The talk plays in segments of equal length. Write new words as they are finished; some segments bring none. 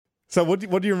So what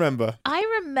do you remember?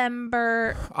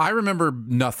 I remember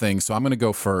nothing, so I'm going to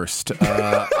go first.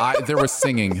 There was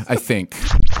singing, I think.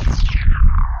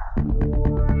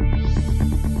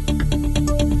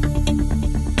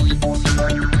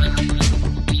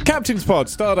 Captain's Pod,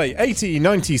 Stardate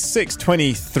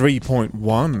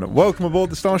 809623.1. Welcome aboard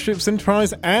the Starship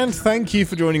Enterprise, and thank you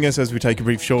for joining us as we take a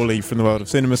brief shore leave from the world of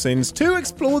cinema sins to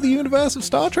explore the universe of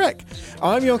Star Trek.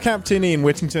 I'm your captain, Ian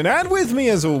Whittington, and with me,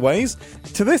 as always,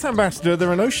 to this ambassador,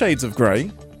 there are no shades of grey.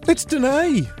 It's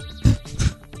Danae.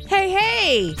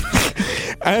 Hey!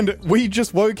 And we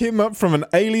just woke him up from an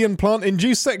alien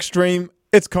plant-induced sex dream.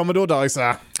 It's Commodore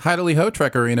Dicer. Heidely ho,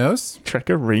 Trekkerinos.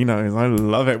 Trekkerinos, I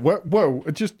love it. Whoa,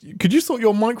 could you sort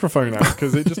your microphone out?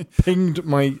 Because it just pinged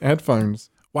my headphones.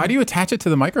 Why do you attach it to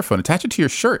the microphone? Attach it to your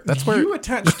shirt. That's where you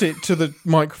attached it to the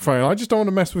microphone. I just don't want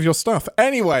to mess with your stuff.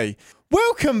 Anyway,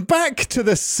 welcome back to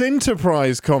the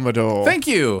Synterprise, Commodore. Thank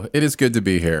you. It is good to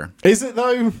be here. Is it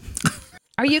though?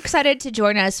 Are you excited to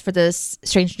join us for this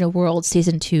Strange New World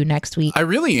Season 2 next week? I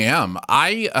really am.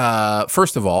 I,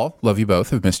 first of all, love you both,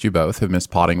 have missed you both, have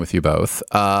missed potting with you both,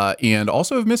 and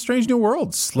also have missed Strange New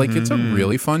Worlds. Like, it's a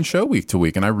really fun show week to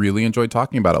week, and I really enjoyed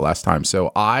talking about it last time.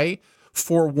 So I,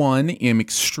 for one, am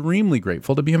extremely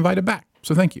grateful to be invited back.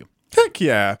 So thank you. Heck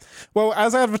yeah. Well,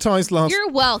 as advertised last...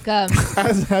 You're welcome.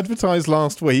 As advertised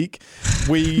last week,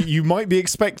 you might be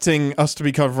expecting us to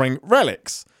be covering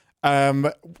Relics.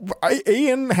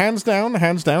 Ian, hands down,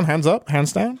 hands up,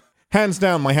 hands down. Hands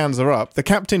down, my hands are up. The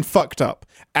captain fucked up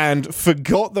and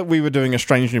forgot that we were doing a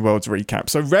Strange New Worlds recap.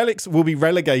 So Relics will be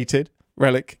relegated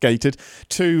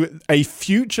to a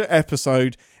future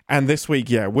episode. And this week,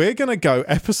 we're going to go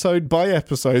episode by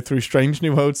episode through Strange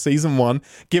New Worlds Season 1,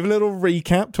 give a little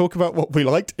recap, talk about what we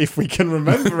liked, if we can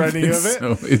remember any of it.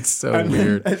 It's so and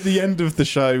weird. At the end of the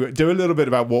show, do a little bit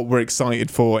about what we're excited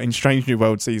for in Strange New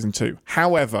Worlds Season 2.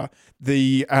 However,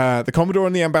 the Commodore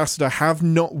and the Ambassador have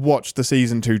not watched the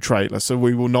Season 2 trailer, so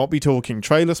we will not be talking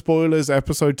trailer spoilers,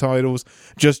 episode titles,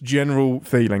 just general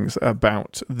feelings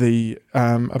about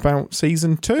about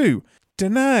Season 2.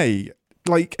 Danae,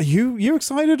 like, are you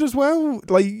excited as well?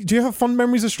 Like, do you have fond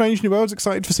memories of Strange New Worlds?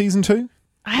 Excited for Season 2?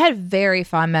 I had very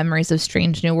fond memories of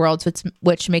Strange New Worlds,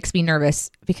 which makes me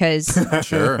nervous because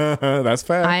Sure, that's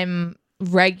fair. I'm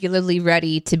regularly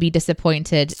ready to be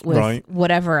disappointed with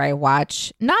whatever I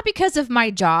watch. Not because of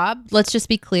my job. Let's just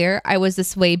be clear. I was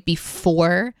this way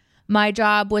before my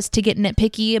job was to get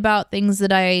nitpicky about things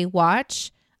that I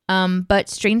watch. But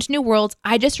Strange New Worlds,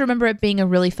 I just remember it being a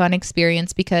really fun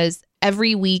experience because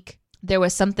every week there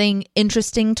was something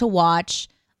interesting to watch.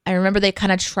 I remember they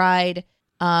kind of tried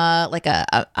like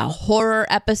a horror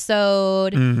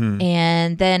episode. Mm-hmm.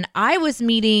 And then I was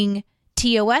meeting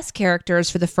TOS characters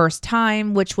for the first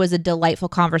time, which was a delightful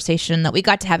conversation that we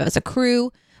got to have as a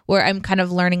crew, where I'm kind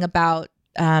of learning about,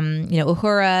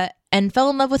 Uhura, and fell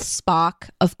in love with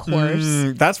Spock, of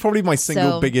course. That's probably my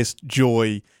single biggest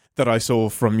joy that I saw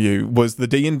from you was the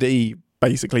D&D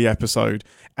basically episode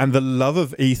and the love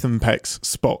of Ethan Peck's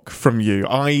Spock from you.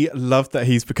 I love that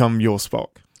he's become your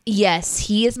Spock. Yes,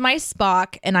 he is my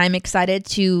Spock, and I'm excited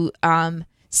to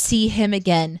see him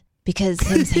again because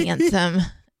he's handsome.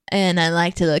 And I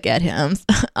like to look at him.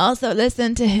 Also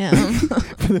listen to him.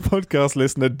 For the podcast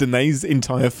listener, Danae's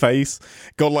entire face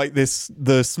got like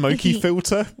the smoky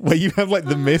filter where you have like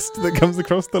the mist that comes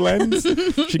across the lens.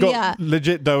 She got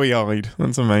legit doughy-eyed.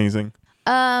 That's amazing.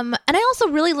 And I also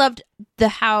really loved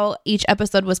how each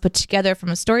episode was put together from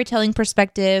a storytelling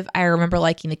perspective. I remember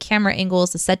liking the camera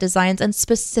angles, the set designs, and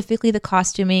specifically the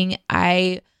costuming.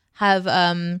 I have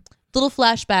little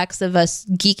flashbacks of us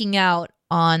geeking out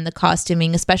on the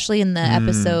costuming, especially in the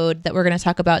episode that we're going to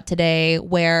talk about today,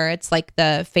 where it's like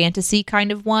the fantasy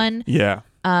kind of one. Yeah.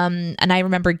 And I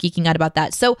remember geeking out about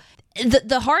that. So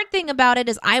the hard thing about it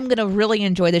is I'm going to really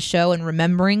enjoy the show and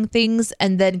remembering things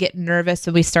and then get nervous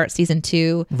when we start Season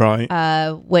 2. Right.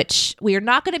 Which we are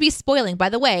not going to be spoiling. By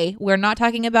the way, we're not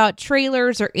talking about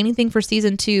trailers or anything for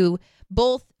Season 2.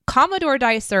 Both Commodore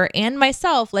Dicer and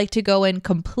myself like to go in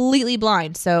completely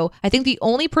blind. So I think the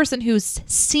only person who's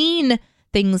seen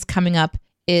things coming up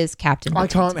is Captain I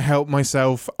can't help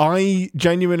myself. I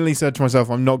genuinely said to myself,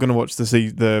 I'm not going to watch the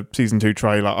Season 2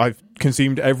 trailer. I've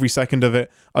consumed every second of it.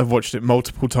 I've watched it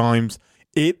multiple times.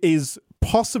 It is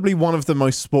possibly one of the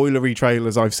most spoilery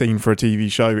trailers I've seen for a TV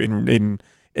show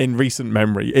in recent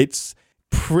memory. It's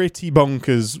pretty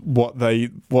bonkers what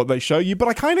they show you, but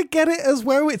I kind of get it as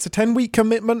well. It's a 10-week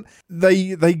commitment.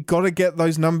 They got to get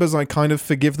those numbers. I kind of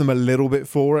forgive them a little bit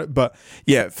for it, but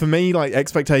yeah, for me, like,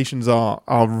 expectations are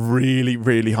really,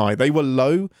 really high. They were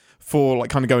low for like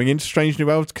kind of going into Strange New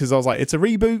Worlds because I was like, it's a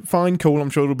reboot, fine, cool, I'm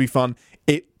sure it'll be fun.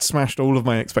 it smashed all of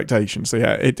my expectations. So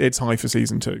yeah, it's high for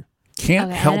season 2.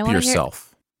 Can't help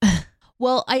yourself.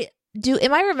 Well,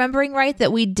 am I remembering right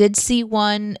that we did see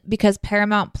one because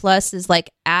Paramount Plus is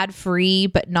like ad free,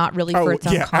 but not really for its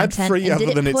own content? Ad free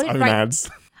other than its own ads.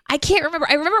 I can't remember.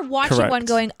 I remember watching one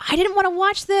going, I didn't want to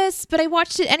watch this, but I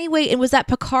watched it anyway. And was that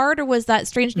Picard or was that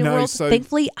Strange New Worlds?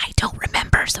 Thankfully, I don't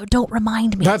remember, so don't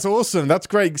remind me. That's awesome. That's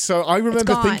great. So I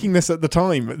remember thinking this at the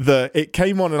time, that it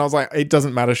came on and I was like, it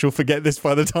doesn't matter. She'll forget this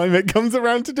by the time it comes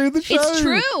around to do the show. It's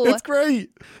true. It's great.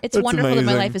 It's wonderful that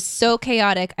my life is so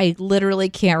chaotic. I literally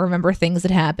can't remember things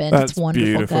that happened. It's wonderful,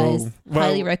 beautiful. Guys. Well,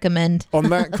 highly recommend. On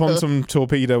that quantum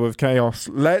torpedo of chaos,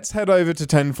 let's head over to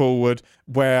 10 Forward,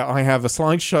 where I have a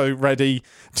slideshow ready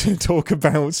to talk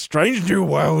about Strange New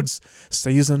Worlds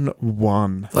Season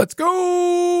 1. Let's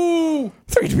go!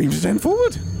 3 to beam to 10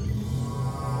 Forward.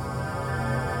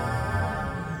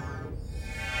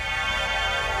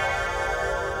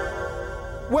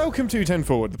 Welcome to 10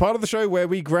 Forward, the part of the show where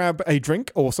we grab a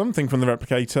drink or something from the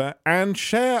replicator and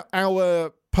share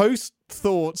our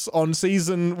post-thoughts on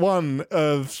Season 1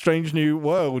 of Strange New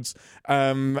Worlds.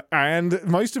 And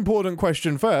most important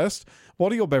question first,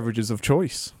 what are your beverages of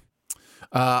choice?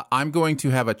 I'm going to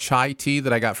have a chai tea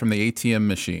that I got from the ATM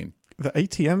machine. The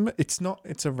ATM?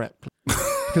 It's a rep.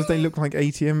 Because they look like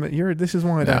ATM. This is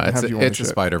why I don't have you on It's a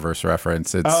Spider-Verse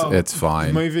reference. It's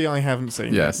fine. Movie I haven't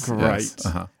seen. Yes. Great. Yes.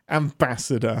 Uh-huh.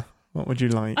 Ambassador. What would you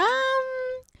like?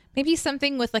 Maybe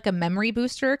something with like a memory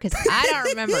booster, because I don't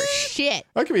remember shit.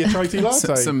 That could be a chai tea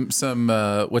latte. Some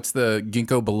what's the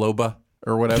ginkgo biloba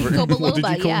or whatever? Ginkgo biloba, what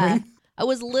did you call me? I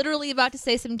was literally about to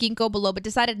say some ginkgo biloba, but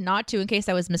decided not to in case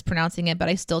I was mispronouncing it, but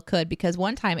I still could, because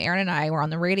one time Aaron and I were on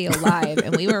the radio live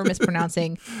and we were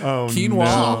mispronouncing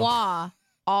quinoa.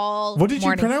 All what did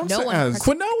morning. you pronounce it as?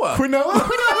 Quinoa. Quinoa?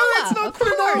 It's not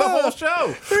quinoa. The whole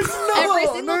show. It's not. Every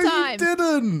single time. You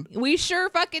didn't. We sure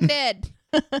fucking did.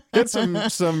 Get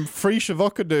some free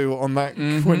shavocado on that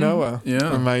quinoa.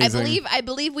 Yeah, amazing. I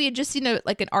believe we had just seen an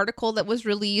article that was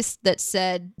released that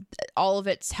said all of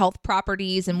its health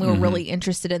properties, and we were really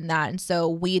interested in that. And so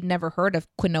we had never heard of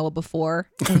quinoa before,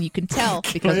 and you can tell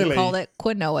because we called it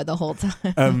quinoa the whole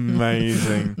time.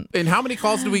 Amazing. And how many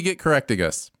calls did we get correcting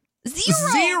us?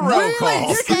 Zero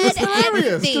calls. It's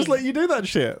hilarious. Just let you do that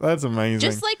shit. That's amazing.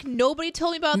 Just like nobody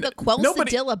told me about the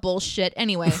Quelsadilla bullshit.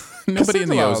 Anyway, nobody in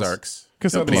the Ozarks.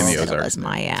 Nobody in the Ozarks. Was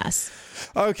my ass.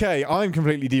 Okay, I'm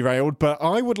completely derailed, but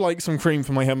I would like some cream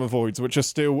for my hemorrhoids, which are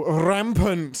still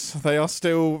rampant. They are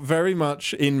still very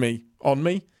much in me, on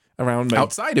me, around me.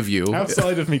 Outside of you.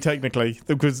 Outside of me, technically.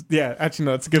 Because, actually,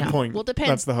 no, that's a good point. Well, it depends.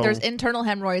 That's the whole... There's internal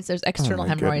hemorrhoids, there's external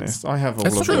hemorrhoids. Goodness. I have all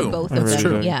that's of true. them. Both of them.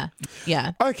 True.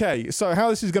 Yeah. Okay, so how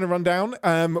this is going to run down,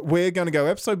 we're going to go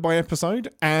episode by episode,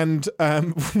 and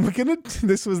we're going to...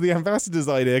 This was the ambassador's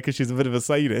idea, because she's a bit of a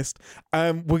sadist.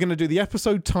 We're going to do the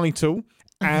episode title,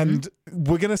 and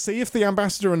we're going to see if the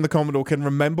ambassador and the Commodore can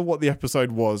remember what the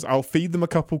episode was. I'll feed them a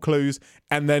couple clues,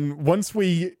 and then once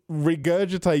we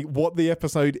regurgitate what the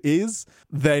episode is,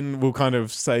 then we'll kind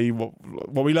of say what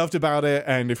we loved about it,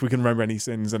 and if we can remember any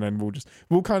sins, and then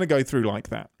we'll kind of go through like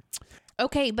that.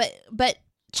 Okay, but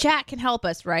chat can help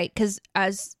us, right? Because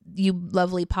as you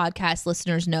lovely podcast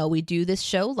listeners know, we do this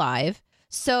show live.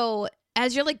 So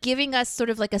as you're like giving us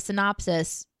sort of like a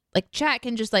synopsis, like chat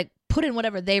can just like put in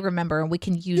whatever they remember, and we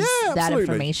can use that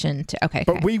information to. Okay,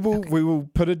 but we will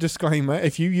put a disclaimer.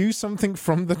 If you use something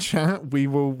from the chat, we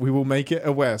will make it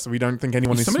aware, so we don't think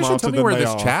anyone is Somebody smarter should tell me than where they this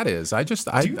are. chat is.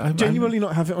 Do you genuinely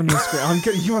not have it on your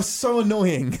screen? You are so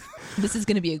annoying. This is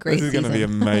going to be a great season. This is going to be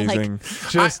amazing.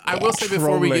 I will say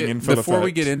before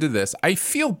we get into this, I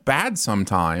feel bad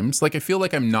sometimes. Like I feel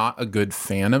like I'm not a good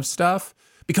fan of stuff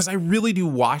because I really do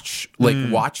watch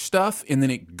stuff and then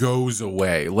it goes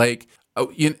away. Like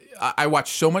I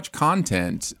watch so much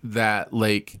content that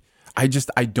like I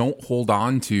don't hold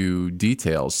on to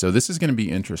details. So this is going to be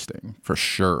interesting for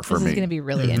sure for me. This is going to be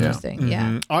really interesting.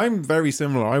 Yeah. I'm very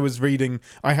similar. I was reading,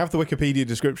 I have the Wikipedia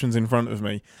descriptions in front of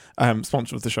me.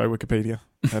 Sponsor of the show, Wikipedia.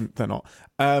 They're not.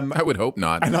 I would hope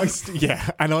not. And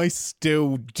I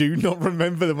still do not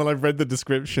remember them when I've read the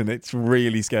description. It's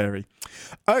really scary.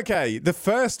 Okay, the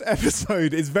first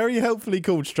episode is very helpfully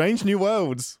called Strange New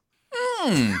Worlds.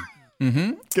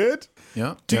 Good?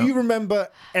 Yeah. Do you remember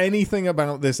anything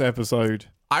about this episode?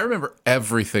 I remember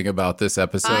everything about this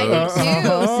episode. I do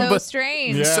too. So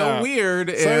strange. Yeah. So weird.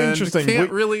 So and interesting.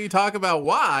 Can't really talk about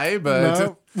why, but...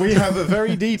 No, we have a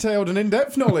very detailed and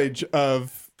in-depth knowledge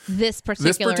of this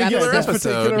particular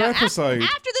episode. After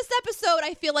this episode,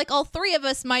 I feel like all three of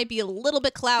us might be a little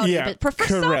bit cloudy, but for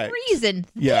some reason,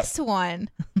 this one...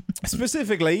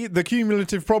 Specifically, the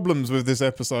cumulative problems with this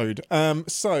episode.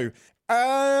 So...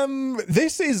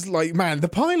 This is like, man, the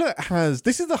pilot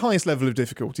this is the highest level of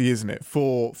difficulty, isn't it,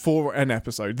 for an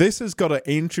episode? This has got to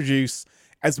introduce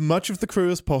as much of the crew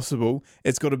as possible.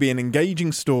 It's got to be an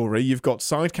engaging story. You've got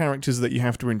side characters that you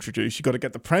have to introduce. You've got to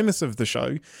get the premise of the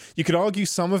show. You could argue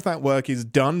some of that work is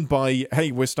done by,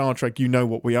 hey, we're Star Trek, you know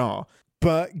what we are.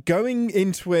 But going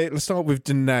into it, let's start with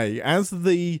Danae. As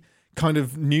the kind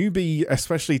of newbie,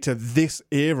 especially to this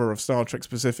era of Star Trek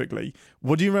specifically,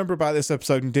 what do you remember about this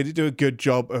episode, and did it do a good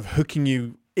job of hooking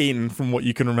you in from what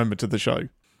you can remember to the show?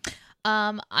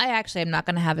 I actually am not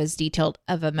going to have as detailed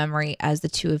of a memory as the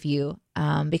two of you,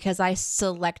 because I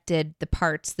selected the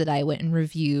parts that I went and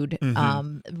reviewed,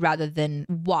 rather than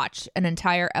watch an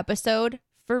entire episode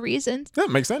for reasons. That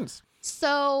makes sense.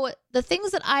 So the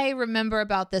things that I remember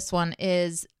about this one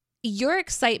is your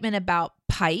excitement about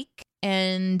Pike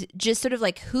and just sort of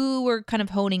like who we're kind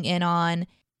of honing in on,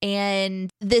 and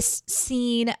this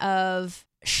scene of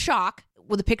shock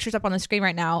with the pictures up on the screen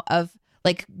right now of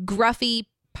like gruffy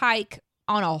Pike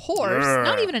on a horse,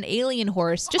 not even an alien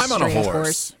horse, just I'm on a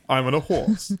horse. I'm on a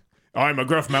horse. I'm a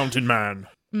gruff mountain man.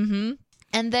 Mm-hmm.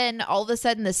 And then all of a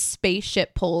sudden the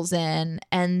spaceship pulls in,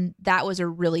 and that was a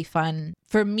really fun,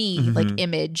 for me, like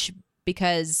image,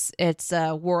 because it's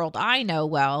a world I know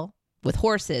well with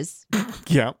horses.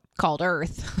 Yeah. Called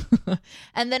Earth.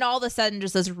 And then all of a sudden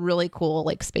just this really cool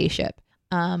like spaceship.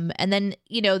 And then,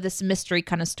 you know, this mystery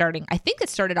kind of starting. I think it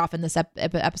started off in this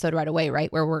episode right away,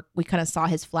 right? Where we kind of saw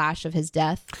his flash of his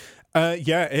death.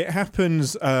 Yeah, it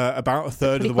happens about a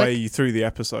third of the way through the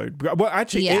episode. Well,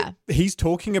 actually, he's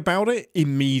talking about it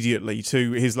immediately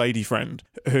to his lady friend,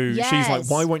 who she's like,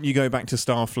 why won't you go back to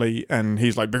Starfleet? And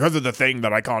he's like, because of the thing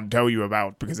that I can't tell you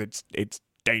about, because it's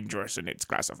dangerous and it's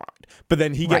classified. But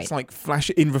then he gets like flash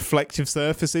in reflective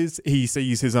surfaces. He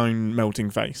sees his own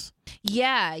melting face.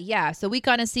 Yeah. So we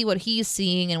kind of see what he's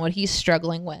seeing and what he's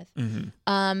struggling with.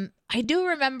 I do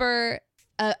remember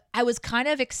I was kind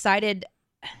of excited.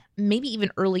 Maybe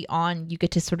even early on, you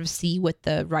get to sort of see what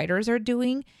the writers are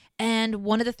doing. And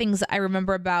one of the things that I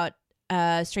remember about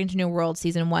Strange New World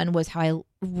season 1 was how I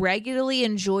regularly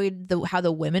enjoyed how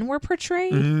the women were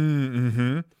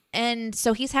portrayed. And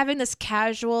so he's having this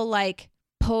casual, like,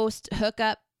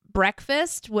 post-hookup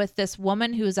breakfast with this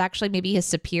woman who is actually maybe his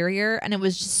superior. And it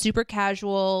was just super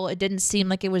casual. It didn't seem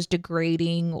like it was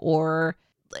degrading or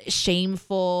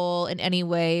shameful in any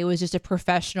way. It was just a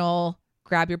professional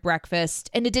grab your breakfast.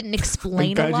 And it didn't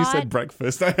explain a lot. I'm glad you said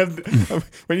breakfast.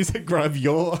 When you said grab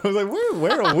your, I was like,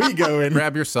 where are we going?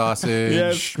 Grab your sausage.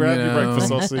 Yes, grab your breakfast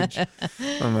sausage.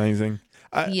 Amazing.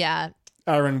 Yeah.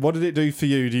 Aaron, what did it do for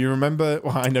you? Do you remember?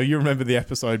 Well, I know you remember the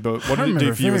episode, but what did it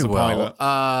do for you as a pilot?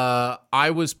 I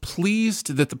was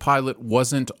pleased that the pilot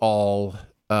wasn't all,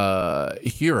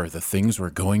 here are the things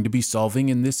we're going to be solving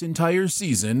in this entire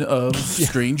season of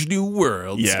Strange New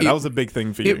Worlds. Yeah, that was a big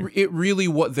thing for you. It really,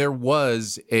 there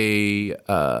was a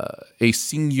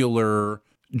singular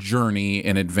journey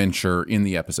and adventure in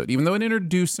the episode, even though it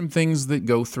introduced some things that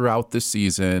go throughout the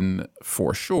season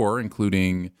for sure,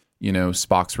 including, you know,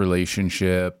 Spock's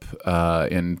relationship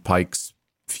and Pike's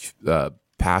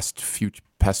past,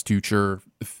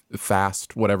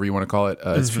 whatever you want to call it,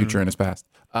 his future and his past.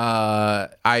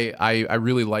 I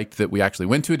really liked that we actually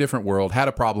went to a different world, had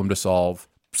a problem to solve,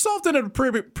 solved it in a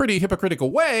pretty hypocritical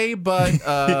way, but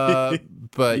I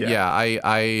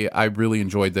really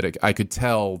enjoyed that. I could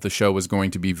tell the show was going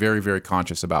to be very, very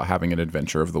conscious about having an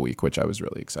adventure of the week, which I was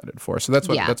really excited for. So that's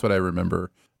what I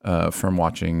remember from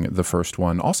watching the first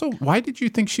one. Also, why did you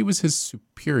think she was his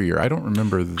superior? I don't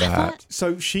remember that.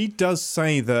 So she does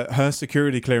say that her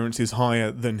security clearance is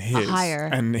higher than his.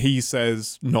 And he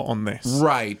says, not on this.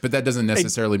 Right, but that doesn't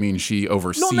necessarily mean she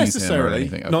oversees him or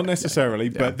anything. Okay. Not necessarily,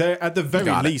 but they're at the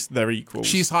very least, they're equal.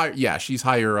 She's higher. Yeah, she's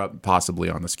higher up possibly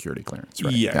on the security clearance,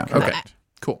 right? Yeah. Okay.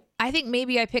 Cool. I think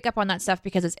maybe I pick up on that stuff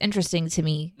because it's interesting to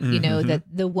me, you know, that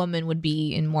the woman would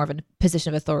be in more of a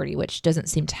position of authority, which doesn't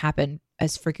seem to happen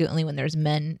as frequently when there's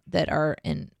men that are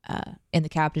in the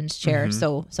captain's chair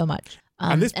so much.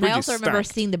 And I also remember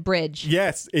seeing the bridge.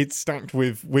 Yes, it's stacked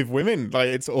with women. Like,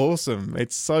 it's awesome.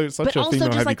 It's such a female-heavy crew. But also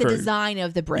just like the design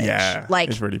of the bridge. Yeah, like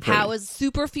it's really pretty. How it's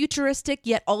super futuristic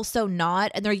yet also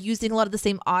not, and they're using a lot of the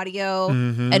same audio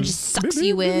and just sucks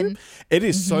you in. It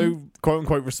is so quote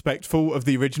unquote respectful of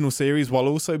the original series while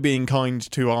also being kind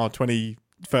to our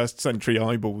 21st century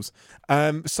eyeballs.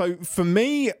 So for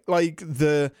me, like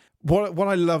what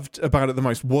I loved about it the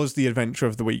most was the adventure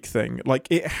of the week thing. Like,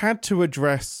 it had to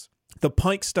address the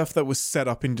Pike stuff that was set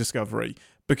up in Discovery,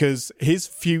 because his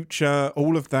future,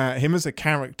 all of that, him as a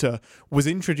character, was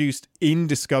introduced in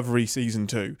Discovery Season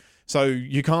 2. So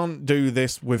you can't do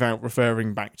this without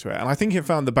referring back to it. And I think it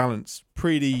found the balance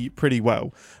pretty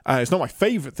well. It's not my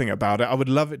favorite thing about it. I would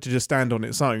love it to just stand on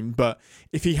its own. But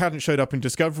if he hadn't showed up in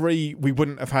Discovery, we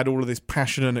wouldn't have had all of this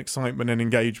passion and excitement and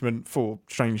engagement for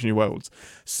Strange New Worlds.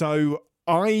 So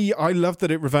I love that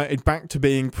it reverted back to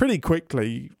being pretty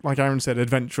quickly, like Aaron said,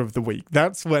 Adventure of the Week.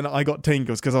 That's when I got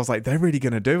tingles because I was like, they're really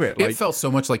going to do it. It felt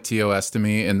so much like TOS to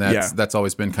me, and that's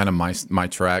always been kind of my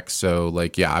track. So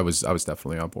like, yeah, I was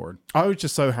definitely on board. I was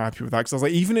just so happy with that because I was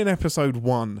like, even in episode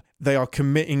 1, they are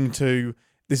committing to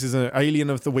this is an alien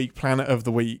of the week, planet of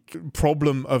the week,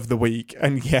 problem of the week.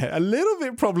 And yeah, a little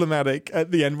bit problematic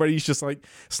at the end where he's just like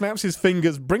snaps his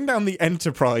fingers, bring down the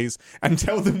Enterprise and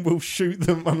tell them we'll shoot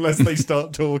them unless they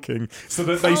start talking so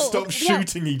that they stop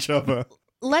shooting each other.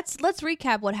 Let's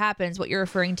recap what happens, what you're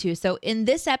referring to. So in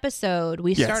this episode,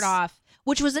 we start off,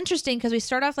 which was interesting because we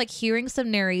start off like hearing some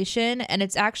narration and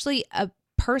it's actually a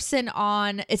person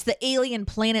it's the alien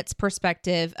planet's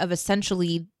perspective of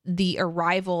essentially the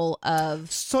arrival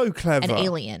of so clever an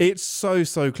alien. It's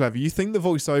so clever. You think the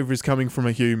voiceover is coming from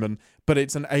a human, but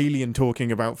it's an alien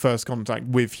talking about first contact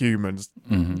with humans.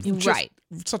 Right.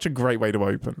 Such a great way to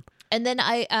open. And then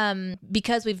I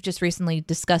because we've just recently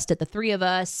discussed it, the three of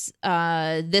us,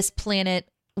 this planet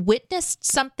witnessed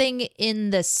something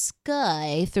in the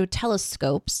sky through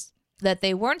telescopes that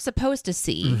they weren't supposed to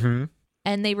see.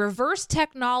 And they reverse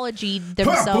technology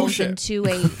themselves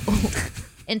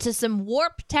into some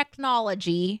warp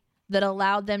technology that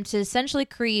allowed them to essentially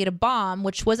create a bomb,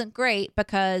 which wasn't great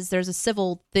because there's a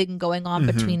civil thing going on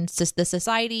between the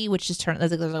society, which is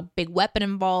there's a big weapon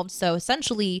involved. So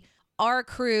essentially, our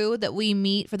crew that we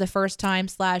meet for the first time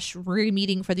 /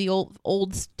 re-meeting for the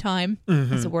old time.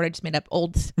 That's a word I just made up.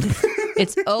 Old.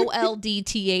 It's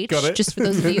OLDTH. Got it. Just for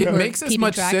those of you who it makes as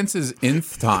much sense as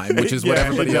nth time, which is what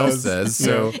everybody else says.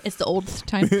 So it's the old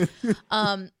time.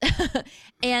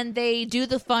 And they do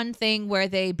the fun thing where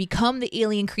they become the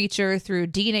alien creature through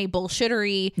DNA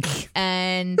bullshittery,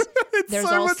 and there's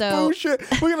so also much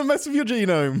bullshit. We're gonna mess with your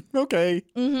genome. Okay.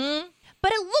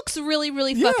 But it looks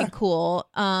really fucking cool.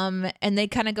 And they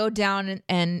kind of go down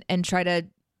and try to.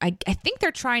 I think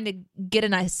they're trying to get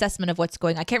an assessment of what's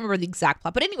going on. I can't remember the exact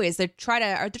plot, but anyways, they're trying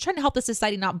to help the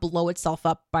society not blow itself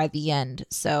up by the end.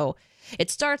 So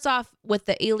it starts off with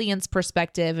the aliens'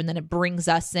 perspective, and then it brings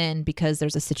us in because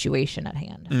there's a situation at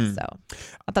hand. So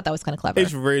I thought that was kind of clever.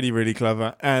 It's really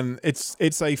clever, and it's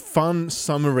a fun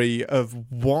summary of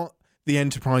what the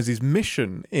Enterprise's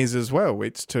mission is as well.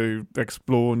 It's to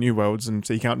explore new worlds and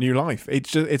seek out new life.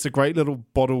 It's a great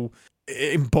little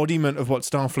embodiment of what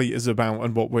Starfleet is about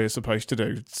and what we're supposed to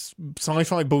do. It's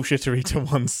sci-fi bullshittery to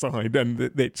one side, and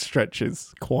it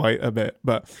stretches quite a bit.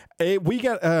 But we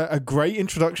get a great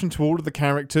introduction to all of the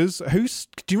characters. Do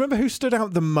you remember who stood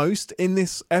out the most in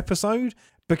this episode?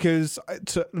 Because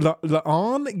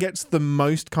La'an gets the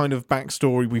most kind of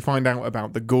backstory. We find out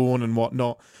about the Gorn and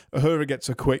whatnot. Uhura gets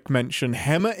a quick mention.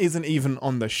 Hema isn't even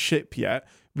on the ship yet.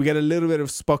 We get a little bit of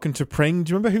Spock and T'Pring.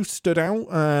 Do you remember who stood out?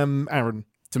 Aaron?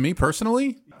 To me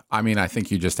personally, I mean, I think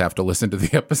you just have to listen to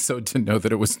the episode to know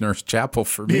that it was Nurse Chapel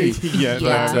for me.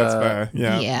 That's fair.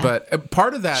 Yeah. But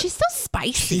part of that, she's so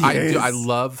spicy. I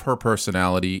love her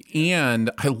personality,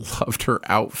 and I loved her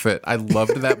outfit. I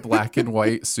loved that black and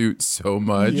white suit so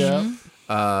much.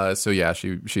 So yeah,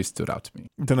 she stood out to me.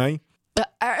 Danae?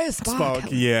 Spock.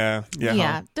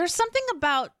 Yeah. There's something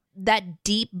about that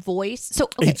deep voice. So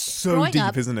it's so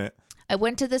deep, isn't it? I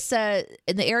went to this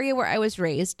in the area where I was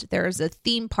raised. There's a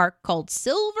theme park called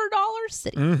Silver Dollar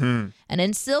City, and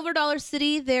in Silver Dollar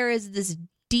City there is this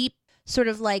deep sort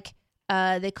of like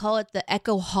they call it the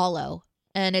Echo Hollow,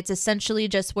 and it's essentially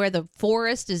just where the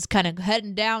forest is kind of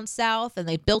heading down south, and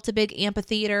they built a big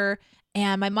amphitheater.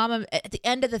 And my mom, at the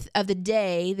end of the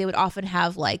day, they would often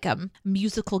have like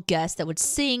musical guests that would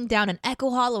sing down in Echo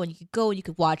Hollow, and you could go and you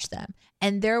could watch them.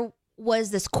 And there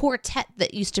was this quartet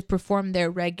that used to perform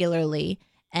there regularly,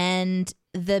 and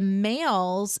the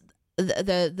males,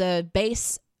 the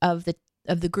base of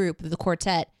the group, of the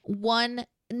quartet, won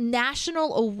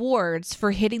national awards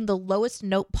for hitting the lowest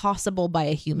note possible by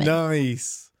a human.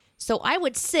 Nice. So I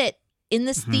would sit in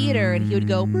this theater, and he would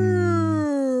go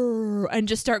and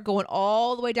just start going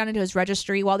all the way down into his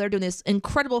registry while they're doing this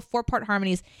incredible 4-part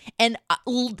harmonies, and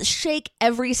shake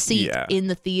every seat in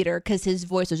the theater because his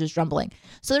voice was just rumbling.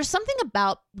 So there's something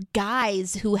about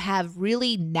guys who have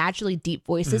really naturally deep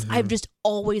voices I've just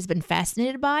always been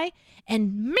fascinated by,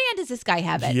 and man, does this guy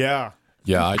have it. Yeah,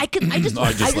 I just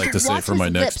like to say for my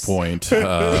next point.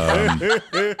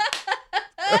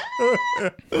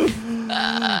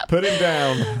 Put him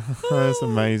down. That's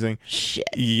amazing. Shit.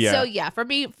 Yeah. So yeah, for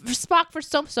me, for Spock, for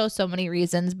so many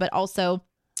reasons, but also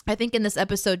I think in this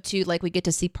episode too, like we get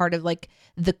to see part of like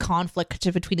the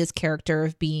conflict between his character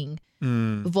of being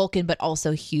Vulcan but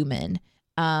also human.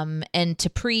 And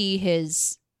T'Pri,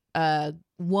 his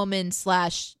woman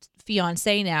 /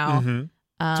 fiance now,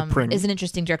 is an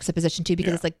interesting juxtaposition too,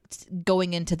 because it's like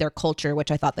going into their culture,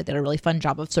 which I thought they did a really fun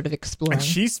job of sort of exploring. And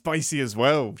she's spicy as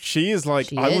well. She is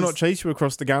like, I will not chase you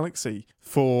across the galaxy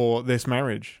for this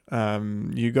marriage.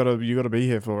 You gotta be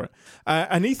here for it.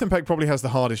 And Ethan Peck probably has the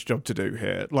hardest job to do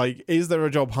here. Like, is there a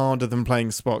job harder than playing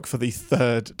Spock for the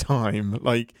third time?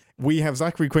 Like, we have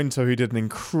Zachary Quinto, who did an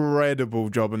incredible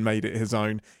job and made it his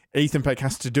own. Ethan Peck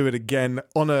has to do it again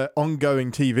on an ongoing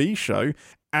TV show.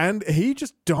 And he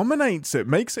just dominates it,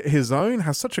 makes it his own,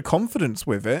 has such a confidence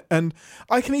with it. And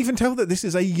I can even tell that this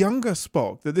is a younger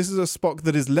Spock, that this is a Spock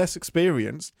that is less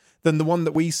experienced than the one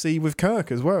that we see with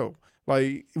Kirk as well.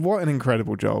 Like, what an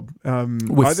incredible job.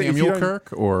 With Samuel Kirk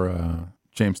or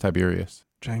James Tiberius?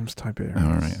 James Tiberius.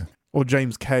 All right. Or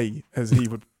James K, as he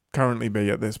would currently be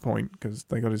at this point, because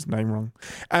they got his name wrong.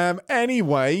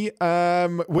 Anyway,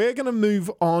 we're going to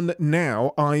move on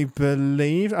now, I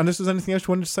believe. Unless there's anything else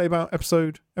you wanted to say about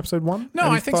episode 1? No,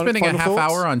 I think spending a half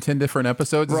hour on 10 different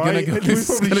episodes is going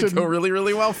to go really,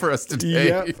 really well for us today.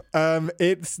 Yep.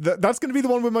 That's going to be the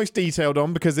one we're most detailed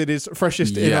on, because it is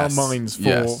freshest in our minds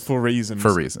for reasons.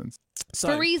 For reasons.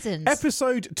 So,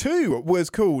 episode 2 was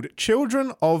called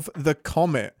Children of the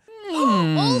Comet.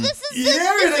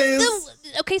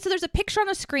 Okay, so there's a picture on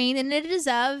the screen, and it is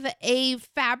of a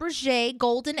Fabergé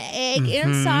golden egg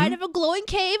inside of a glowing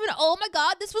cave, and oh my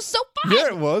god, this was so fun! Yeah,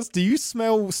 it was. Do you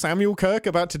smell Samuel Kirk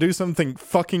about to do something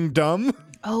fucking dumb?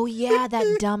 Oh yeah,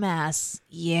 that dumbass.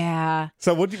 Yeah.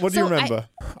 So what do you remember?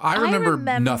 I remember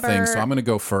nothing, so I'm going to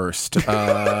go first.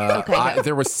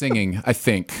 There was singing, I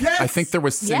think. Yes! I think there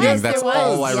was singing. Yes, That's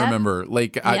all I remember.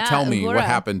 Like, tell me what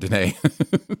happened today.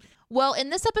 Well, in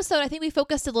this episode, I think we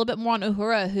focused a little bit more on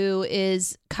Uhura, who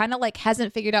is kind of like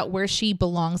hasn't figured out where she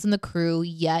belongs in the crew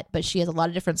yet, but she has a lot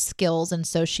of different skills. And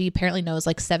so she apparently knows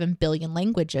like 7 billion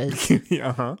languages.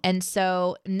 And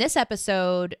so in this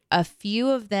episode, a few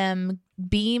of them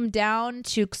beam down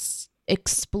to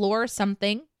explore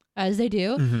something, as they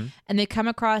do. And they come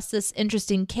across this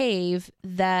interesting cave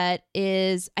that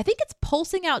is, I think it's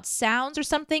pulsing out sounds or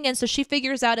something. And so she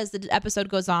figures out as the episode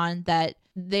goes on that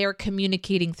they're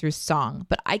communicating through song,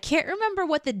 but I can't remember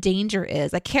what the danger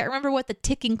is. I can't remember what the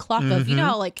ticking clock of, you know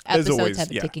how like episodes have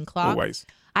a ticking clock? Always.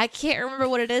 I can't remember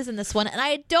what it is in this one, and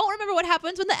I don't remember what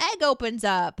happens when the egg opens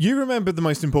up. You remember the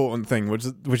most important thing, which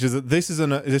is that this is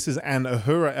an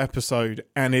Uhura episode,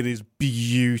 and it is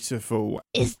beautiful.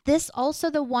 Is this also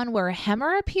the one where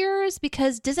Hemmer appears?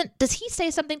 Because does he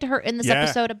say something to her in this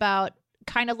episode about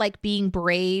kind of like being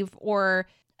brave, or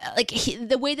like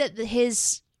the way that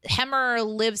his Hemmer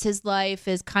lives his life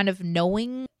is kind of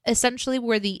knowing essentially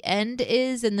where the end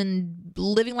is and then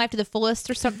living life to the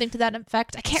fullest or something to that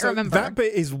effect. I can't remember. That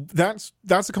bit is that's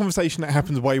a conversation that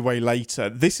happens way later.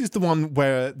 This is the one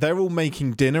where they're all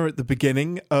making dinner at the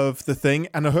beginning of the thing,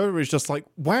 and Uhura is just like,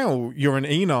 wow, you're an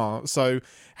Enar, so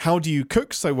how do you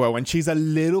cook so well? And she's a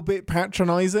little bit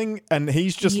patronizing, and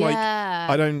he's just like,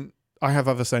 I have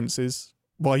other senses.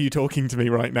 Why are you talking to me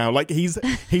right now? Like he's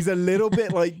a little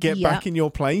bit like, get back in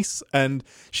your place. And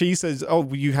she says,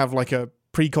 oh, you have like a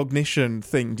precognition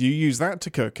thing. Do you use that to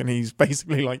cook? And he's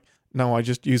basically like, no, I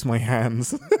just use my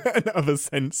hands and other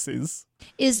senses.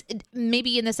 Is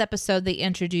maybe in this episode they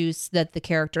introduce that the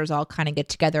characters all kind of get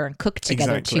together and cook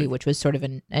together too, which was sort of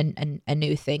a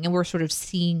new thing. And we're sort of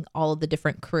seeing all of the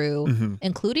different crew,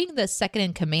 including the second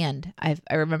in command. I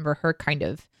remember her kind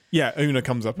of. Yeah, Una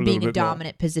comes up a little bit being a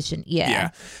dominant position.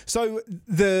 Yeah. So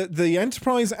the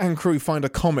Enterprise and crew find a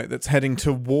comet that's heading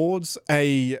towards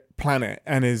a planet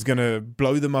and is going to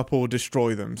blow them up or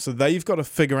destroy them. So they've got to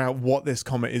figure out what this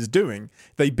comet is doing.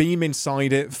 They beam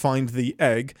inside it, find the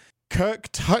egg. Kirk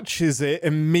touches it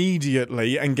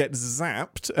immediately and gets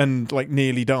zapped and like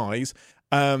nearly dies.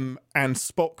 And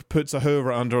Spock puts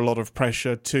Uhura under a lot of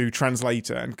pressure to translate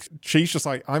it. And she's just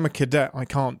like, I'm a cadet. I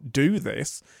can't do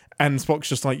this. And Spock's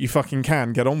just like, you fucking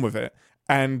can, get on with it.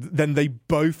 And then they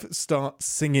both start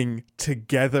singing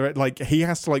together. Like he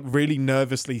has to like really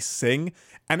nervously sing.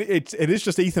 And it is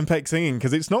just Ethan Peck singing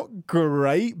because it's not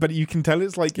great, but you can tell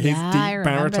it's like his deep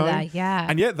baritone. That,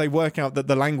 And yet they work out that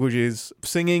the language is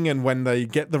singing and when they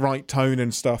get the right tone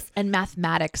and stuff. And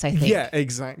mathematics, I think. Yeah,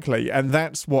 exactly. And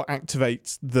that's what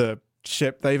activates the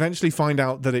ship. They eventually find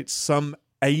out that it's some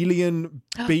alien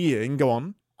being. Go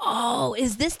on. Oh,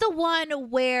 is this the one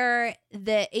where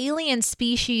the alien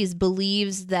species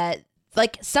believes that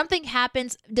like something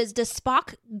happens? Does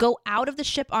Spock go out of the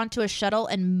ship onto a shuttle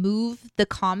and move the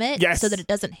comet so that it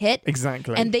doesn't hit?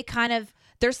 Exactly. And they kind of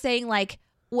they're saying like,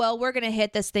 well, we're going to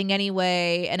hit this thing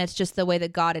anyway, and it's just the way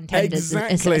that God intended,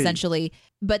 Exactly. essentially.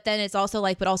 But then it's also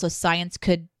like, but also science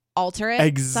could alter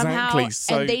it somehow,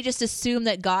 So and they just assume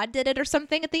that God did it or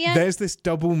something at the end. there's this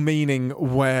double meaning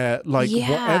where, like,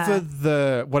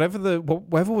 Yeah.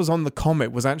 whatever was on the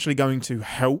comet was actually going to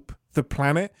help the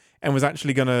planet and was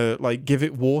actually going to like give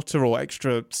it water or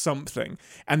extra something.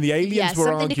 And the aliens were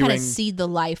something arguing to kind of seed the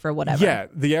life or whatever. Yeah,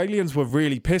 the aliens were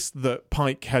really pissed that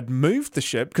Pike had moved the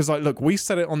ship because, like, look, we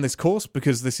set it on this course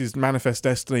because this is manifest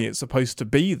destiny. It's supposed to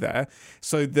be there.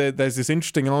 So there's this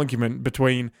interesting argument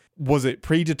between, was it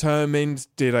predetermined?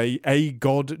 Did a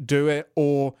god do it?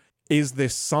 Or is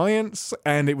this science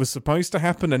and it was supposed to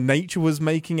happen and nature was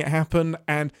making it happen?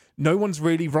 And no one's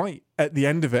really right at the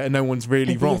end of it, and no one's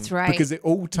really wrong. That's right. Because it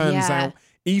all turns out,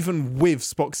 even with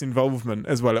Spock's involvement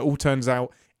as well, it all turns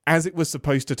out as it was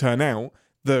supposed to turn out.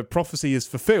 The prophecy is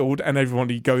fulfilled and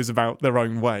everybody goes about their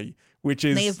own way, which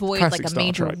is they avoid classic like a Star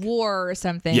major Trek. war or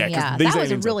something. Yeah, 'cause Yeah, these that was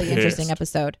a aliens are really pissed. interesting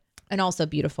episode and also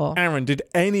beautiful. Aaron, did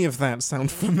any of that sound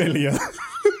familiar?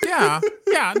 Yeah.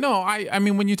 No, I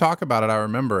mean, when you talk about it, I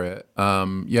remember it.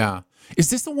 Yeah. Is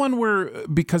this the one where,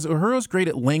 because Uhura's great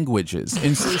at languages,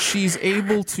 and so she's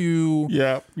able to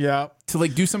yeah. to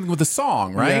like do something with a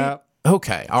song, right? Yeah.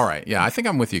 Okay. All right. Yeah. I think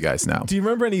I'm with you guys now. Do you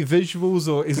remember any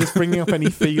visuals, or is this bringing up any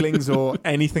feelings or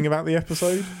anything about the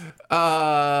episode?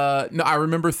 No, I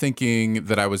remember thinking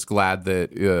that I was glad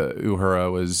that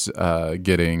Uhura was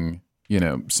getting,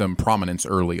 some prominence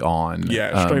early on.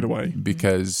 Yeah, straight away.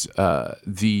 Because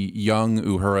the young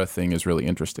Uhura thing is really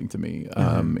interesting to me.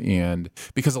 And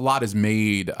because a lot is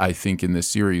made, I think, in this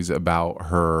series about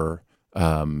her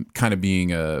kind of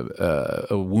being a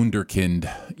wunderkind,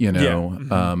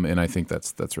 and I think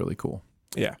that's really cool.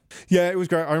 Yeah, it was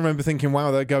great. I remember thinking,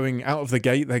 wow, they're going out of the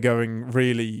gate. They're going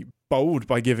really bold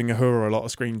by giving Uhura a lot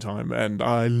of screen time, and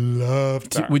I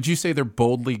loved that. Would you say they're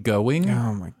boldly going?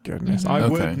 Oh my goodness, I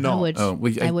Okay. would not.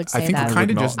 I would say I think that. you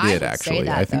kind of I would just not. I did, would say actually.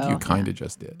 that, I think you though. kind of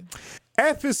just did.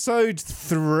 Episode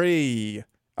 3.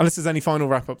 Unless there's any final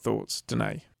wrap-up thoughts,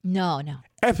 Danae. No.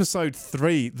 Episode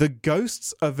 3, The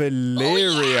Ghosts of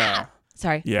Illyria.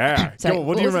 Sorry. Yeah. Sorry. Go on,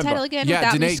 what do you was the remember? title again? Yeah,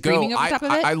 Without me Danae, go. screaming over top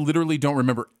of it? I literally don't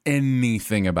remember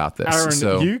anything about this. Aaron,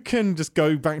 so you can just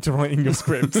go back to writing your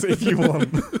scripts if you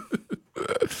want.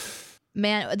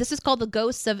 Man, this is called The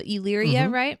Ghosts of Illyria,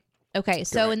 right? Okay,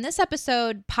 so in this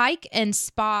episode, Pike and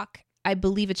Spock, I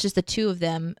believe it's just the two of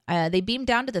them, they beam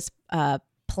down to this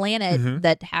planet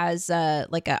that has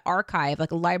like an archive,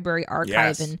 like a library archive,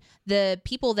 Yes. and the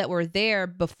people that were there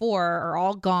before are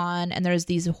all gone, and there's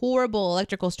these horrible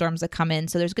electrical storms that come in,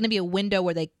 so there's going to be a window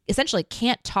where they essentially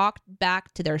can't talk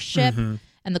back to their ship,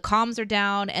 and the comms are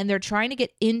down, and they're trying to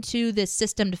get into this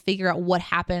system to figure out what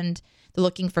happened. They're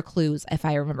looking for clues, if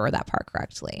I remember that part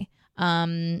correctly.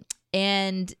 And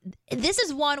this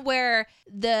is one where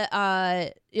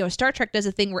the Star Trek does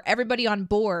a thing where everybody on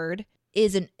board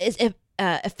is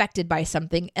affected by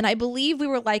something, and I believe we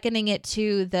were likening it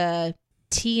to the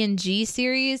TNG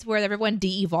series where everyone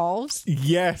de-evolves.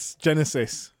 Yes,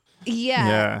 Genesis.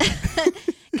 Yeah.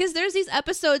 Because there's these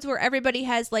episodes where everybody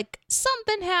has like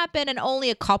something happen, and only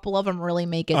a couple of them really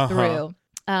make it through.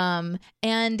 And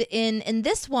in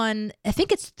this one, I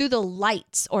think it's through the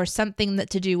lights or something that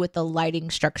to do with the lighting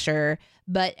structure,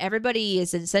 but everybody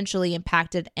is essentially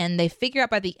impacted, and they figure out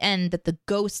by the end that the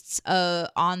ghosts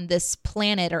on this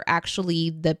planet are actually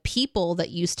the people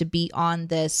that used to be on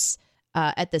this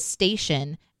at the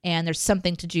station, and there's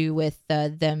something to do with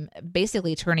them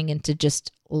basically turning into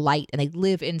just light, and they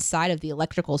live inside of the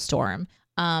electrical storm.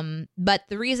 But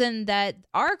the reason that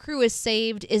our crew is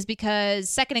saved is because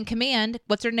second in command,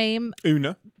 what's her name?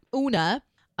 Una,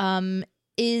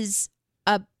 is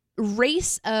a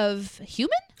race of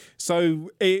human? So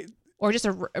Or just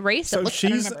a race? So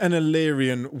she's an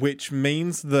Illyrian, which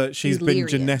means that she's been Illyrian.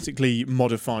 genetically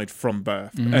modified from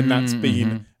birth, and that's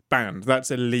been banned. That's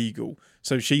illegal.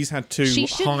 So she's had to She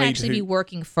shouldn't hide actually be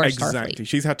working for exactly. Starfleet.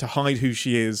 She's had to hide who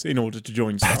she is in order to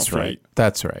join Starfleet.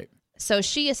 That's right. So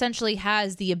she essentially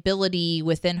has the ability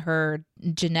within her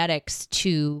genetics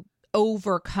to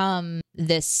overcome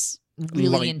this really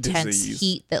Light intense disease.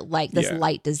 heat that this Yeah.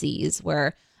 light disease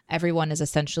where everyone is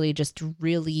essentially just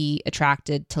really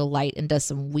attracted to light and does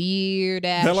some weird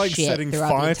ass They're like shit setting throughout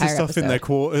the fire to entire stuff in their episode.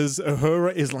 quarters.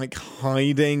 Uhura is like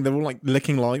hiding. They're all like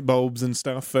licking light bulbs and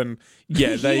stuff. And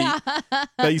yeah,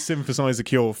 they synthesize a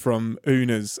cure from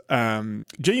Una's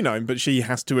genome, but she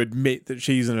has to admit that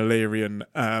she's an Illyrian,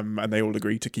 and they all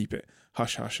agree to keep it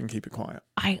hush hush and keep it quiet.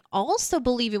 I also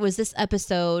believe it was this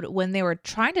episode when they were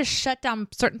trying to shut down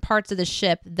certain parts of the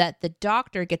ship that the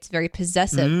doctor gets very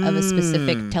possessive of a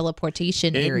specific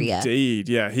teleportation area. Indeed,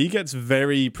 yeah. He gets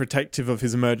very protective of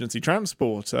his emergency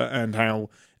transporter and how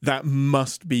that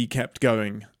must be kept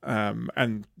going,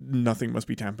 and nothing must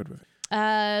be tampered with.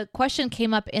 Question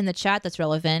came up in the chat that's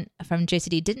relevant from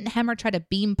JCD. Didn't Hemmer try to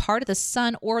beam part of the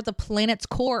sun or the planet's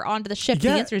core onto the ship?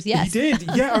 Yeah, the answer is yes. He did.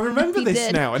 Yeah, I remember this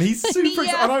did. now. And he's super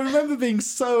Yeah. excited. And I remember being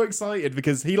so excited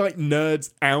because he like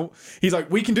nerds out. He's like,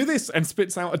 we can do this, and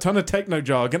spits out a ton of techno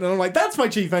jargon. And I'm like, that's my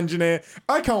chief engineer.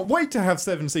 I can't wait to have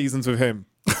 7 seasons with him.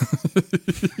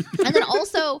 And then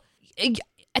also,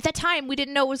 at that time, we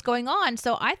didn't know what was going on,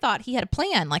 so I thought he had a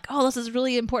plan. Like, oh, this is a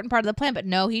really important part of the plan. But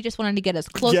no, he just wanted to get as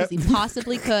close as he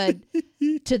possibly could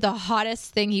to the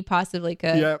hottest thing he possibly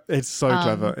could. Yeah, it's so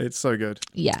clever. It's so good.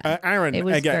 Yeah. Aaron, it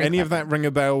was again, very any of clever. that ring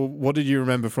a bell? What did you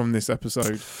remember from this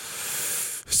episode?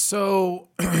 So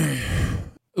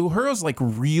Uhura's like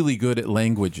really good at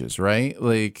languages, right?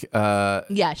 Like,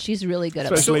 Yeah, she's really good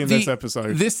at it. Especially in this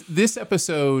episode. This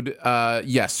episode,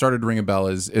 yes, started to ring a bell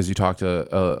as you talked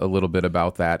a little bit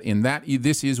about that. In that,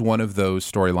 this is one of those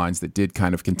storylines that did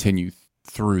kind of continue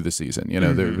through the season. You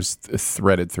know, there was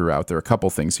threaded throughout. There are a couple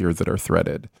things here that are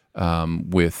threaded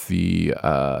with the,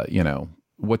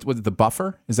 what the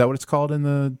buffer? Is that what it's called in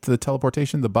the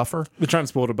teleportation? The buffer? The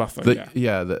transporter buffer,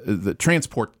 The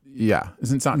transport. Yeah,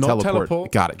 it's not Not teleport.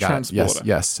 teleport, Got it. transporter.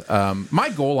 Yes. My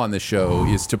goal on this show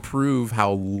is to prove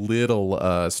how little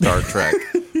Star Trek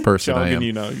person I am.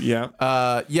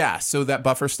 Yeah. So that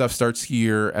buffer stuff starts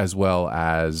here, as well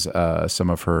as some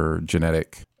of her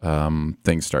genetic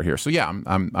things start here. So yeah,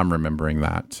 I'm remembering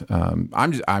that.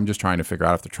 I'm just trying to figure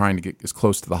out if they're trying to get as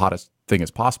close to the hottest thing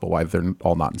as possible, why they're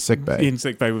all not in sickbay. In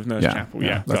sickbay with Nurse Chapel,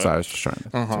 yeah. That's what I was just trying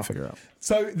to figure out.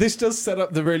 So this does set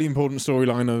up the really important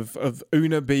storyline of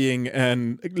Una being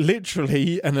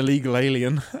literally an illegal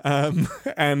alien,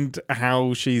 and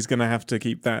how she's going to have to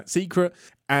keep that secret.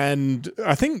 And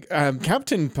I think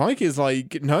Captain Pike is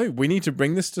like, no, we need to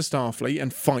bring this to Starfleet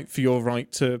and fight for your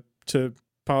right to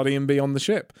party and be on the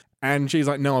ship. And she's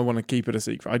like, no, I want to keep it a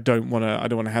secret. I don't want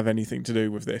to have anything to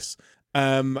do with this.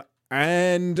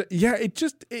 And yeah,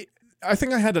 I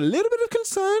think I had a little bit of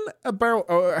concern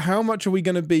about how much are we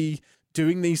going to be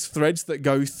doing these threads that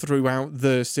go throughout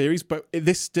the series, but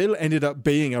this still ended up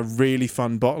being a really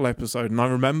fun bottle episode. And I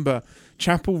remember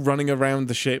Chapel running around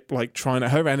the ship, like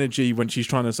her energy when she's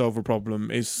trying to solve a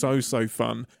problem is so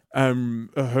fun.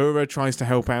 Uhura tries to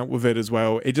help out with it as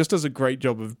well. It just does a great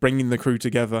job of bringing the crew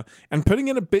together and putting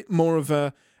in a bit more of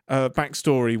a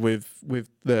backstory with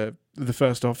the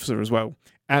first officer as well.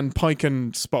 And Pike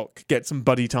and Spock get some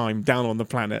buddy time down on the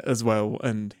planet as well.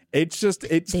 And it's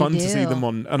fun to see them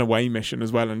on an away mission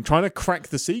as well, and trying to crack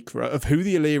the secret of who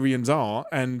the Illyrians are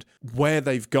and where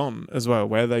they've gone as well,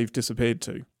 where they've disappeared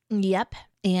to. Yep.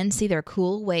 And see their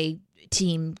cool away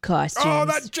team costumes. Oh,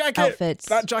 that jacket! Outfits.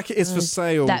 That jacket is for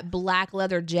sale. That black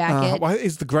leather jacket. Well,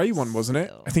 it's the grey one, wasn't it?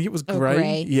 I think it was grey.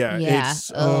 Gray. Yeah. It's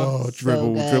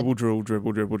dribble, so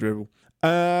dribble.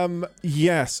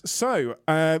 Yes. So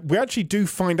we actually do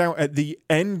find out at the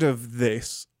end of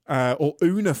this, or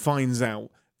Una finds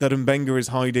out that Mbenga is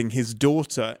hiding his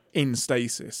daughter in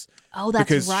stasis. Oh,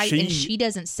 that's right. And she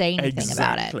doesn't say anything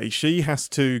about it. Exactly. She has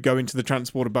to go into the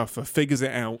transporter buffer, figures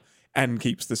it out, and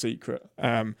keeps the secret.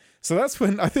 So that's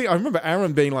when I remember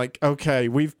Aaron being like, okay,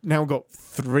 we've now got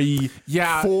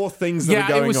 4 things that are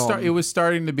going on. It was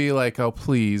starting to be like, oh,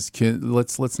 please,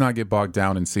 let's not get bogged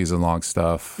down in season-long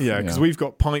stuff. Yeah, because we've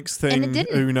got Pike's thing,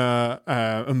 Una,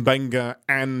 Mbenga,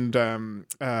 and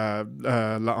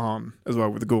La'an as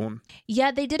well with the Gorn.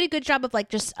 Yeah, they did a good job of like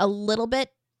just a little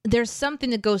bit. There's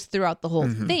something that goes throughout the whole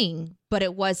thing, but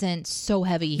it wasn't so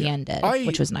heavy-handed,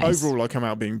 which was nice. Overall, I come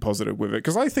out being positive with it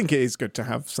because I think it is good to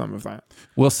have some of that.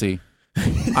 We'll see.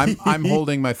 I'm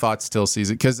holding my thoughts till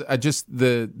season, because just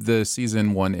the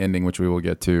season 1 ending, which we will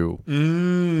get to,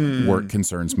 work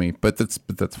concerns me. But that's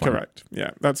fine. Correct.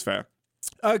 Yeah, that's fair.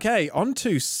 Okay, on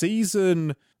to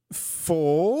season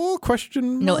 4?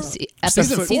 Question mark? No,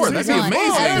 episode 4. That'd be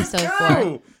amazing. Episode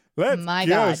 4. Let's My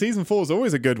go. God. Season 4 is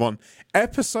always a good one.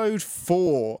 Episode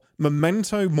 4,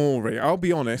 Memento Mori. I'll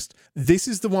be honest, this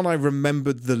is the one I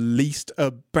remembered the least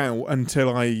about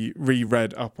until I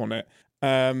reread up on it.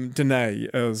 Danae,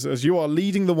 as you are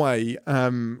leading the way,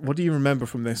 what do you remember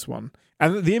from this one?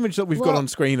 And the image that we've got on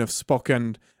screen of Spock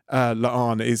and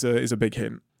La'an is a big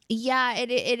hint. Yeah,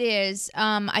 it is.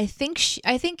 I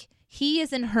think he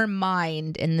is in her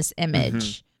mind in this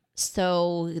image.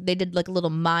 So they did like a little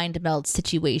mind meld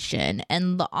situation.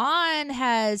 And La'an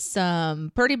has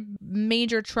some pretty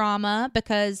major trauma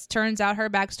because turns out her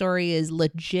backstory is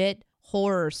legit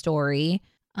horror story,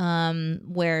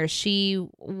 where she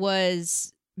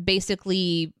was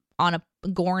basically on a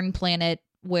Gorn planet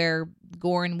where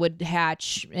Gorn would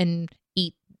hatch and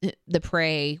eat the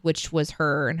prey, which was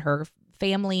her and her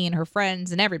family and her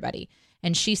friends and everybody.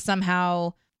 And she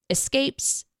somehow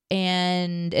escapes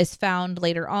and is found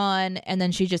later on, and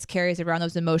then she just carries around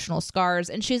those emotional scars.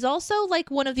 And she's also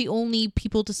like one of the only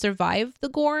people to survive the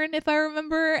Gorn, if I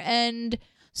remember. And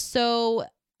so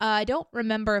I don't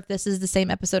remember if this is the same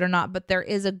episode or not, but there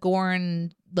is a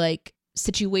Gorn like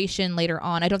situation later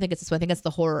on. I don't think it's this one. I think it's the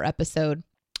horror episode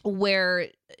where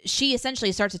she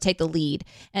essentially starts to take the lead.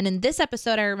 And in this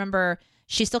episode, I remember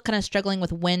she's still kind of struggling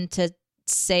with when to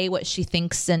say what she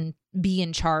thinks and be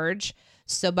in charge.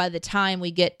 So by the time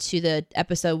we get to the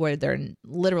episode where they're in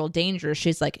literal danger,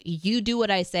 she's like, you do what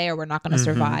I say or we're not going to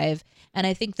survive. And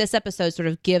I think this episode sort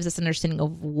of gives us an understanding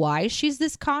of why she's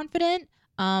this confident.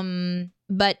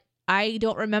 But I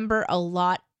don't remember a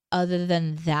lot other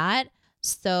than that.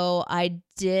 So I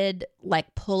did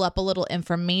like pull up a little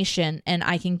information, and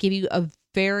I can give you a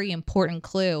very important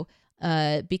clue.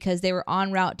 Because they were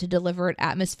en route to deliver an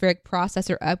atmospheric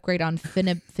processor upgrade on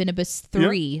Phoenibus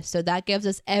 3. Yep. So that gives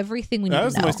us everything we need to know.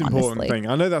 That's the most important thing.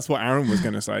 I know that's what Aaron was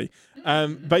going to say.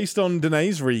 Based on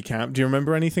Danae's recap, do you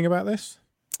remember anything about this?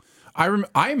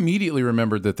 I immediately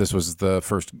remembered that this was the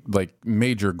first like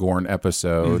major Gorn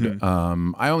episode.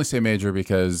 I only say major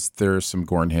because there's some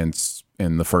Gorn hints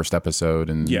in the first episode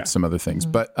and some other things.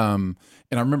 But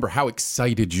and I remember how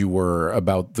excited you were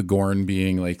about the Gorn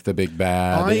being like the big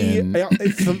bad.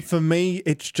 For me,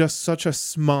 it's just such a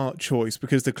smart choice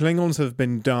because the Klingons have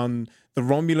been done. The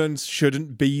Romulans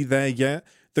shouldn't be there yet.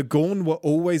 The Gorn were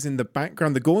always in the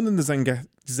background. The Gorn and the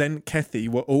Zenkethi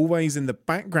were always in the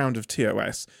background of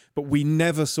TOS, but we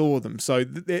never saw them. So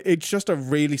it's just a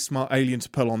really smart alien to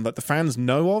pull on that the fans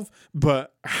know of,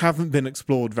 but haven't been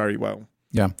explored very well.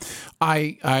 Yeah,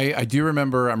 I do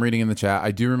remember. I'm reading in the chat.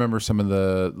 I do remember some of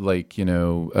the like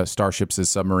starships as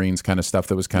submarines kind of stuff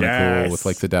that was kind of cool with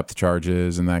like the depth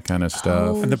charges and that kind of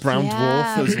stuff, and the brown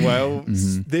dwarf as well.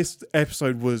 This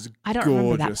episode was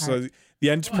gorgeous. So the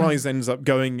Enterprise ends up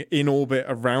going in orbit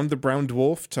around the brown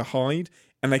dwarf to hide,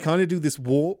 and they kind of do this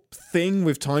warp thing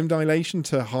with time dilation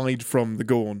to hide from the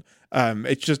Gorn.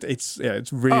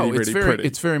 It's really pretty.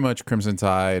 It's very much Crimson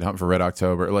Tide, Hunt for Red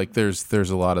October. Like there's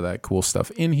a lot of that cool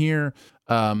stuff in here.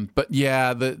 But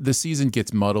yeah, the season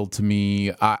gets muddled to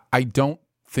me. I don't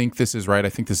think this is right. I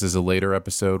think this is a later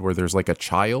episode where there's like a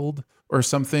child or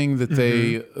something that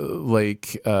they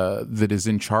that is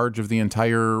in charge of the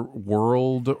entire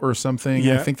world or something.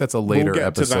 Yeah. I think that's a later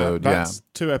episode. That's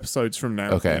 2 episodes from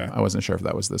now. Okay, yeah. I wasn't sure if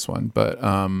that was this one, but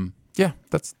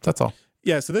that's all.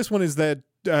 Yeah, so this one is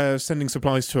they're sending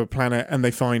supplies to a planet, and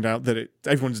they find out that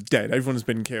everyone's dead. Everyone's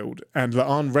been killed, and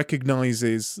La'an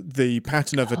recognizes the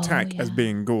pattern of attack as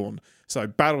being Gorn. So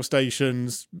battle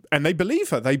stations, and they believe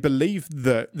her. They believe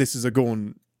that this is a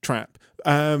Gorn trap.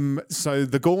 So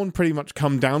the Gorn pretty much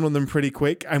come down on them pretty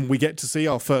quick, and we get to see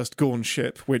our first Gorn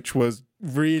ship, which was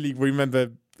really,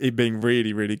 remember it being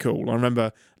really, really cool. I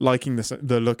remember liking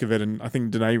the look of it, and I think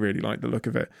Danae really liked the look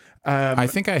of it. I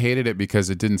think I hated it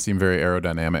because it didn't seem very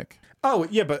aerodynamic. Oh,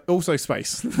 yeah, but also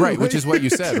space. Right, which is what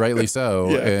you said, rightly so.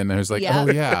 Yeah. And I was like,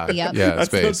 that's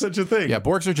space. Not such a thing. Yeah,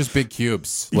 Borgs are just big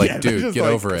cubes. Like, dude, get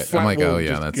over it. I'm like, oh,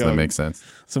 yeah, that makes sense.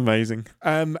 It's amazing.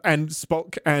 And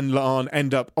Spock and La'an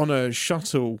end up on a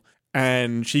shuttle,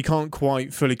 and she can't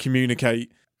quite fully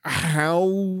communicate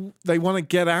how they want to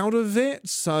get out of it.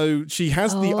 So she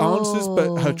has the answers,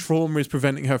 but her trauma is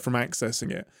preventing her from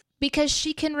accessing it. Because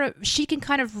she can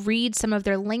kind of read some of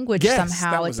their language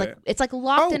somehow. It's like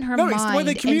locked in her mind. It's the way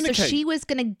they communicate. And so she was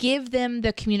going to give them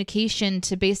the communication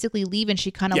to basically leave, and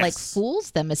she kind of like fools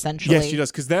them essentially. Yes, she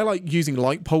does, because they're like using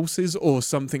light pulses or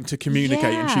something to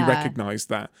communicate, and she recognized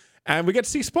that. And we get to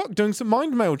see Spock doing some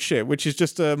mind meld shit, which is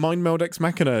just a mind meld ex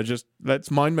machina. Just let's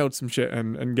mind meld some shit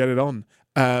and get it on.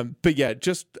 But yeah,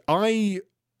 just I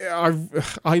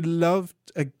loved,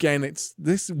 again, it's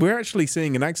this, we're actually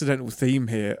seeing an accidental theme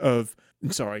here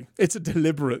it's a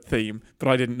deliberate theme, but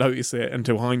I didn't notice it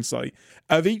until hindsight.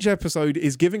 Of each episode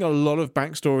is giving a lot of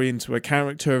backstory into a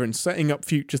character and setting up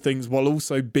future things while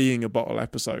also being a bottle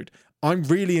episode. I'm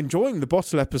really enjoying the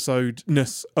bottle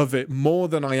episode-ness of it more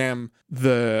than I am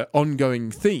the ongoing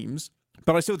themes.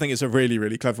 But I still think it's a really,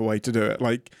 really clever way to do it.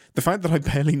 Like, the fact that I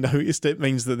barely noticed it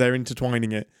means that they're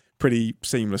intertwining it pretty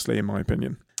seamlessly, in my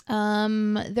opinion.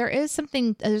 There is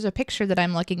something, there's a picture that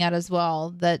I'm looking at as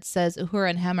well that says Uhura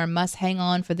and Hemmer must hang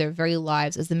on for their very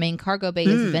lives as the main cargo bay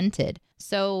is vented.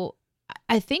 So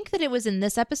I think that it was in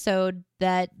this episode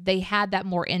that they had that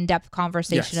more in-depth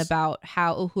conversation about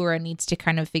how Uhura needs to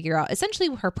kind of figure out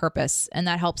essentially her purpose. And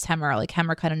that helps Hemmer. Like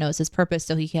Hemmer kind of knows his purpose,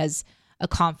 so he has a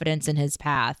confidence in his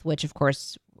path, which of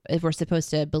course, if we're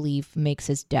supposed to believe, makes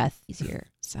his death easier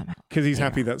somehow. Because he's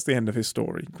happy that's the end of his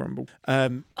story, Grumble.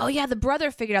 Oh yeah, the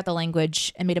brother figured out the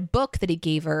language and made a book that he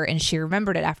gave her, and she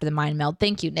remembered it after the mind meld.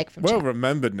 Thank you, Nick. From well chat.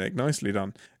 remembered, Nick. Nicely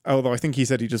done. Although I think he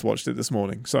said he just watched it this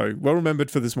morning. So well remembered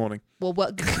for this morning. Well,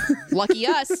 what? Lucky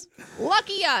us.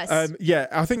 Lucky us. Yeah,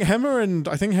 I think Hemmer and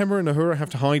Uhura have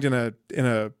to hide in a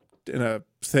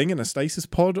thing, in a stasis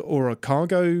pod or a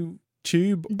cargo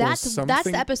tube or something. That's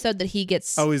the episode that he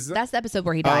gets. Oh, that's the episode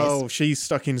where he dies. Oh, she's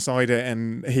stuck inside it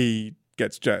and he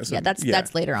gets jettisoned. Yeah,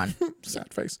 that's later on.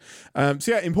 Sad face. So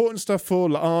yeah, important stuff for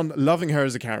La'an. Loving her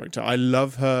as a character. I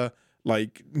love her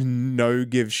like no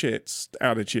give shits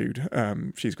attitude.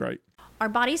 She's great. Our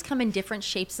bodies come in different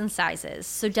shapes and sizes,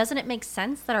 so doesn't it make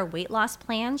sense that our weight loss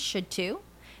plans should too?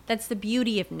 That's the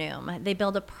beauty of Noom. They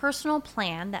build a personal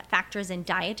plan that factors in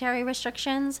dietary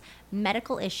restrictions,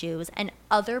 medical issues, and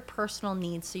other personal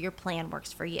needs so your plan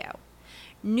works for you.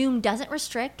 Noom doesn't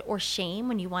restrict or shame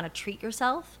when you want to treat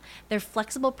yourself. Their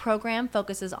flexible program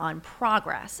focuses on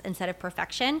progress instead of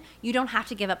perfection. You don't have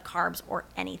to give up carbs or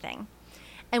anything.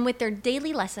 And with their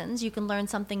daily lessons, you can learn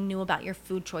something new about your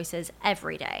food choices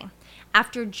every day.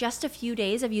 After just a few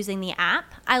days of using the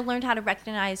app, I learned how to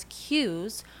recognize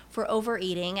cues for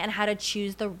overeating and how to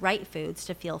choose the right foods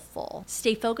to feel full.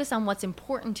 Stay focused on what's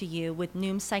important to you with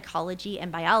Noom's psychology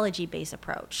and biology-based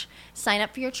approach. Sign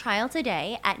up for your trial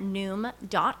today at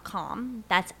Noom.com.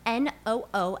 That's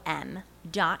Noom.com.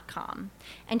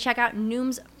 And check out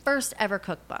Noom's first ever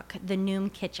cookbook, The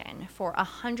Noom Kitchen, for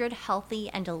 100 healthy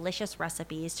and delicious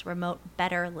recipes to promote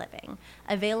better living.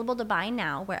 Available to buy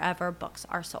now wherever books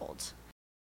are sold.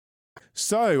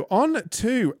 So on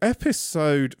to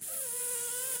episode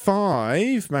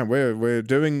 5. Man, we're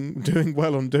doing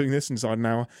well on doing this inside an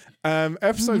hour.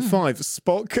 Episode 5,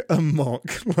 Spock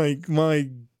Amok. Like, my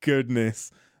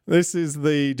goodness. This is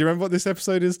the... Do you remember what this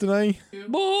episode is today?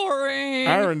 Boring.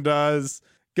 Aaron does.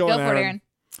 Go on, for it, Aaron.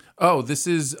 Oh, this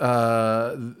is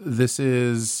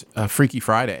Freaky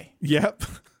Friday. Yep.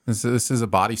 This is a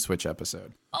body switch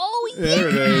episode. Oh, yeah. There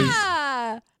it is.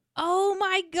 Oh,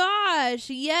 my gosh.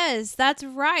 Yes, that's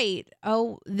right.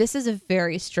 Oh, this is a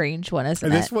very strange one, isn't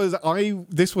it?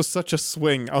 This was such a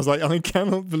swing. I was like, I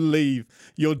cannot believe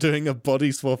you're doing a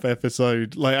body swap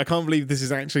episode. Like, I can't believe this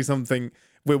is actually something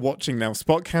we're watching now.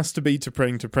 Spock has to be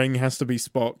T'Pring has to be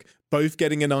Spock, both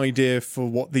getting an idea for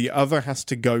what the other has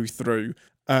to go through.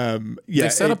 They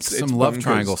set up some love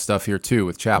triangle stuff here too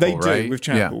with Chapel, right? They do, with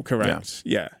Chapel, correct.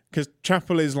 Yeah. Because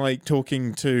Chapel is like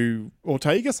talking to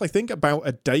Ortegas, I think, about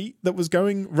a date that was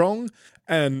going wrong,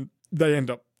 and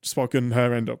Spock and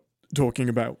her end up talking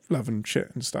about love and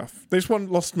shit and stuff. This one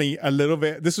lost me a little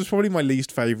bit. This was probably my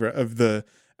least favorite of the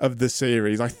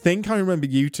series. I think I remember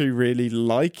you two really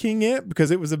liking it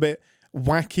because it was a bit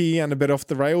wacky and a bit off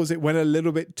the rails. It went a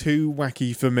little bit too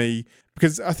wacky for me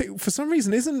because I think for some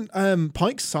reason isn't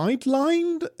Pike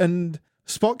sidelined and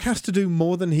Spock has to do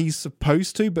more than he's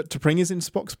supposed to, but T'Pring is in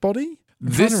Spock's body?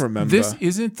 I'm trying to remember. This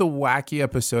isn't the wacky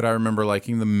episode I remember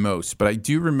liking the most, but I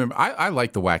do remember I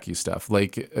like the wacky stuff.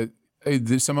 Like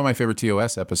some of my favorite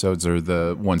TOS episodes are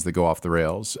the ones that go off the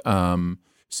rails.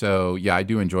 So yeah, I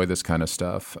do enjoy this kind of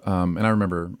stuff, and I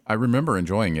remember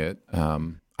enjoying it.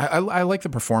 I like the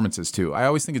performances too. I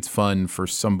always think it's fun for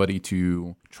somebody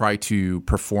to try to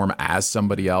perform as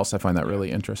somebody else. I find that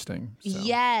really interesting. So.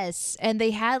 Yes, and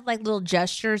they had like little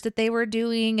gestures that they were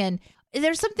doing, and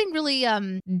there's something really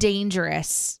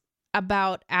dangerous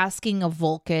about asking a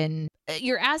Vulcan.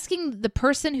 You're asking the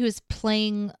person who's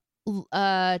playing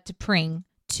T'Pring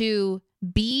to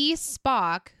be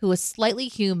Spock, who is slightly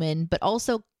human, but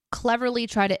also cleverly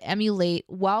try to emulate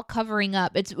while covering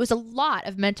up. It was a lot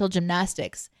of mental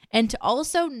gymnastics. And to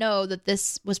also know that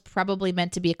this was probably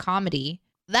meant to be a comedy,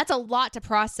 that's a lot to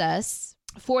process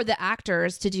for the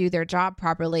actors to do their job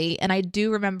properly. And I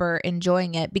do remember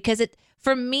enjoying it because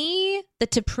for me, the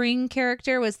T'Pring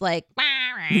character was like,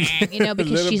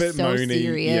 because she's so moany,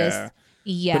 serious.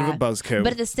 Yeah. Bit of a buzzkill.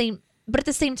 But at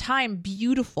the same time,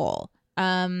 beautiful.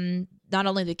 Not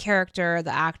only the character,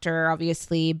 the actor,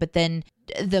 obviously, but then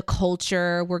the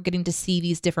culture. We're getting to see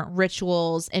these different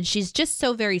rituals, and she's just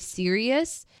so very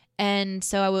serious. And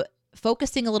so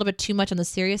focusing a little bit too much on the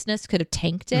seriousness could have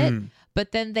tanked it.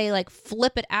 But then they like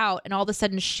flip it out, and all of a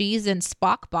sudden she's in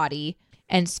Spock body,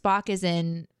 and Spock is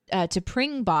in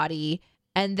T'Pring body,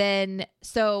 And then,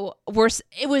 so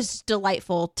it was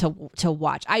delightful to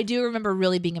watch. I do remember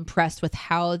really being impressed with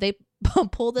how they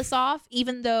pull this off,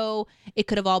 even though it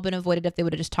could have all been avoided if they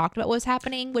would have just talked about what was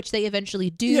happening, which they eventually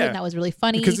do, and that was really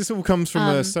funny. Because this all comes from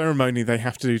a ceremony they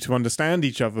have to do to understand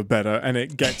each other better, and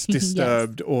it gets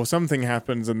disturbed or something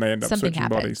happens and they end up switching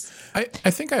bodies. I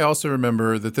think I also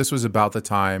remember that this was about the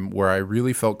time where I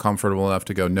really felt comfortable enough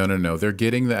to go, no, they're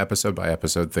getting the episode by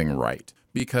episode thing right.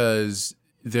 Because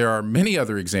there are many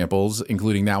other examples,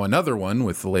 including now another one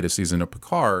with the latest season of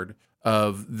Picard,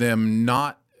 of them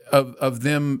of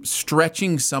them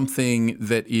stretching something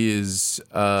that is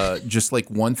just like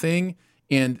one thing.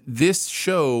 And this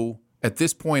show, at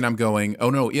this point, I'm going, oh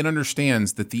no, it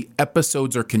understands that the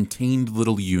episodes are contained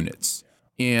little units.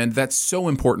 And that's so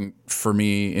important for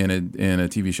me in a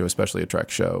TV show, especially a Trek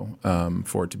show,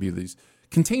 for it to be these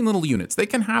contain little units. They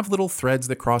can have little threads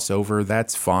that cross over.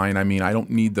 That's fine. I mean, I don't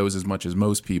need those as much as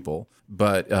most people,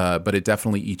 but it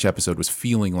definitely, each episode was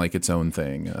feeling like its own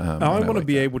thing. I want to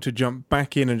be able to jump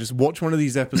back in and just watch one of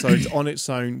these episodes on its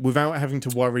own without having to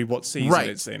worry what season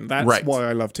it's in. That's why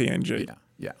I love TNG.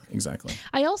 Yeah, exactly.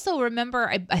 I also remember,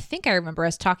 I think I remember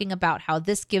us talking about how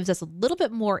this gives us a little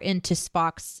bit more into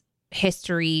Spock's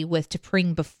history with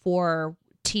T'Pring before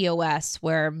TOS,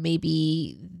 where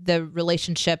maybe the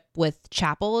relationship with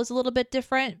Chapel is a little bit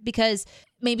different, because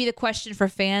maybe the question for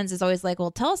fans is always like,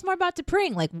 well, tell us more about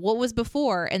T'Pring, like what was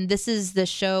before? And this is the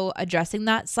show addressing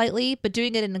that slightly, but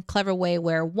doing it in a clever way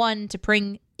where, one,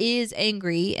 T'Pring is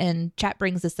angry, and Chat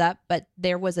brings this up, but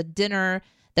there was a dinner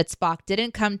that Spock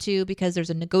didn't come to because there's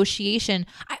a negotiation.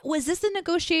 Was this the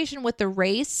negotiation with the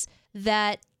race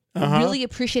that really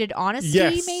appreciated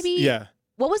honesty, maybe? Yeah.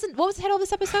 What was the title of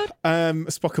this episode?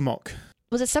 Spock Amok.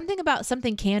 Was it something about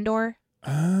something candor?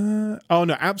 Oh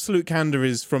no, Absolute Candor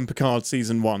is from Picard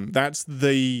season 1. That's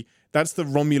the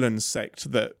Romulan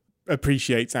sect that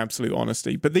appreciates absolute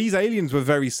honesty. But these aliens were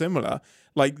very similar.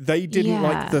 Like, they didn't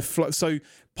like the so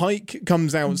Pike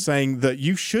comes out saying that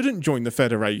you shouldn't join the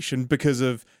Federation because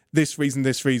of this reason,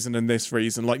 and this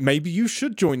reason. Like, maybe you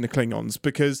should join the Klingons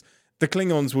because the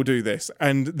Klingons will do this.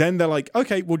 And then they're like,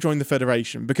 okay, we'll join the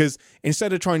Federation. Because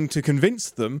instead of trying to convince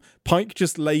them, Pike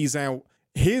just lays out,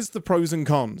 here's the pros and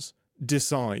cons.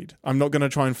 Decide. I'm not going to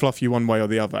try and fluff you one way or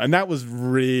the other. And that was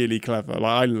really clever. Like,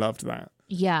 I loved that.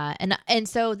 Yeah. And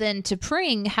so then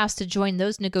T'Pring has to join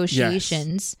those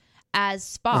negotiations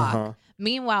as Spock.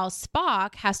 Meanwhile,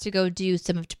 Spock has to go do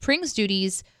some of T'Pring's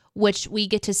duties, which we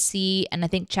get to see, and I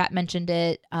think Chat mentioned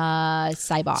it,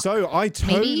 Sybok. So I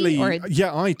totally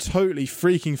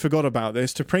freaking forgot about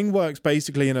this. T'Pring works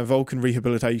basically in a Vulcan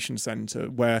rehabilitation center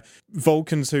where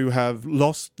Vulcans who have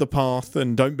lost the path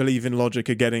and don't believe in logic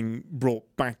are getting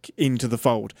brought back into the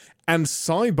fold. And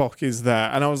Sybok is there,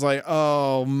 and I was like,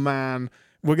 oh man,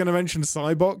 we're going to mention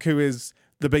Sybok, who is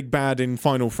the big bad in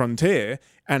Final Frontier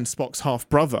and Spock's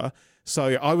half-brother. So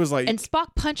I was like... And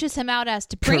Spock punches him out as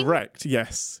T'Pring? Correct,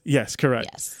 yes, correct.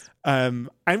 Yes. And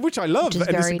which I love, and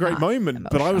it's a great moment. Emotional.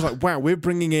 But I was like, wow, we're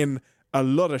bringing in a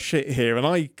lot of shit here. And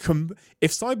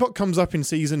if Sybok comes up in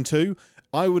season 2,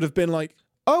 I would have been like,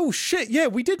 oh shit, yeah,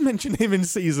 we did mention him in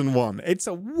season 1. It's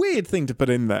a weird thing to put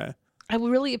in there. I would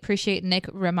really appreciate Nick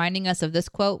reminding us of this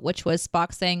quote, which was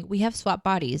Spock saying, "We have swapped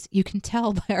bodies. You can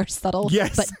tell by our subtle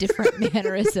but different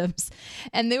mannerisms."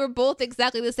 And they were both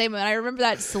exactly the same. And I remember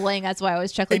that slang. That's why I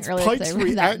was chuckling earlier. Pike's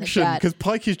reaction, because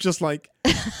Pike is just like,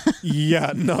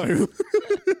 yeah, no.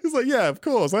 It's like, yeah, of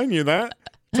course. I knew that.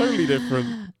 Totally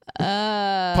different.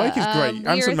 Pike is great.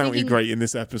 Anson Mount is great in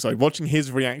this episode. Watching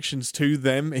his reactions to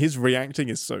them, his reacting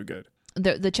is so good.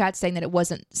 The chat's saying that it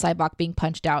wasn't Sybok being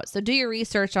punched out. So do your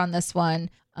research on this one.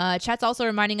 Chat's also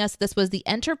reminding us this was the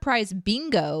Enterprise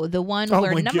Bingo, the one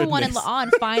where number one and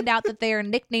La'an find out that they are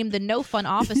nicknamed the No Fun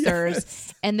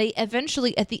Officers. And they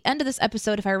eventually, at the end of this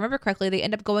episode, if I remember correctly, they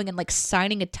end up going and like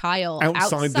signing a tile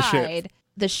outside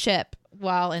the ship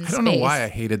while in space. I don't know why I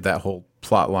hated that whole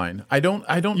plot line. I don't.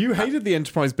 You hated the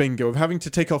Enterprise Bingo of having to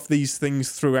tick off these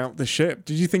things throughout the ship.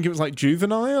 Did you think it was like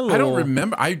juvenile? Or? I don't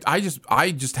remember. I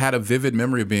just had a vivid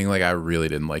memory of being like, I really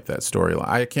didn't like that storyline.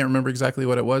 I can't remember exactly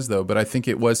what it was though, but I think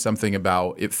it was something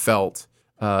about it felt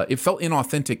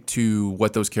inauthentic to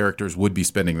what those characters would be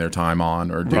spending their time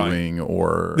on or doing,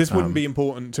 or this wouldn't be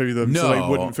important to them, so they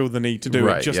wouldn't feel the need to do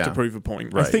it just to prove a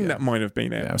point. I think that might have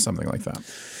been it. Yeah, something like that.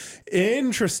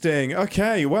 Interesting.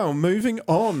 Okay, well, moving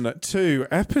on to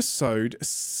episode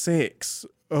 6.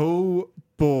 Oh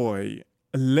boy.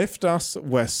 Lift us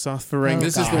where suffering.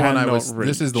 This is the one I was. Reach.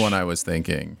 This is the one I was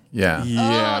thinking. Yeah.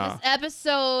 Oh, this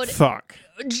episode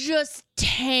just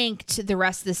tanked the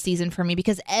rest of the season for me,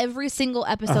 because every single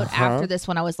episode after this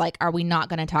one, I was like, "Are we not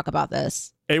going to talk about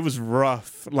this?" It was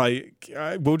rough. Like,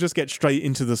 we'll just get straight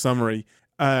into the summary.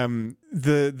 The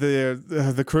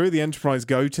crew of the Enterprise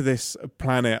go to this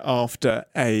planet after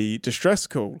a distress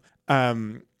call.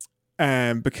 Because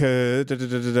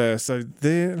so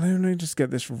let me just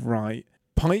get this right.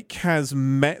 Pike has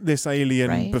met this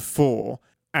alien before,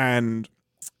 and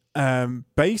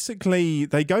basically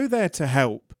they go there to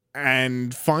help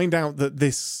and find out that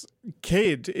this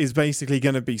kid is basically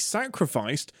going to be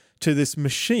sacrificed to this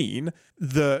machine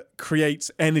that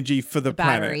creates energy for the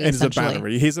planet. It's a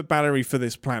battery. Here's a battery for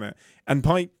this planet. And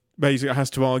Pike basically has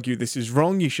to argue this is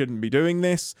wrong. You shouldn't be doing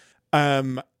this.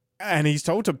 And he's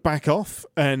told to back off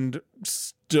and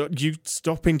you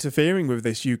stop interfering with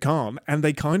this. You can't. And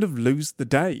they kind of lose the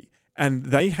day. And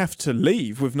they have to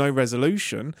leave with no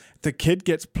resolution. The kid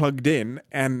gets plugged in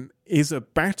and is a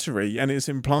battery. And it's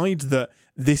implied that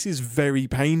this is very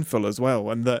painful as well.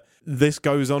 And that this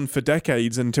goes on for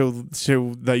decades until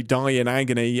they die in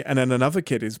agony and then another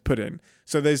kid is put in.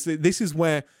 So this is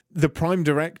where the prime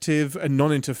directive and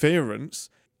non-interference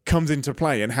comes into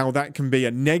play and how that can be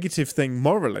a negative thing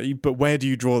morally. But where do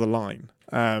you draw the line?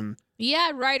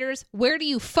 Yeah, writers, where do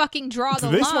you fucking draw the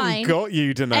this line? This one got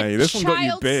you, Danae. This one got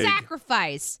you big. Child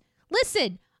sacrifice.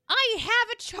 Listen, I have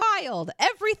a child.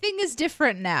 Everything is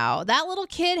different now. That little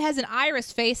kid has an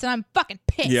iris face, and I'm fucking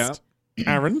pissed. Yeah.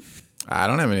 Aaron? I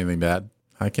don't have anything bad.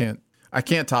 I can't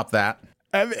top that.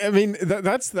 I mean,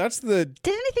 that's the...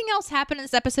 Did anything else happen in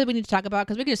this episode we need to talk about?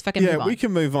 Because we can just fucking move on. Yeah, we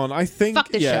can move on. I think... Fuck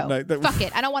this show. Fuck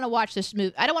it. I don't want to watch this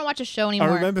movie. I don't want to watch a show anymore.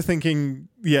 I remember thinking,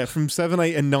 from 7,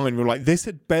 8, and 9, we were like, this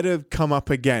had better come up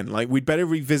again. Like, we'd better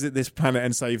revisit this planet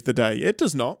and save the day. It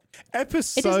does not.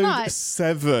 Episode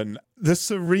 7, The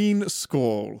Serene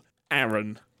Squall.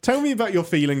 Aaron, tell me about your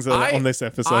feelings on this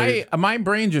episode. My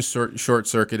brain just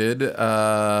short-circuited.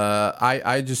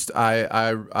 I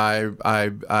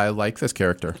like this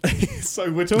character. So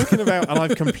we're talking about, and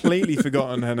I've completely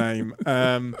forgotten her name.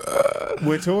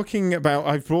 We're talking about,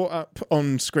 I've brought up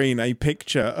on screen a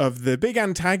picture of the big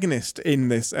antagonist in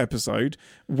this episode,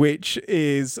 which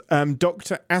is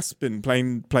Dr. Aspen,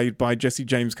 played by Jesse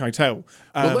James Keitel.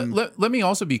 Let me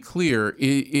also be clear.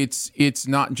 It's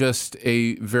not just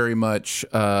a very much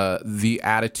the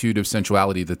attitude of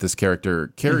sensuality that this character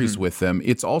carries with them.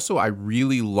 It's also, I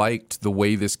really liked the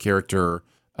way this character,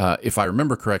 if I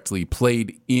remember correctly,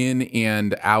 played in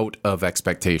and out of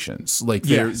expectations. Like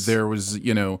there was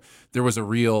a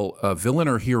real villain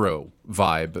or hero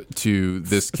vibe to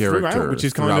this character, which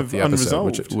is kind of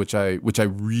unresolved, which I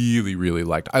really, really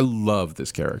liked. I love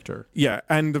this character. Yeah,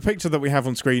 and the picture that we have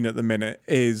on screen at the minute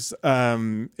is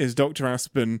Dr.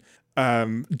 Aspen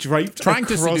draped trying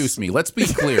to seduce me. Let's be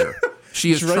clear.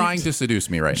 She is trying to seduce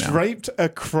me right now. Draped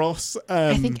across...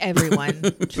 I think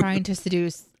everyone trying to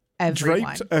seduce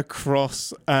everyone. Draped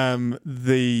across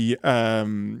the...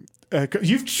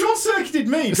 you've short-circuited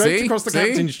me. Draped across the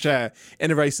captain's chair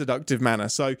in a very seductive manner.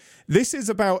 So this is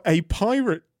about a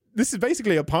pirate... This is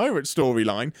basically a pirate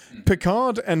storyline.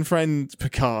 Picard,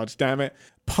 damn it.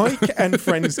 Pike and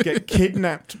friends get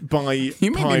kidnapped by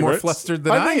You may pirates. be more flustered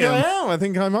than I am. I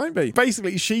think I might be.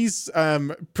 Basically, she's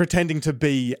pretending to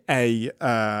be a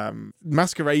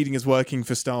masquerading as working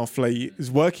for Starfleet, is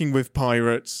working with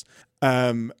pirates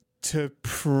to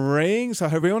bring... So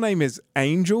her real name is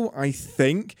Angel, I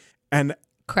think. And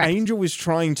Correct. Angel is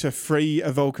trying to free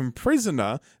a Vulcan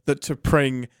prisoner that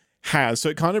T'Pring has. So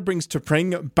it kind of brings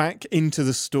T'Pring back into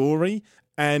the story.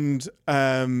 And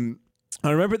I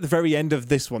remember at the very end of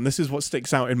this one, this is what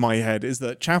sticks out in my head, is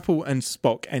that Chapel and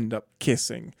Spock end up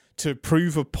kissing to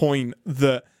prove a point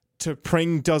that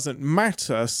T'Pring doesn't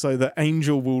matter, so that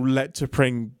Angel will let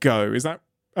T'Pring go.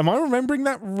 Am I remembering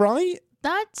that right?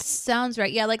 That sounds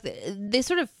right. Yeah, like they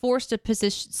sort of forced a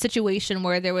situation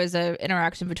where there was an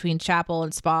interaction between Chapel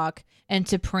and Spock, and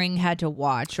T'Pring had to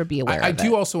watch or be aware of it. I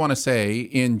do also want to say,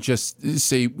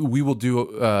 we will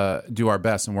do our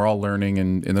best, and we're all learning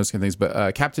and those kind of things.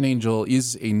 But Captain Angel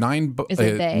is a non-binary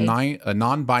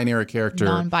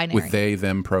character with they,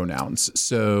 them pronouns.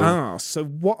 So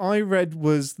what I read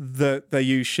was that they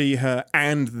use she, her,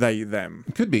 and they, them.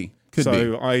 Could be.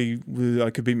 I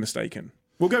could be mistaken.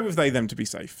 We'll go with they, them to be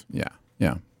safe. Yeah.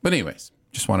 But anyways,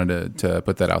 just wanted to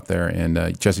put that out there.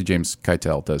 And Jesse James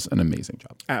Keitel does an amazing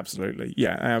job. Absolutely.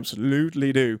 Yeah, I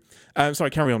absolutely do.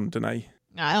 Sorry, carry on, Danae.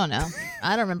 I don't know.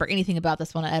 I don't remember anything about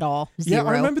this one at all. Zero. Yeah,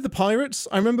 I remember the pirates.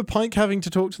 I remember Pike having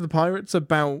to talk to the pirates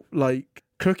about, like,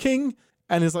 cooking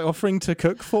and is, like, offering to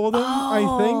cook for them, I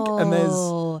think. And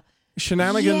there's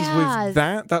shenanigans with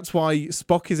that. That's why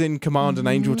Spock is in command and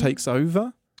Angel takes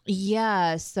over.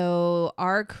 Yeah, so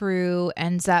our crew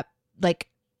ends up like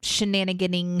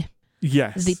shenaniganing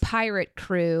the pirate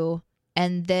crew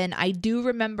And then I do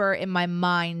remember in my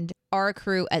mind our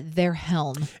crew at their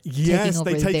helm. Yes,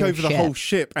 they take over ship. the whole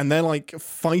ship, and they're like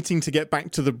fighting to get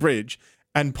back to the bridge.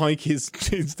 And Pike is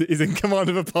in command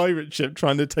of a pirate ship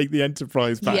trying to take the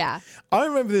Enterprise back. Yeah. I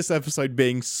remember this episode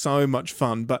being so much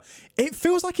fun, but it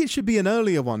feels like it should be an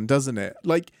earlier one, doesn't it?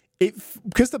 Like,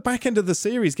 because the back end of the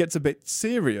series gets a bit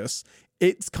serious,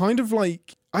 it's kind of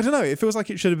like, I don't know, it feels like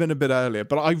it should have been a bit earlier,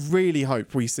 but I really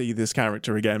hope we see this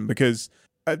character again, because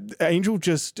Angel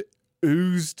just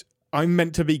oozed, I'm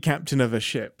meant to be captain of a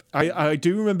ship. I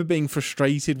do remember being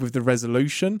frustrated with the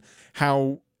resolution,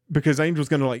 because Angel's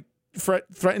going to like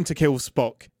threaten to kill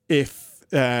Spock if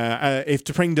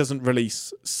T'Pring doesn't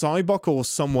release Sybok or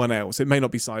someone else. It may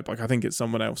not be Sybok, I think it's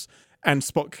someone else. And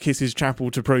Spock kisses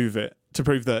Chapel to prove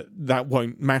that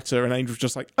won't matter. And Angel's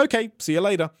just like, okay, see you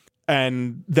later.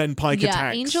 And then Pike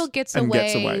attacks. Angel gets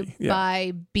away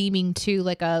by beaming to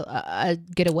like a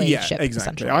getaway ship.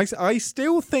 Exactly. I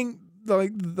still think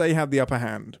like they have the upper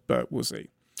hand, but we'll see.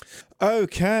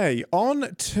 Okay,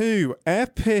 on to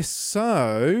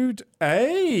episode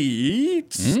 8,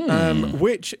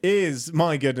 which is,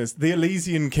 my goodness, the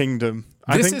Elysian Kingdom.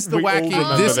 This is the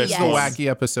wacky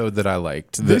episode that I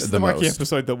liked. This is the most. wacky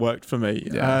episode that worked for me.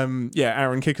 Yeah,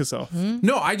 Aaron, kick us off.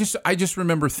 No, I just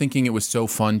remember thinking it was so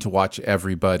fun to watch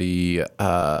everybody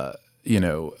fall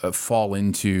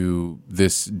into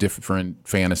this different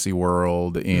fantasy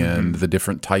world and the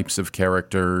different types of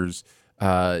characters.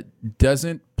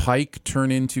 Doesn't Pike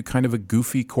turn into kind of a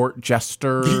goofy court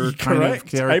jester kind of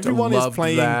character? Everyone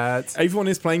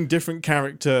is playing different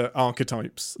character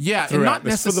archetypes. Yeah, and not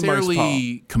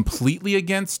necessarily completely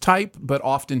against type, but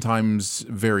oftentimes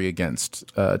very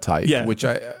against type. Yeah. Which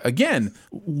I again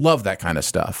love that kind of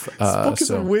stuff. Spock is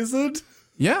a wizard.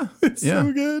 Yeah, it's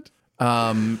so good.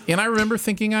 And I remember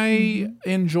thinking I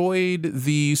enjoyed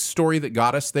the story that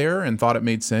got us there and thought it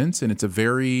made sense. And it's a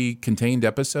very contained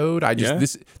episode.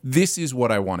 This is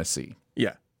what I want to see.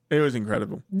 Yeah, it was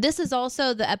incredible. This is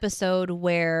also the episode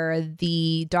where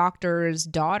the Doctor's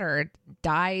daughter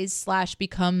dies /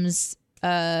 becomes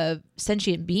a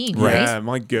sentient being, right? Yeah,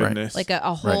 my goodness. Like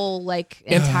a whole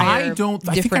entire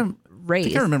different race. I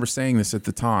think I remember saying this at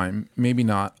the time, maybe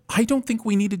not. I don't think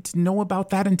we needed to know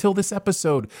about that until this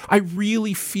episode. I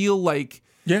really feel like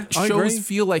shows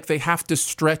feel like they have to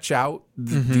stretch out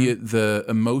the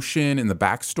emotion and the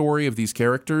backstory of these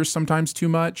characters sometimes too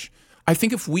much. I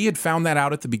think if we had found that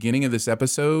out at the beginning of this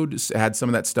episode, had some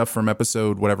of that stuff from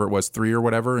episode whatever it was, 3 or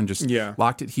whatever, and just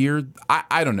locked it here,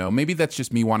 I don't know. Maybe that's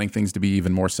just me wanting things to be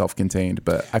even more self-contained,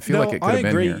 but I feel like it could have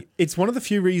been here. It's one of the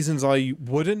few reasons I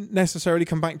wouldn't necessarily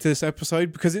come back to this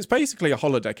episode, because it's basically a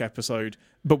holodeck episode,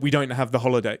 but we don't have the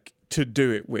holodeck to do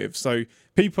it with. So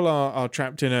people are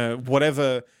trapped in a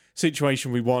whatever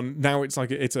situation we want. Now it's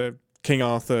like it's a King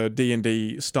Arthur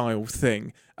D&D style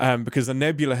thing, because the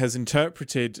Nebula has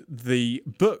interpreted the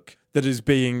book that is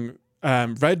being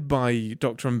read by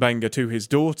Dr. Mbenga to his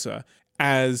daughter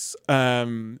as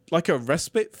like a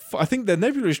respite. I think the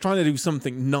Nebula is trying to do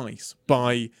something nice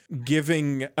by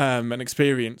giving an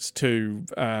experience to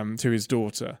his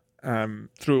daughter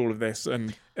through all of this,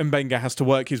 and Mbenga has to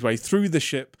work his way through the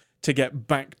ship to get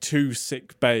back to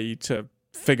sick bay to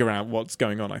figure out what's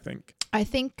going on. I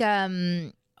think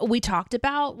we talked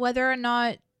about whether or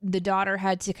not the daughter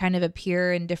had to kind of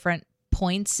appear in different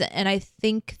points. And I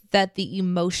think that the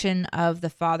emotion of the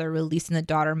father releasing the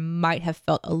daughter might have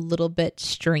felt a little bit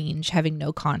strange, having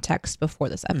no context before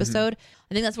this episode.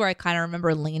 I think that's where I kind of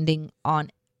remember landing on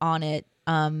it,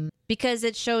 because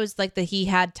it shows like that he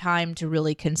had time to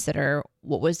really consider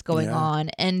what was going on,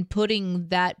 and putting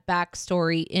that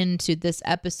backstory into this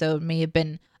episode may have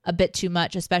been a bit too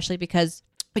much, especially because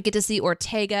we get to see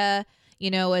Ortega,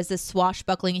 as this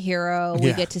swashbuckling hero.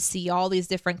 We get to see all these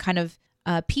different kind of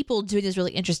people doing these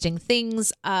really interesting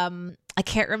things. I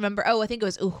can't remember. I think it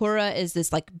was Uhura is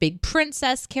this like big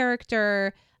princess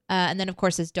character. And then, of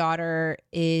course, his daughter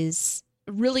is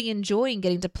really enjoying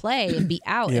getting to play and be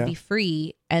out and be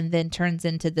free, and then turns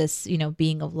into this,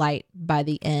 being of light by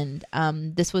the end.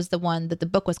 This was the one that the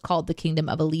book was called The Kingdom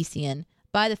of Elysian,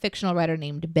 by the fictional writer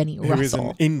named Benny Russell. Who is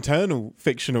an internal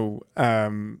fictional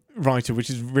writer, which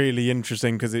is really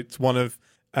interesting because it's one of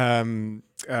Benjamin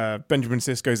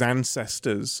Sisko's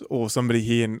ancestors, or somebody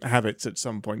he inhabits at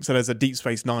some point. So there's a Deep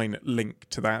Space Nine link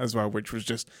to that as well, which was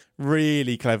just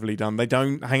really cleverly done. They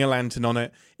don't hang a lantern on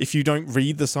it. If you don't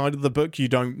read the side of the book, you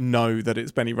don't know that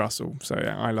it's Benny Russell. So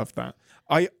I love that.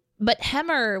 But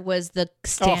Hemmer was the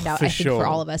standout, I think, for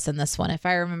all of us in this one. If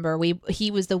I remember, he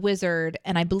was the wizard,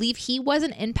 and I believe he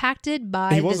wasn't impacted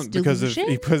by this delusion.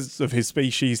 Because of his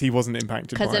species. He wasn't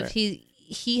impacted by it.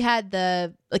 he had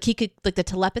he could like the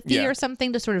telepathy or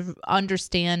something to sort of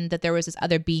understand that there was this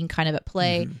other being kind of at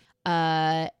play.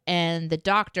 And the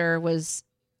doctor was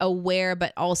aware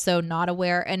but also not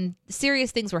aware, and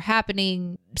serious things were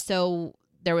happening, so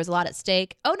there was a lot at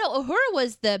stake. Oh no, Uhura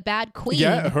was the bad queen.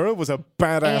 Yeah, Uhura was a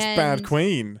badass bad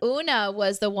queen. Una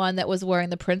was the one that was wearing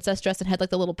the princess dress and had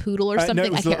like the little poodle or something. No,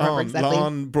 it was I can't remember exactly.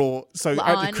 Lan brought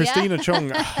Christina Chong,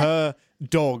 her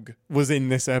dog was in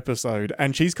this episode,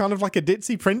 and she's kind of like a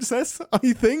ditzy princess,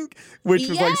 I think, which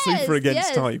was like super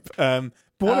against type. But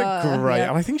what a great,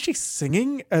 and I think she's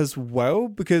singing as well,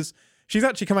 because she's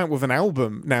actually come out with an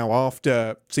album now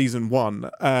after season 1.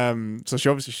 So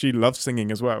she loves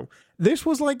singing as well. This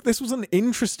was an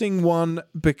interesting one,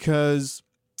 because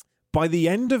by the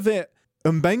end of it,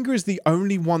 Mbenga is the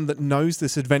only one that knows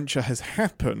this adventure has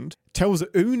happened, tells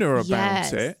Una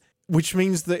about it, which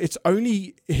means that it's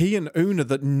only he and Una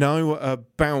that know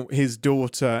about his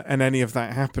daughter and any of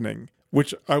that happening.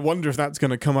 Which I wonder if that's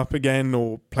going to come up again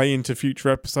or play into future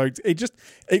episodes.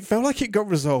 It felt like it got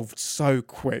resolved so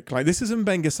quick. Like, this is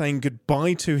Mbenga saying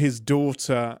goodbye to his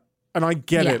daughter. And I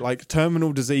get it, like,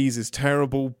 terminal disease is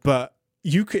terrible, but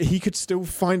he could still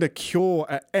find a cure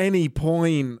at any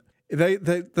point.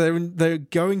 They're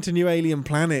going to new alien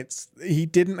planets. He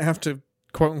didn't have to,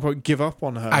 quote unquote, give up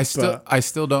on her. I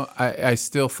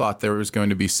still thought there was going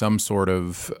to be some sort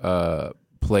of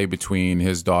play between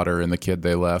his daughter and the kid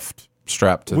they left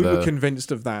strapped to we were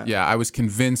convinced of that. Yeah, I was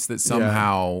convinced that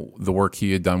somehow the work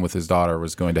he had done with his daughter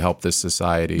was going to help this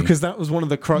society. Because that was one of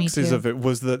the cruxes of it,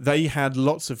 was that they had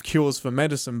lots of cures for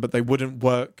medicine, but they wouldn't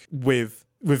work with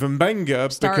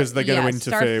Mbenga because they're going to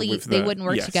interfere with they wouldn't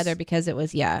work together because it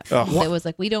was it was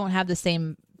like, we don't have the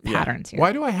same patterns here.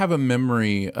 Why do I have a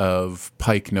memory of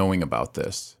Pike knowing about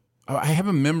this? I have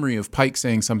a memory of Pike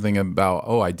saying something about,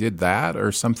 I did that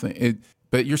or something.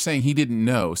 But you're saying he didn't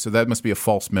know, so that must be a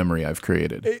false memory I've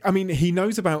created. I mean, he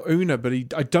knows about Una, but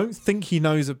I don't think he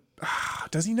knows.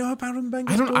 Does he know about Mbenga?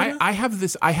 I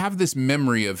don't. I have this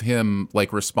memory of him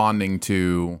like responding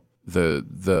to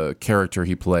the character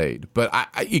he played, but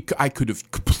I could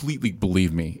have completely,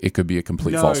 believe me, it could be a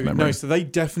complete false memory. No, so they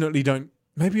definitely don't.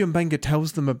 Maybe Mbenga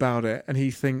tells them about it, and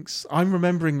he thinks, I'm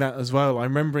remembering that as well. I'm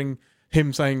remembering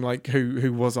him saying, like,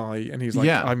 who was I? And he's like,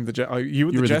 I'm you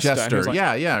were the jester. Like,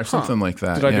 or something like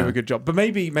that. Did I do a good job? But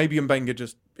maybe Mbenga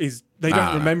just is, they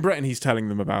don't remember it, and he's telling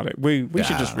them about it. We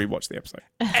should just rewatch the episode.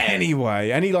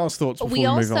 Anyway, any last thoughts before we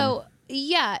move on?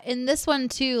 Yeah, in this one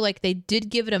too, like, they did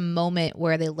give it a moment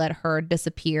where they let her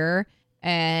disappear,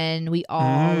 and we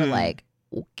all were like,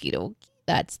 okie dokie.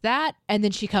 That's that. And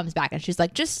then she comes back and she's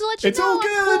like, just to let you know, it's all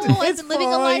good. Cool. I've been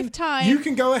living a lifetime. You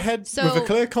can go ahead with a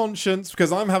clear conscience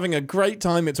because I'm having a great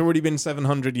time. It's already been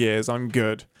 700 years. I'm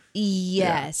good.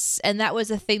 Yes. Yeah. And that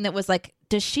was a thing that was like,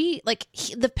 does she, like,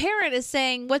 the parent is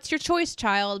saying, what's your choice,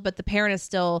 child? But the parent is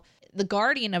still the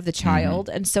guardian of the child.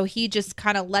 And so he just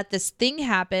kind of let this thing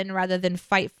happen rather than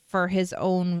fight for his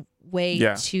own way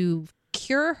to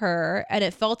cure her. And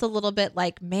it felt a little bit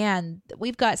like, man,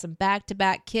 we've got some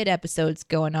back-to-back kid episodes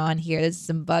going on here. This is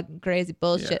some crazy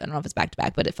bullshit. I don't know if it's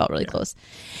back-to-back, but it felt really close.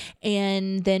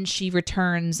 And then she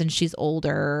returns and she's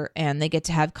older and they get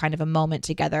to have kind of a moment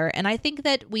together. And I think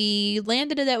that we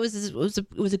landed it. That was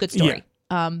a good story.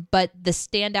 But the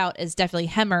standout is definitely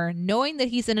Hemmer, knowing that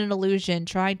he's in an illusion,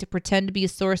 trying to pretend to be a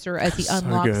sorcerer as he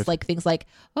unlocks like things like,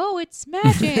 oh, it's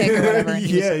magic or whatever. And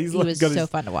he was so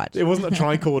fun to watch. It wasn't a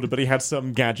tricorder, but he had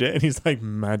some gadget, and he's like,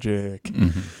 magic.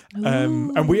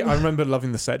 And I remember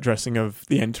loving the set dressing of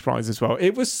the Enterprise as well.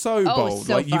 It was so bold.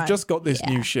 So like fun. You've just got this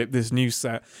new ship, this new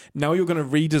set. Now you're going to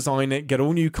redesign it, get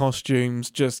all new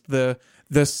costumes. Just the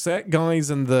set guys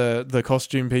and the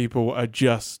costume people are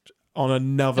just on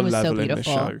another level in the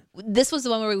show. This was the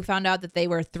one where we found out that they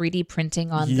were 3D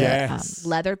printing on the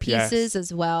leather pieces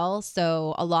as well.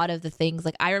 So a lot of the things,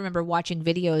 like, I remember watching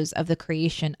videos of the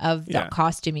creation of the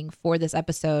costuming for this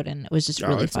episode, and it was just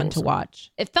really fun to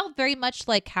watch. It felt very much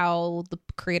like how the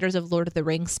creators of Lord of the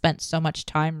Rings spent so much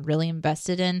time really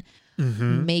invested in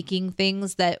making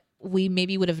things that we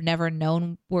maybe would have never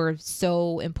known were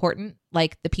so important,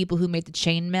 like the people who made the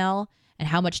chainmail and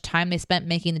how much time they spent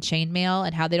making the chainmail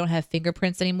and how they don't have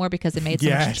fingerprints anymore because they made so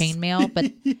much chainmail.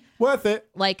 But worth it.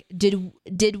 Like,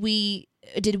 did we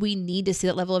need to see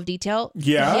that level of detail?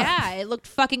 Yeah, it looked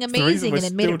fucking amazing and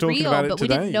it made it real, but we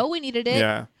didn't know we needed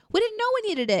it. We didn't know we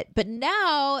needed it, but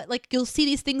now, like, you'll see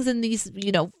these things in these,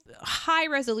 high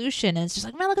resolution, and it's just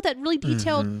like, man, look at that really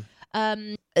detailed.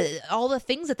 All the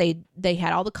things that they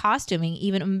had, all the costuming,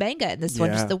 even Mbenga in this one,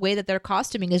 just the way that their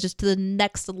costuming is just to the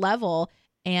next level.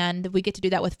 And we get to do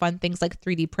that with fun things like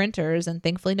 3D printers. And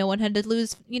thankfully, no one had to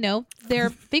lose, their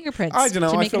fingerprints. I don't know.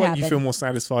 I feel like you happen. feel more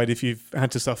satisfied if you've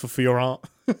had to suffer for your art.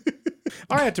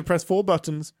 I had to press 4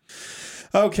 buttons.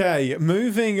 Okay,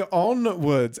 moving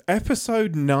onwards.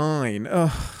 Episode 9.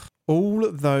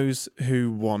 All Those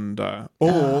Who Wander.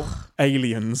 Or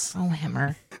Aliens. Oh,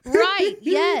 Hammer. Right,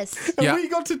 yes. And we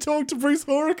got to talk to Bruce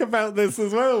Horrick about this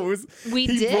as well. We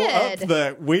he did. brought up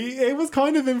that it was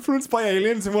kind of influenced by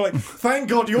Aliens, and we're like, thank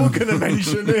God you're going to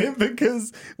mention it,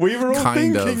 because we were all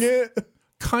thinking it.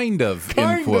 Kind of,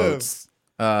 in quotes.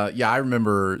 I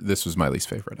remember this was my least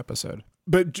favorite episode.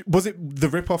 But was it the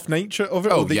rip-off nature of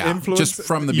it, or the influence? Just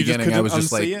from the beginning, I was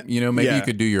just like, maybe you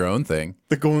could do your own thing.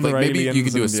 The Gorner maybe aliens, you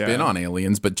could do a spin on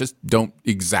Aliens, but just don't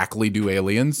exactly do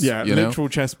Aliens. Yeah, literal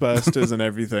chest bursters and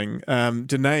everything.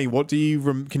 Danae,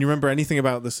 can you remember anything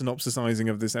about the synopsisizing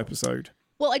of this episode?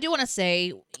 Well, I do want to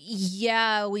say,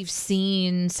 we've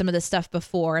seen some of this stuff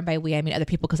before, and by we, I mean other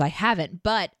people, because I haven't.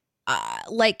 But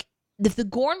if the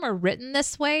Gorn were written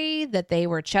this way, that they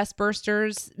were chest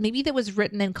bursters, maybe that was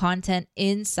written in content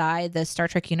inside the Star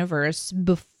Trek universe.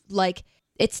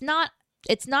 It's not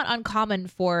uncommon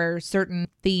for certain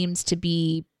themes to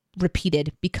be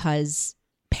repeated because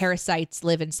parasites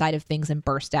live inside of things and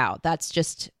burst out. That's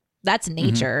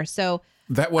nature. So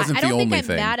that wasn't the only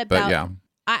thing.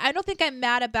 I don't think I'm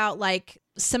mad about like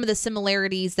some of the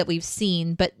similarities that we've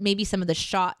seen, but maybe some of the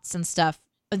shots and stuff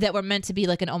that were meant to be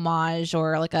like an homage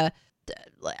or like a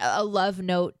love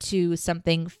note to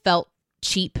something felt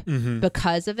cheap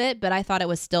because of it, but I thought it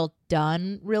was still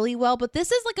done really well. But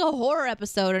this is like a horror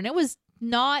episode, and it was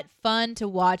not fun to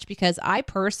watch because I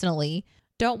personally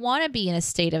don't want to be in a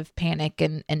state of panic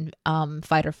and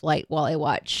fight or flight while I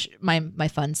watch my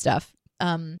fun stuff.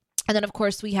 And then of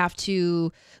course we have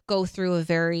to go through a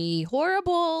very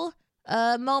horrible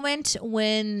moment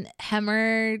when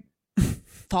Hemmer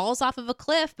falls off of a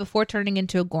cliff before turning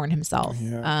into a Gorn himself.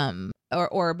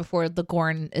 Or before the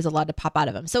Gorn is allowed to pop out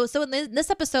of him. So in this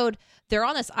episode, they're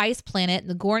on this ice planet, and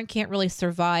the Gorn can't really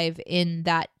survive in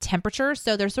that temperature.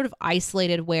 So they're sort of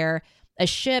isolated where a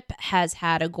ship has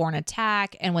had a Gorn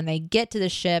attack, and when they get to the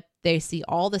ship, they see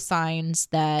all the signs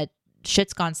that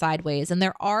shit's gone sideways. And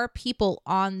there are people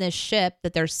on this ship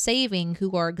that they're saving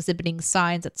who are exhibiting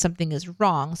signs that something is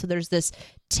wrong. So there's this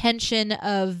tension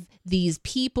of these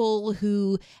people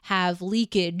who have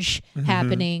leakage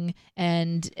happening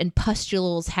and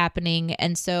pustules happening.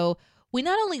 And so we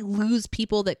not only lose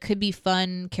people that could be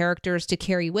fun characters to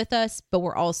carry with us, but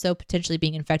we're also potentially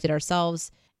being infected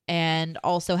ourselves and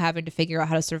also having to figure out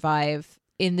how to survive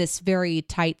in this very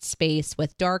tight space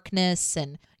with darkness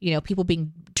and, people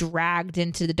being dragged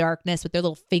into the darkness with their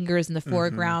little fingers in the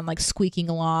foreground, like squeaking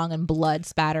along and blood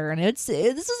spatter. And this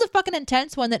is a fucking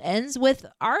intense one that ends with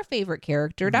our favorite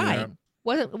character dying.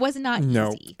 Was not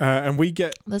easy. And we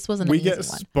get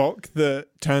Spock that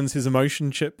turns his emotion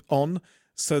chip on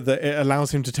so that it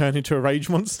allows him to turn into a rage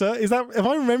monster. Am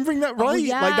I remembering that right? Oh,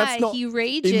 yeah, like that's not he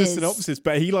rages in the synopsis,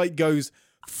 but he like goes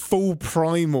full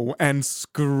primal and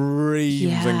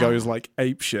screams and goes like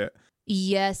ape shit.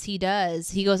 Yes, he does.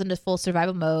 He goes into full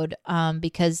survival mode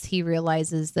because he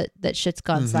realizes that shit's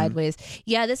gone sideways.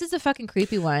 Yeah, this is a fucking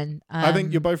creepy one. I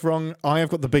think you're both wrong. I have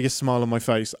got the biggest smile on my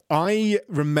face. I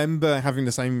remember having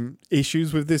the same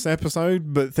issues with this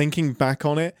episode, but thinking back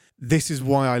on it, this is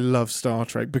why I love Star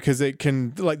Trek, because it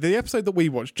can, like the episode that we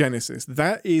watched, Genesis,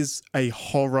 that is a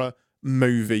horror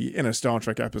movie in a Star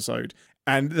Trek episode.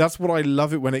 And that's what I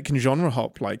love it when it can genre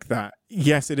hop like that.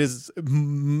 Yes, it is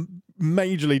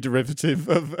majorly derivative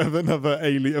of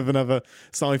another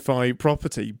sci-fi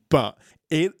property, but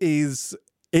it's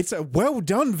a well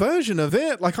done version of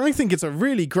it. Like I think it's a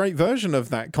really great version of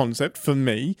that concept for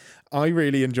me. I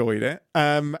really enjoyed it.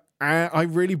 I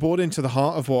really bought into the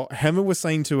heart of what Hemmer was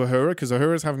saying to Uhura, because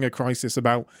Uhura's having a crisis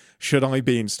about should I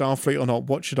be in Starfleet or not?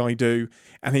 What should I do?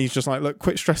 And he's just like, look,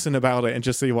 quit stressing about it and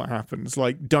just see what happens.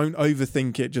 Like, don't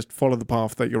overthink it. Just follow the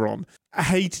path that you're on. I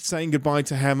hated saying goodbye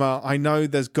to Hemmer. I know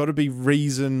there's got to be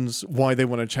reasons why they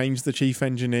want to change the chief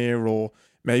engineer, or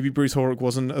maybe Bruce Horrick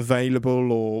wasn't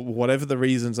available, or whatever the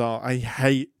reasons are. I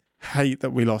hate that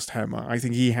we lost Hemmer. I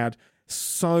think he had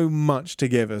so much to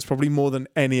give us, probably more than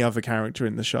any other character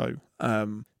in the show.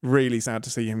 Really sad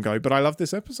to see him go, but I love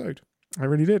this episode. I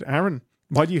really did. Aaron,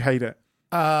 why do you hate it?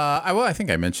 I think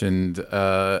I mentioned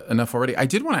enough already. I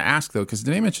did want to ask though, because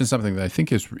Danae mentioned something that I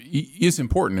think is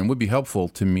important and would be helpful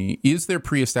to me. Is there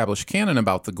pre-established canon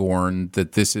about the Gorn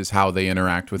that this is how they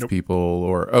interact with people?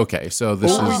 Or so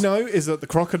this all we know is that the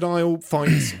crocodile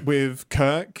fights with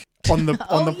Kirk on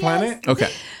the planet.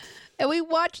 Okay. And we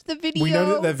watched the video. We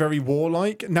know that they're very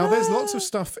warlike. Now, there's lots of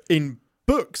stuff in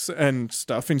books and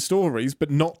stuff in stories,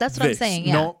 but not That's what I'm saying,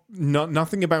 yeah.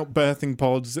 Nothing about birthing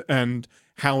pods and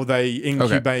how they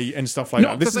incubate and stuff like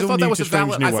that. This is I thought that was a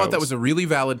valid. I thought that was a really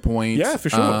valid point. Yeah, for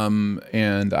sure.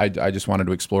 And I just wanted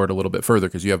to explore it a little bit further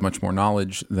because you have much more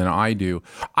knowledge than I do.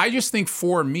 I just think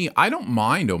for me, I don't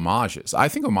mind homages. I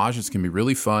think homages can be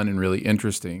really fun and really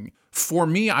interesting. For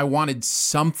me, I wanted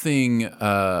something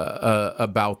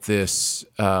about this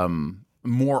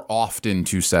more often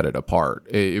to set it apart.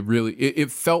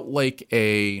 It felt like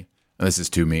a. This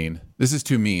is too mean. This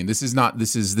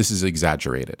is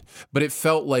exaggerated. But it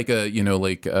felt like a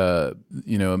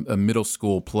middle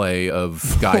school play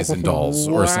of Guys and Dolls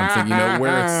or something,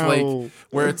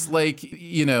 where it's like,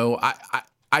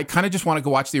 I kind of just want to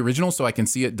go watch the original so I can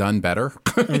see it done better.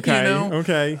 Okay.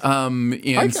 Okay. And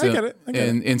I get it.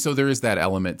 And so there is that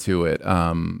element to it.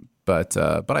 But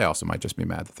I also might just be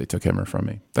mad that they took Hemmer from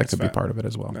me. That could be part of it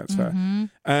as well. That's fair.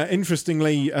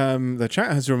 Interestingly, the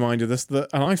chat has reminded us that,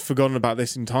 and I've forgotten about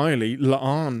this entirely,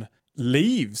 La'an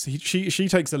leaves. She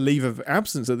takes a leave of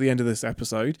absence at the end of this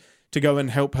episode to go and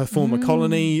help her former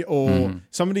colony, or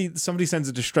somebody sends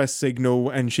a distress signal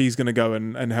and she's going to go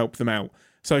and help them out.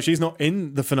 So she's not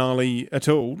in the finale at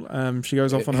all. She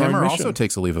goes off on her own mission. Hemmer also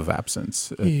takes a leave of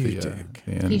absence. At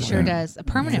He sure does. A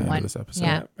permanent one.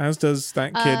 Yeah. As does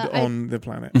that kid on the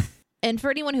planet. And for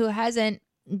anyone who hasn't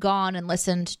gone and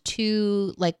listened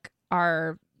to like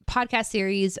our podcast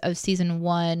series of season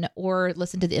 1 or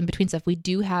listened to the in-between stuff, we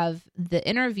do have the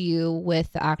interview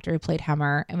with the actor who played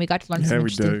Hemmer, and we got to learn some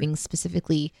interesting things,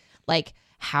 specifically like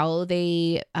how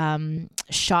they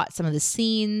shot some of the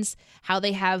scenes, how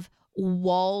they have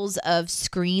walls of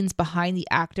screens behind the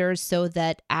actors so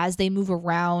that as they move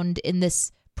around in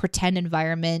this pretend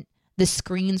environment, the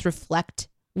screens reflect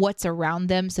what's around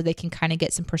them so they can kind of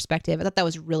get some perspective. I thought that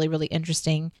was really, really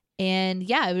interesting. And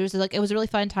yeah, it was a really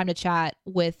fun time to chat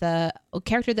with a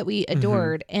character that we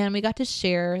adored, and we got to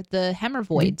share the Hemmer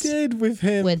voids. We did with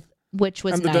him, which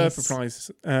was and the nice. Durfa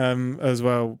Prize as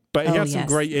well. But he had some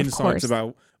great insights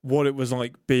about what it was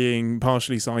like being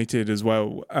partially sighted as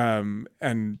well,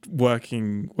 and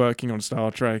working on Star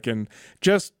Trek, and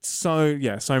just so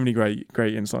many great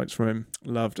insights from him.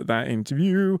 Loved that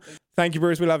interview. Thank you,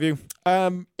 Bruce. We love you.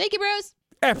 Thank you, Bruce.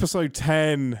 Episode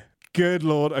 10. Good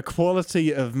Lord, A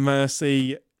Quality of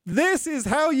Mercy. This is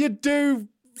how you do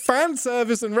fan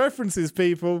service and references,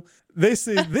 people. This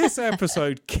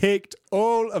episode kicked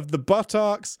all of the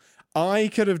buttocks. I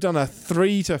could have done a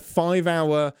 3 to 5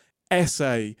 hour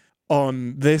essay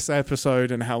on this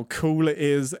episode and how cool it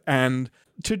is, and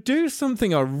to do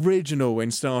something original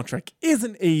in Star Trek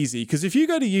isn't easy, because if you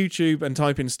go to YouTube and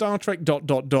type in Star Trek ...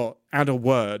 add a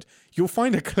word, you'll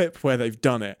find a clip where they've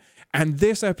done it. And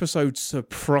this episode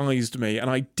surprised me, and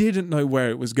I didn't know where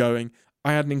it was going.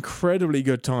 I had an incredibly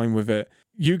good time with it.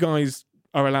 You guys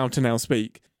are allowed to now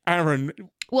speak. Aaron.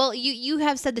 Well, you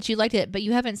have said that you liked it, but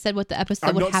you haven't said what the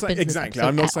episode would happen. Exactly.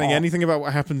 I'm not saying anything about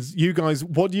what happens. You guys,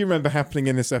 what do you remember happening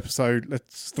in this episode?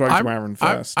 Let's throw to Aaron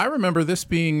first. I remember this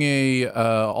being a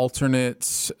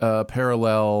alternate,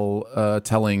 parallel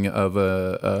telling of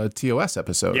a TOS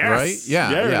episode, right? Yeah.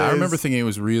 I remember thinking it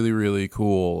was really, really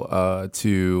cool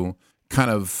to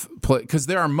kind of play, because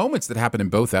there are moments that happen in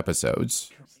both episodes.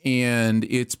 And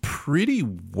it's pretty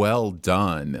well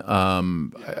done,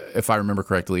 if I remember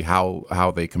correctly,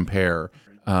 how they compare,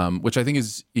 which I think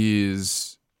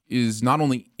is not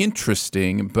only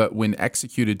interesting, but when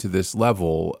executed to this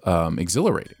level,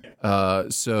 exhilarating.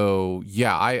 So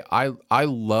yeah, I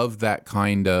love that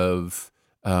kind of,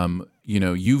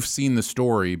 you've seen the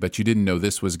story, but you didn't know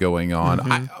this was going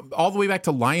on. All the way back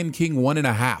to Lion King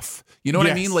 1.5. You know what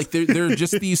I mean? Like there are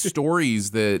just these stories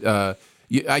that.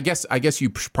 I guess you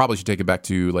probably should take it back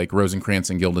to like Rosencrantz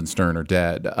and Guildenstern are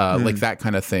dead, like that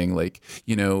kind of thing. Like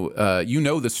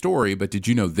the story, but did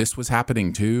you know this was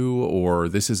happening too, or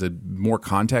this is a more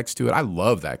context to it? I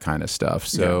love that kind of stuff.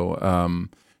 So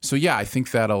I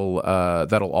think that'll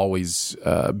always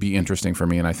be interesting for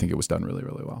me, and I think it was done really,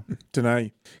 really well.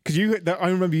 Danae, because I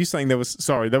remember you saying there was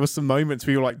some moments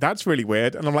where you were like, "That's really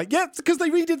weird," and I'm like, "Yeah, it's because they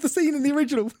redid the scene in the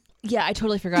original." Yeah, I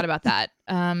totally forgot about that.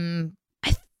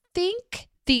 I think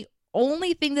the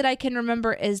only thing that I can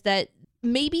remember is that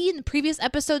maybe in the previous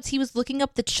episodes he was looking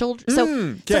up the children.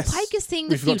 So Pike is seeing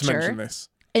the future. To mention this.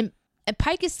 And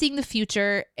Pike is seeing the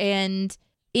future, and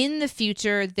in the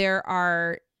future there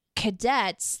are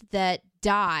cadets that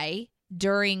die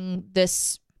during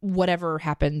this whatever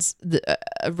happens, the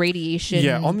radiation.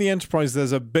 Yeah, on the Enterprise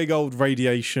there's a big old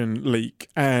radiation leak,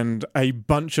 and a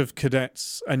bunch of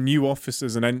cadets and new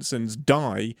officers and ensigns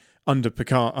die under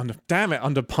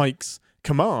Pike's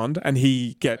command, and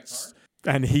he gets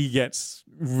and he gets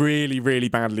really, really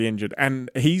badly injured. And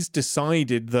he's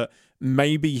decided that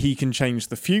maybe he can change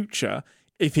the future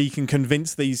if he can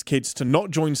convince these kids to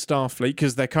not join Starfleet,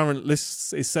 because their current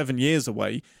list is 7 years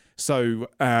away. So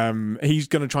he's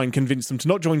going to try and convince them to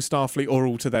not join Starfleet or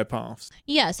alter their paths.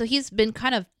 Yeah, so he's been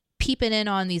kind of peeping in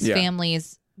on these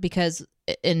families because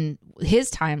in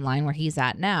his timeline where he's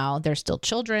at now, they're still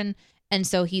children. And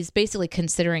so he's basically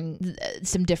considering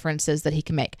some differences that he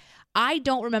can make. I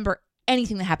don't remember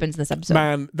anything that happens in this episode.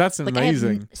 Man, that's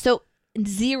amazing. So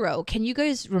zero. Can you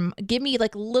guys give me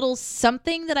like little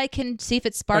something that I can see if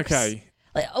it sparks? Okay.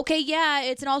 Okay, yeah,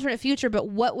 it's an alternate future, but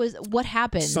what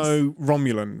happened? So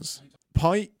Romulans.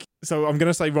 Pike. So I'm going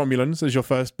to say Romulans as your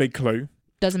first big clue.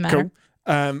 Doesn't matter. Cool.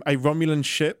 A Romulan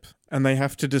ship, and they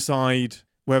have to decide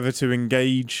whether to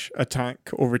engage, attack,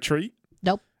 or retreat.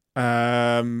 Nope.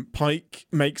 Pike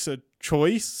makes a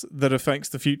choice that affects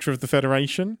the future of the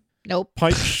Federation. Nope.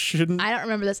 Pike shouldn't. I don't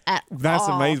remember this at all. That's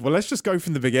amazing. Well, let's just go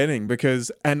from the beginning, because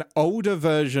an older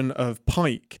version of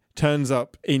Pike turns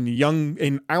up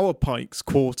in our Pike's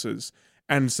quarters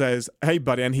and says, "Hey,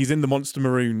 buddy," and he's in the Monster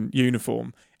Maroon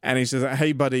uniform, and he says,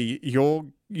 "Hey, buddy,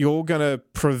 you're gonna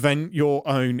prevent your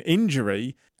own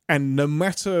injury, and no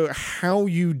matter how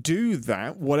you do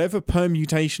that, whatever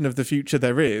permutation of the future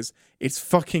there is, it's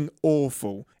fucking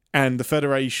awful." And the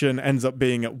Federation ends up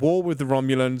being at war with the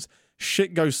Romulans.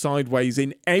 Shit goes sideways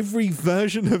in every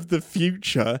version of the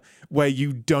future where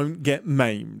you don't get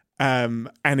maimed.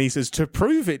 And he says, to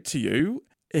prove it to you,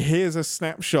 here's a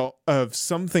snapshot of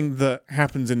something that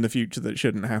happens in the future that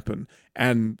shouldn't happen.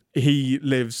 And he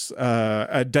lives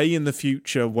a day in the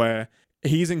future where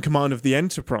he's in command of the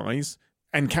Enterprise,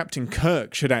 and Captain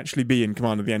Kirk should actually be in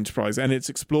command of the Enterprise. And it's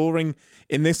exploring,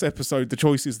 in this episode, the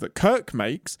choices that Kirk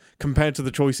makes compared to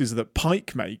the choices that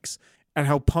Pike makes, and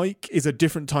how Pike is a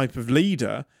different type of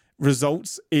leader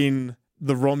results in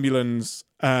the Romulans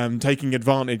taking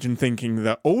advantage and thinking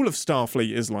that all of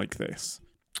Starfleet is like this.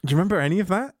 Do you remember any of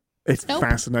that? It's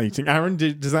fascinating. Aaron,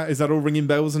 is that all ringing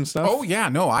bells and stuff? Oh yeah,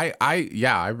 no,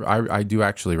 I do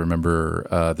actually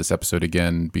remember this episode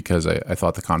again, because I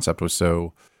thought the concept was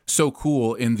so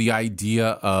cool, and the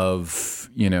idea of,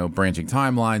 branching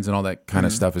timelines and all that kind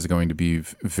of stuff is going to be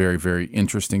very, very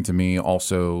interesting to me.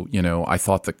 Also, I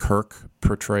thought the Kirk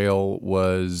portrayal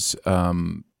was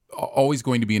always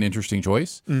going to be an interesting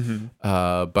choice,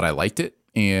 but I liked it.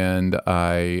 And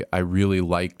I really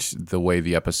liked the way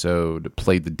the episode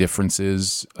played the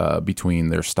differences between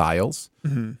their styles,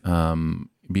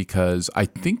 because I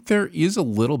think there is a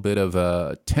little bit of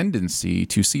a tendency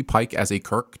to see Pike as a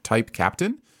Kirk-type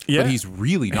captain. Yeah. But he's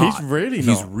really not.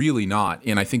 He's really not.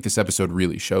 And I think this episode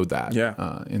really showed that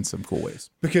in some cool ways.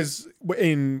 Because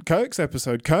in Kirk's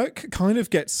episode, Kirk kind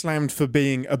of gets slammed for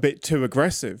being a bit too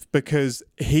aggressive, because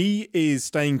he is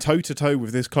staying toe-to-toe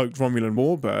with this cloaked Romulan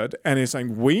warbird and is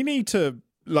saying, we need to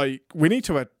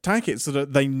attack it so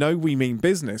that they know we mean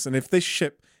business. And if this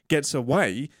ship gets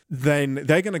away, then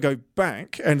they're going to go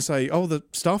back and say, oh, the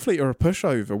Starfleet are a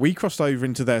pushover. We crossed over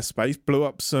into their space, blew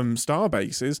up some star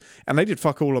bases, and they did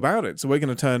fuck all about it. So we're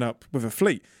going to turn up with a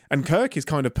fleet. And Kirk is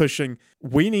kind of pushing,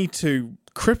 we need to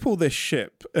cripple this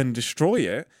ship and destroy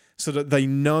it so that they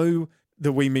know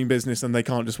that we mean business and they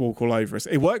can't just walk all over us.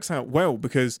 It works out well,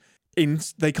 because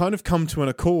they kind of come to an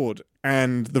accord,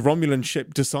 and the Romulan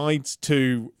ship decides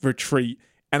to retreat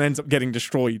and ends up getting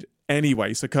destroyed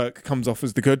anyway, so Kirk comes off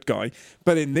as the good guy.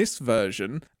 But in this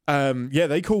version,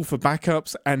 they call for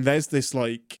backups, and there's this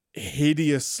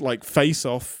hideous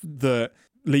face-off that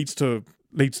leads to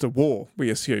war, we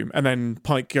assume. And then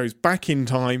Pike goes back in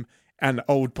time, and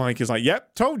old Pike is like,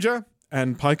 yep, told ya.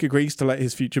 And Pike agrees to let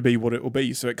his future be what it will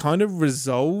be. So it kind of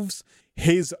resolves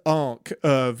his arc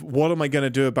of what am I going to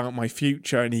do about my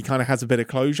future, and he kind of has a bit of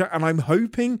closure. And I'm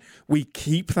hoping we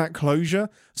keep that closure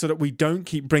so that we don't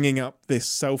keep bringing up this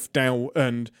self-doubt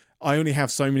and I only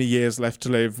have so many years left to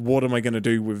live, what am I going to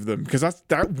do with them? Because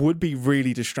that would be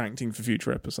really distracting for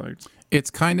future episodes. It's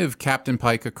kind of Captain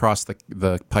Pike across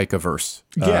the Pike-averse.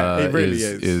 Yeah, it really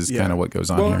is kind of what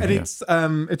goes on here.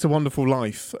 And It's a Wonderful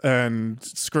Life and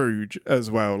Scrooge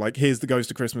as well. Here's the Ghost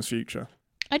of Christmas Future.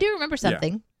 I do remember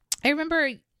something. Yeah. I remember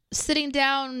sitting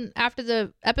down after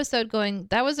the episode going,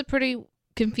 that was a pretty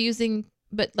confusing,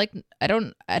 but I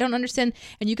don't understand.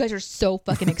 And you guys are so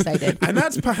fucking excited. And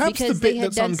that's perhaps the bit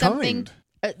that's unkind.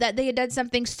 That they had done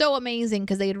something so amazing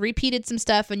because they had repeated some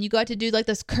stuff, and you got to do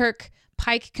this Kirk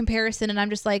Pike comparison, and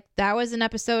I'm just like, that was an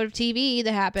episode of TV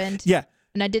that happened. Yeah.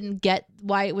 And I didn't get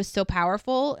why it was so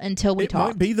powerful until we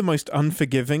talked. It might be the most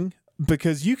unforgiving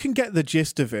because you can get the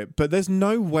gist of it, but there's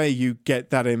no way you get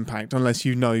that impact unless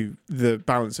you know the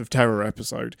Balance of Terror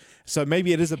episode. So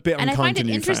maybe it is a bit unkind to new fans. And I find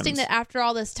it interesting that after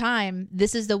all this time,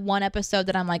 this is the one episode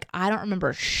that I'm like, I don't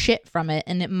remember shit from it,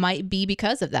 and it might be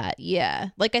because of that. Yeah.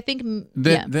 Like, I think...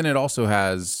 Then it also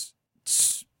has...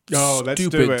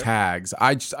 stupid tags.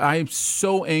 I'm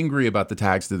so angry about the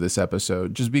tags to this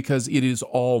episode just because it is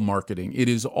all marketing. It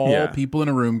is all people in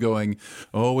a room going,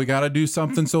 oh, we got to do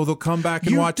something so they'll come back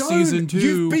and watch season 2.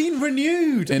 You've been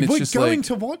renewed. And we're going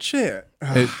to watch it.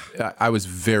 I was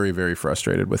very, very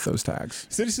frustrated with those tags.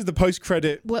 So this is the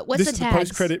post-credit. What's the tags? This is the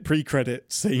post-credit,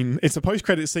 pre-credit scene. It's a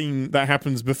post-credit scene that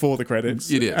happens before the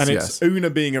credits. It is, and it's Una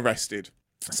being arrested.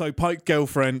 So Pike's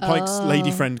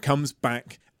lady friend comes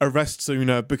back, arrests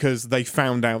Una because they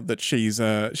found out that she's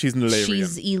an Illyrian.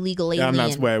 She's illegal alien. And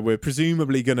that's where we're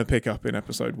presumably going to pick up in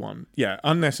episode 1. Yeah,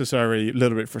 unnecessary, a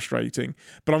little bit frustrating.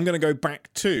 But I'm going to go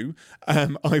back to, I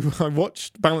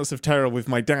watched Balance of Terror with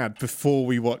my dad before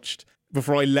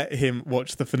I let him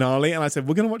watch the finale. And I said,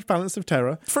 we're going to watch Balance of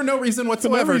Terror. For no reason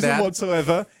whatsoever,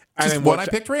 whatsoever. Just one I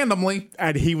picked randomly.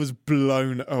 And he was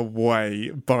blown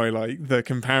away by like the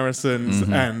comparisons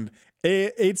and...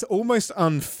 It's almost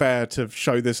unfair to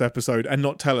show this episode and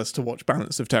not tell us to watch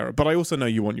Balance of Terror, but I also know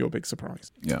you want your big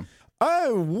surprise. Yeah.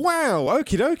 Oh, wow.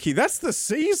 Okie dokie. That's the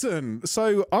season.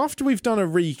 So after we've done a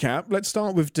recap, let's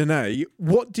start with Danae.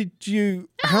 How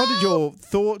did your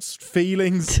thoughts,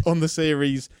 feelings on the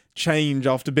series change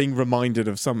after being reminded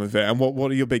of some of it? And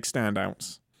what are your big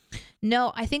standouts?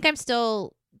 No, I think I'm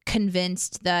still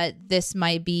convinced that this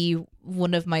might be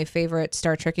one of my favorite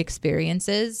Star Trek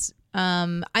experiences.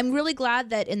 I'm really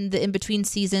glad that in the in-between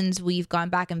seasons, we've gone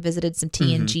back and visited some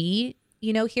TNG,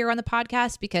 here on the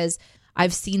podcast, because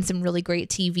I've seen some really great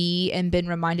TV and been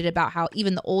reminded about how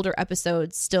even the older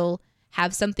episodes still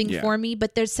have something for me,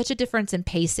 but there's such a difference in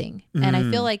pacing. And I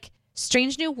feel like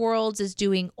Strange New Worlds is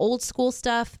doing old school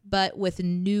stuff, but with a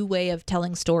new way of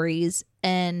telling stories.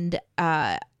 And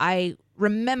I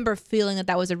remember feeling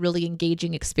that was a really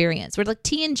engaging experience, where like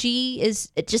TNG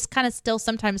it just kind of still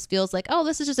sometimes feels like, oh,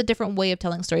 this is just a different way of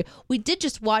telling a story. We did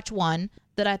just watch one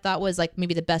that I thought was like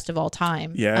maybe the best of all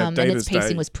time. Yeah, and its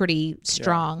pacing was pretty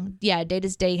strong. Yeah,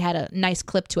 Data's Day had a nice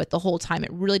clip to it the whole time.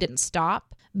 It really didn't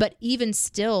stop. But even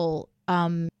still,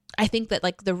 I think that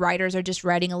like the writers are just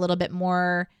writing a little bit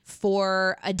more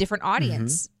for a different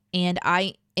audience. And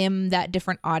I am that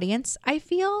different audience, I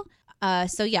feel.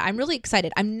 So yeah, I'm really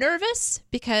excited. I'm nervous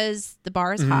because the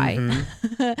bar is high,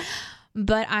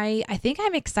 but I think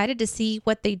I'm excited to see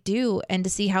what they do and to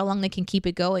see how long they can keep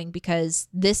it going, because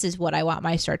this is what I want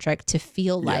my Star Trek to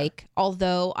feel like.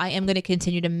 Although I am going to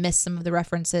continue to miss some of the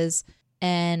references,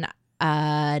 and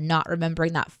not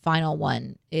remembering that final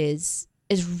one is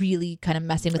really kind of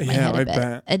messing with my head a bit.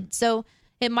 Bet. And so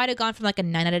it might have gone from like a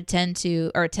 9 out of 10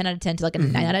 to, or a 10 out of 10 to like a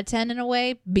 9 out of 10 in a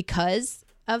way because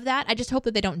of that. I just hope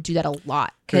that they don't do that a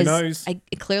lot, because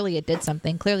clearly it did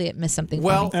something. Clearly it missed something.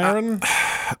 Well, for me. Aaron,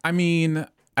 I mean,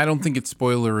 I don't think it's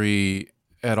spoilery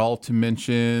at all to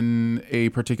mention a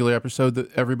particular episode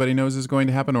that everybody knows is going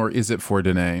to happen, or is it for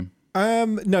Danae?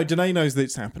 No, Danae knows that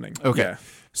it's happening. Okay. Yeah.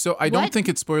 So I don't think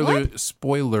it's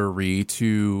spoilery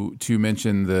to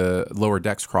mention the Lower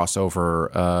Decks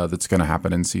crossover that's going to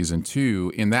happen in season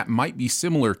 2, and that might be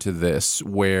similar to this,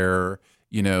 where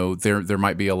there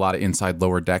might be a lot of inside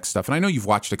Lower Decks stuff. And I know you've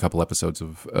watched a couple episodes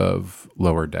of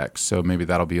Lower Decks, so maybe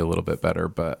that'll be a little bit better.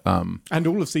 But and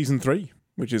all of season 3,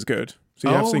 which is good. So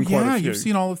you have seen quite a few. You've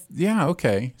seen all of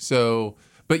okay. So.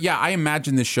 But yeah, I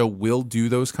imagine this show will do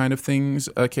those kind of things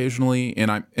occasionally,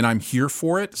 and I'm here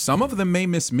for it. Some of them may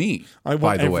miss me. I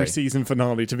want every season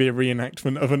finale to be a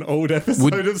reenactment of an old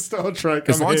episode of Star Trek.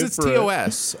 As long as it's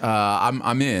TOS,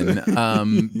 I'm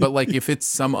in. But like if it's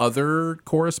some other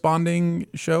corresponding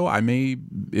show,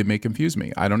 it may confuse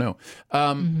me. I don't know.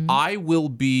 I will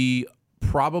be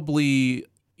probably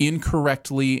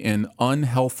incorrectly and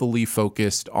unhealthily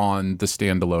focused on the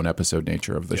standalone episode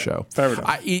nature of the show. Fair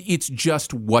enough. It's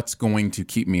just what's going to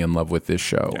keep me in love with this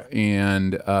show,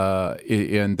 and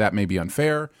that may be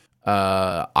unfair.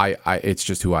 It's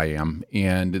just who I am.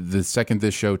 And the second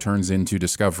this show turns into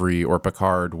Discovery or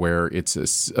Picard, where it's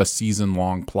a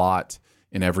season-long plot,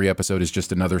 and every episode is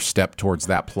just another step towards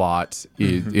that plot,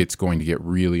 it's going to get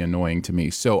really annoying to me.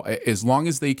 So as long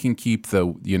as they can keep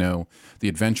the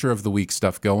adventure of the week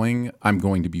stuff going, I'm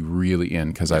going to be really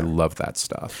in, because I love that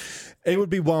stuff. It would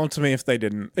be wild to me if they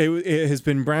didn't. It has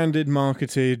been branded,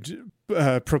 marketed,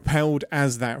 propelled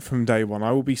as that from day one.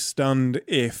 I will be stunned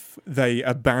if they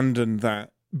abandon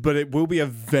that. But it will be a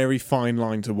very fine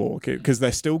line to walk, because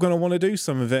they're still going to want to do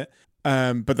some of it.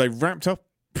 But they wrapped up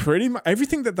pretty much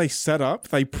everything that they set up,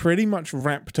 they pretty much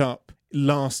wrapped up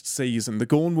last season. The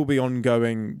Gorn will be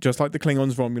ongoing, just like the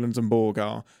Klingons, Romulans, and Borg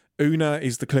are. Una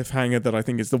is the cliffhanger that I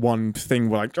think is the one thing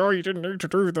we're like, oh, you didn't need to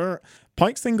do that.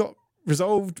 Pike's thing got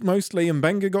resolved mostly, and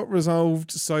Benga got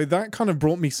resolved. So that kind of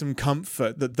brought me some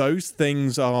comfort that those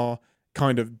things are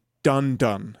kind of done.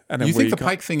 And then you think the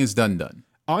Pike thing is done?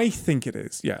 I think it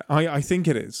is. Yeah, I think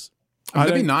it is.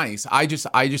 That'd be nice. I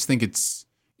just think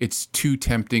it's too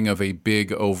tempting of a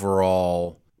big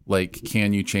overall, like,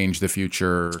 can you change the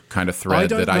future kind of thread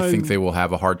that I think they will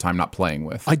have a hard time not playing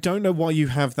with. I don't know why you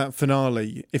have that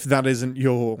finale if that isn't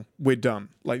we're done.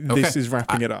 Like, this is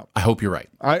wrapping it up. I hope you're right.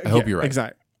 I hope you're right.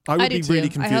 Exactly. I would be really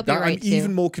confused. I'm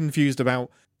even more confused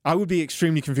about, I would be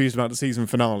extremely confused about the season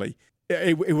finale.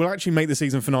 It will actually make the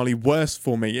season finale worse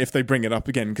for me if they bring it up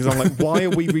again, because I'm like, why are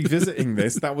we revisiting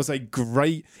this? That was a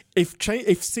great...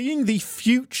 If seeing the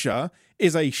future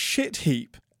is a shit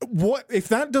heap, what if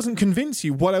that doesn't convince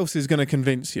you? What else is going to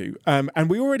convince you? And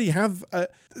we already have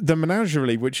the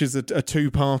Menagerie, which is a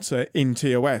two-parter in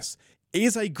TOS,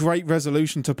 is a great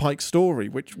resolution to Pike's story,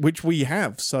 which we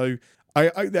have. So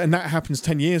and that happens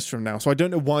 10 years from now. So I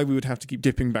don't know why we would have to keep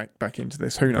dipping back into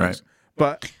this. Who knows? Right.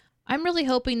 But I'm really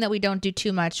hoping that we don't do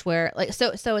too much where, like,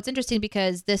 so it's interesting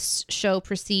because this show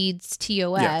precedes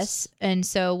TOS. Yes. And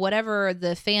so whatever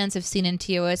the fans have seen in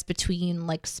TOS between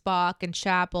like Spock and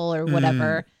Chapel or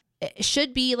whatever, it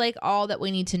should be like all that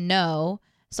we need to know.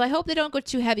 So I hope they don't go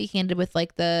too heavy handed with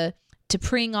like the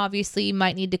T'Pring obviously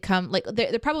might need to come, like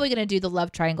they're probably going to do the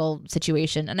love triangle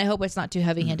situation. And I hope it's not too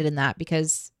heavy handed in that,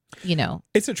 because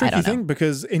it's a tricky thing,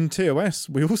 because in TOS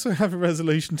we also have a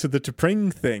resolution to the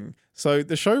T'Pring thing. So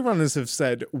the showrunners have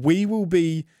said we will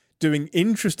be doing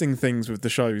interesting things with the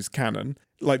show's canon,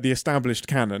 like the established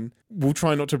canon. We'll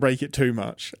try not to break it too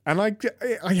much. And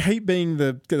I hate being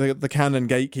the canon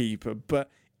gatekeeper, but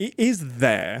it is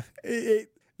there.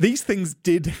 These things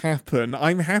did happen.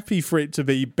 I'm happy for it to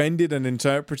be bended and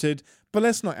interpreted, but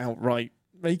let's not outright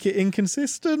make it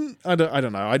inconsistent. I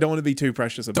don't know. I don't want to be too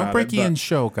precious about it. Don't break Ian's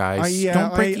show, guys.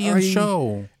 Don't break Ian's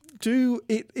show.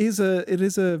 It is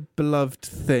a beloved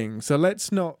thing. So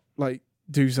let's not like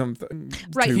do something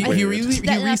right. Too weird. He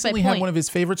recently had one of his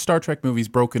favorite Star Trek movies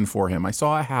broken for him. I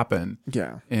saw it happen.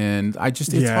 Yeah. And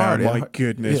it's hard. My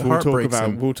goodness.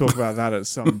 We'll talk about that at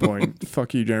some point.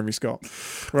 Fuck you, Jeremy Scott.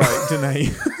 Right, Danae.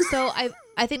 So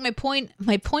I think my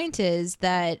point is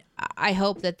that I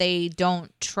hope that they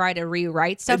don't try to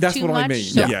rewrite stuff too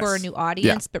much for a new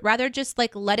audience, but rather just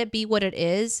like let it be what it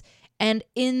is. And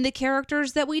in the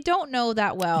characters that we don't know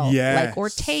that well, like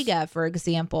Ortega, for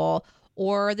example,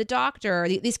 or the Doctor,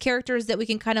 these characters that we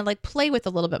can kind of like play with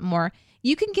a little bit more,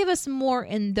 you can give us more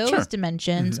in those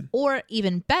dimensions, or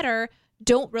even better,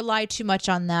 don't rely too much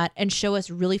on that and show us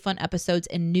really fun episodes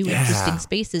in new interesting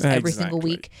spaces every single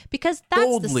week, because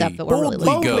that's the stuff that we're really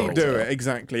looking forward to. Do it,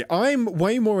 exactly. I'm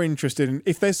way more interested in,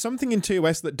 if there's something in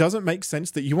TOS that doesn't make sense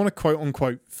that you want to quote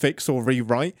unquote fix or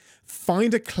rewrite,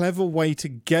 find a clever way to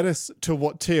get us to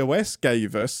what TOS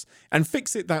gave us and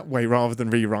fix it that way rather than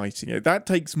rewriting it. That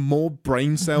takes more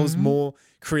brain cells, more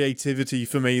creativity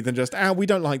for me than just, we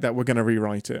don't like that, we're going to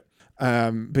rewrite it.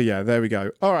 But yeah, there we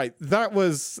go. All right,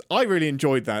 I really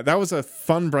enjoyed that. That was a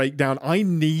fun breakdown. I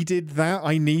needed that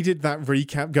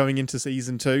recap going into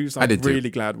season 2. So I'm really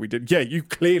glad we did. Yeah, you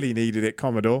clearly needed it,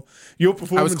 Commodore. Your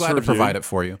performance I was glad to provide it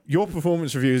for you. Your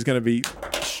performance review is going to be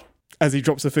as he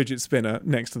drops a fidget spinner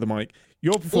next to the mic.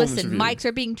 Your performance review. Mics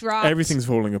are being dropped. Everything's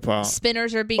falling apart.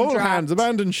 Spinners are being dropped. All hands,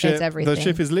 abandon ship. It's everything. The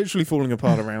ship is literally falling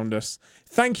apart around us.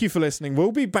 Thank you for listening.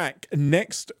 We'll be back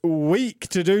next week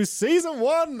to do season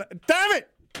 1. Damn it!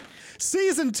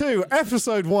 Season 2,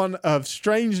 episode 1 of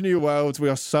Strange New Worlds. We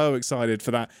are so excited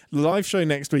for that. Live show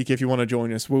next week, if you want to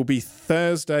join us, will be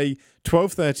Thursday,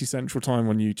 12:30 Central Time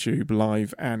on YouTube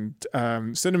live, and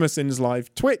CinemaSins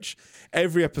live Twitch.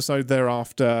 Every episode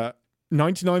thereafter,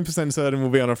 99% certain will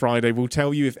be on a Friday. We'll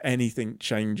tell you if anything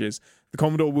changes. The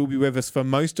Commodore will be with us for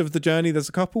most of the journey. There's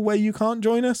a couple where you can't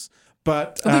join us,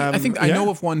 but I think I know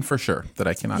of one for sure that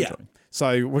I cannot join.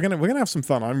 So we're gonna have some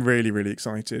fun. I'm really, really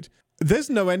excited. There's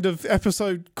no end of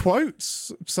episode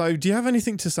quotes. So do you have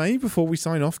anything to say before we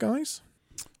sign off, guys?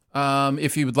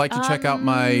 If you would like to check out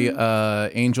my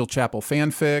Angel Chapel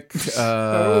fanfic,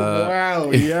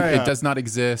 it does not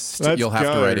exist. You'll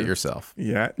have to write it yourself.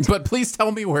 Yeah, but please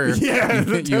tell me where you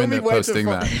end up posting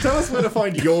that. Tell us where to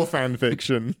find your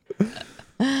fanfiction.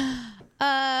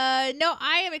 No,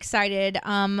 I am excited.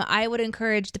 I would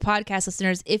encourage the podcast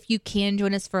listeners, if you can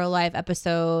join us for a live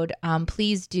episode,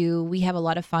 please do. We have a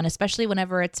lot of fun, especially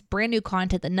whenever it's brand new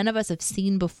content that none of us have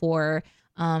seen before.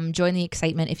 Join the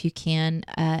excitement if you can.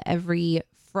 Every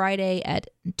Friday at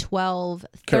 12:30,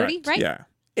 Correct. right? Yeah.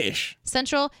 Ish.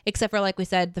 Central, except for, like we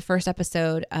said, the first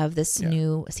episode of this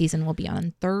new season will be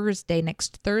on Thursday,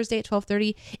 next Thursday at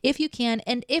 12:30, if you can.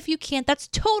 And if you can't, that's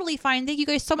totally fine. Thank you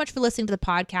guys so much for listening to the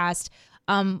podcast.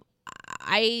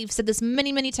 I've said this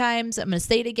many, many times. I'm going to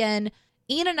say it again.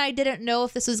 Ian and I didn't know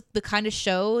if this was the kind of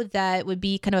show that would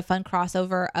be kind of a fun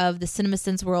crossover of the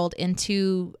CinemaSins world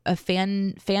into a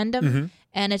fandom. Mm-hmm.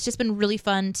 And it's just been really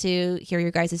fun to hear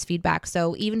your guys' feedback.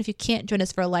 So even if you can't join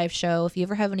us for a live show, if you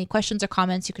ever have any questions or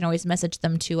comments, you can always message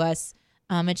them to us.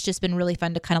 It's just been really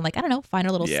fun to kind of like, I don't know, find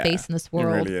our little space in this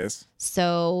world. It really is.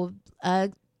 So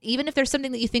even if there's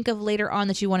something that you think of later on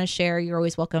that you want to share, you're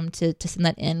always welcome to send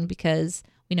that in, because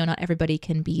we know not everybody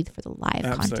can be for the live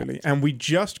Absolutely. content. And we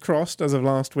just crossed, as of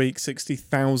last week,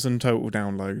 60,000 total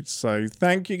downloads. So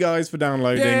thank you guys for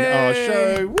downloading our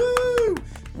show. Woo!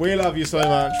 We love you so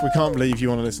much. We can't believe you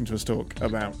want to listen to us talk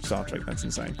about Star Trek. That's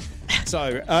insane.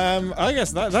 So I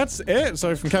guess that's it.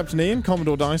 So from Captain Ian,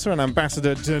 Commodore Dicer, and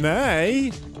Ambassador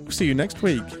Danae, we'll see you next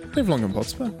week. Live long and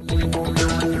prosper.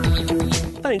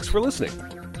 Thanks for listening.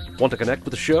 Want to connect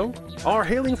with the show? Our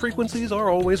hailing frequencies are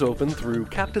always open through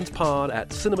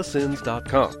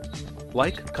captainspod@cinemasins.com.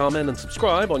 Like, comment, and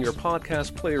subscribe on your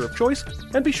podcast player of choice,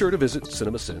 and be sure to visit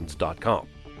cinemasins.com.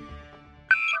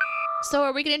 So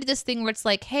are we going to do this thing where it's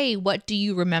like, hey, what do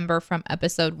you remember from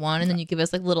episode 1? And then you give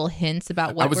us like little hints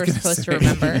about what we're supposed to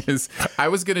remember. I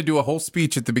was going to do a whole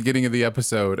speech at the beginning of the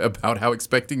episode about how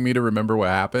expecting me to remember what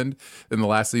happened in the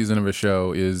last season of a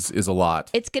show is a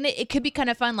lot. It could be kind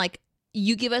of fun. Like,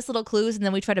 you give us little clues and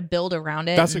then we try to build around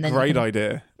it. That's a great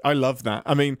idea. I love that.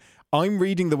 I mean, I'm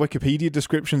reading the Wikipedia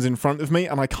descriptions in front of me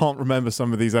and I can't remember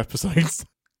some of these episodes.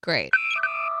 Great.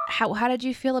 How did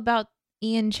you feel about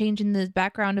Ian changing the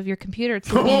background of your computer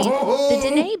to be the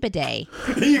Danae bidet?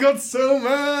 He got so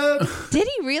mad. Did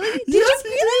he really? Yes, he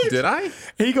did. Did I?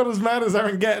 He got as mad as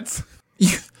Aaron gets.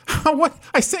 What?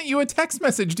 I sent you a text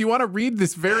message. Do you want to read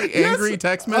this very angry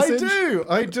text message?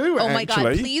 I do. Oh my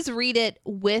God, please read it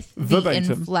with the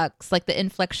verbatim influx, like the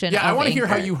inflection. Yeah, I want to hear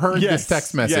how you heard this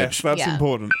text message. Yes, that's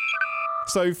important.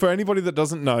 So for anybody that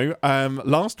doesn't know,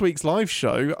 last week's live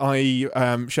show, I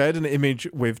shared an image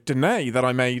with Danae that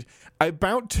I made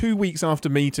about 2 weeks after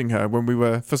meeting her, when we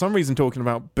were, for some reason, talking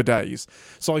about bidets.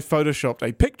 So I photoshopped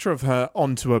a picture of her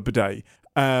onto a bidet.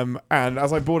 And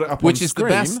as I brought it up Which on is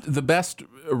screen, the best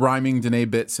rhyming Danae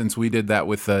bit since we did that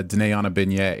with Danae on a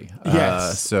beignet.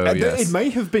 Yes. Yes. It may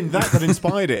have been that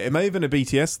inspired it. It may have been a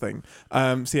BTS thing.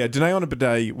 So yeah, Danae on a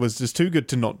bidet was just too good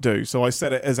to not do. So I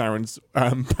set it as Aaron's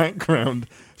background.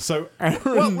 So Aaron...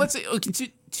 Well, let's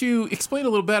to explain a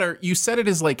little better, you said it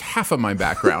as like half of my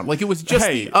background. Like it was just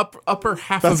the upper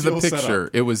half of the picture.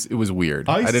 It was weird.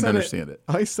 I didn't understand it.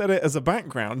 I set it as a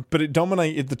background, but it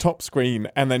dominated the top screen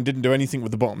and then didn't do anything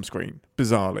with the bottom screen,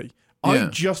 bizarrely. I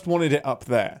just wanted it up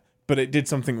there, but it did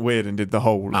something weird and did the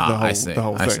whole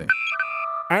thing.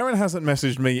 Aaron hasn't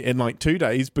messaged me in like 2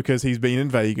 days because he's been in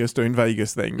Vegas doing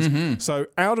Vegas things. Mm-hmm. So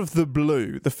out of the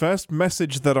blue, the first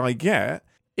message that I get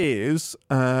is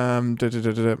man,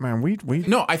 we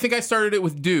No, I think I started it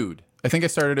with dude.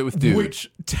 Which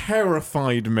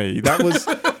terrified me. That was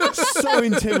so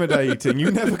intimidating. You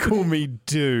never call me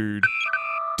dude.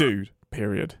 Dude,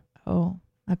 period. Oh,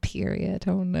 a period.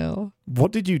 Oh no.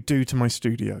 What did you do to my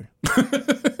studio?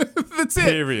 That's it.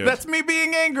 Period. That's me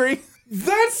being angry.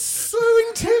 That's so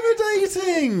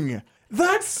intimidating.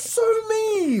 That's so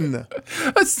mean.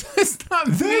 It's not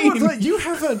mean. You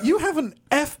have an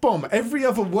F-bomb every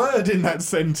other word in that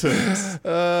sentence.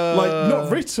 Like,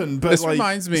 not written, but this like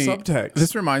reminds me, subtext.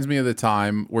 This reminds me of the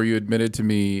time where you admitted to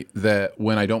me that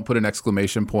when I don't put an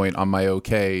exclamation point on my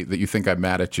okay, that you think I'm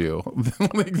mad at you.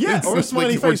 Or a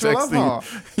smiley face or a love heart.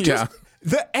 Yeah.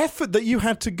 The effort that you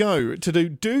had to go to do,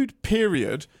 dude,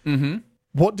 period. Mm-hmm.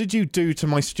 What did you do to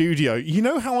my studio? You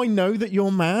know how I know that you're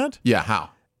mad? Yeah, how?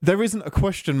 There isn't a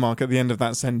question mark at the end of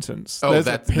that sentence. Oh, There's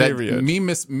that a period. That me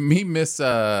miss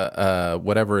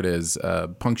whatever it is,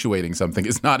 punctuating something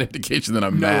is not indication that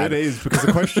I'm mad. No, it is, because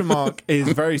the question mark is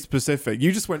very specific.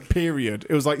 You just went period.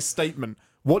 It was like statement.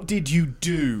 What did you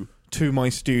do to my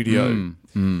studio?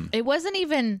 It wasn't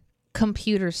even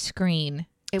computer screen.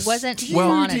 It wasn't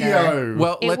monitor.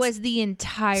 Well, it was the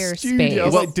entire space.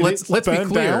 Well, like, let's be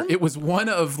clear. Down? It was one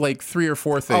of like 3 or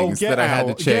 4 things that I had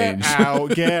to change.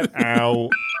 Get out.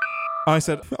 I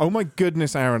said, oh my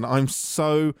goodness, Aaron, I'm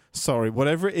so sorry.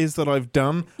 Whatever it is that I've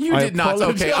done, You did not.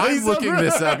 Okay, I'm looking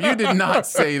this up. You did not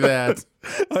say that.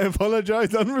 I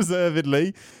apologize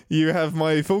unreservedly. You have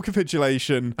my full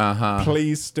capitulation.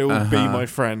 Please still be my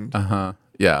friend.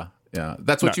 Yeah. Yeah,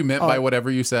 that's what No. you meant by whatever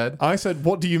you said. I said,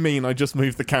 what do you mean I just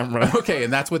moved the camera? Okay,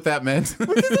 and that's what that meant.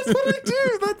 Because that's what I do.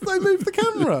 I moved the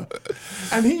camera.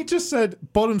 And he just said,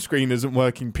 bottom screen isn't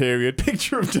working, period.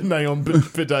 Picture of Danae on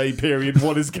bidet, period.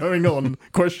 What is going on?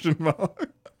 Question mark.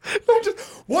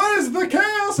 What is the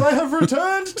chaos I have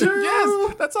returned to?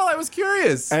 Yes, that's all. I was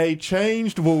curious. A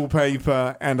changed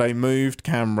wallpaper and a moved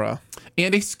camera.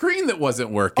 And a screen that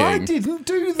wasn't working. I didn't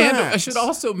do that. And I should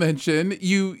also mention,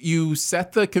 you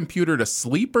set the computer to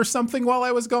sleep or something while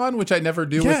I was gone, which I never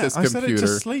do with this computer. I set it to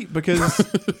sleep because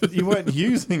you weren't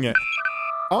using it.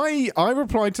 I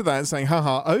replied to that saying,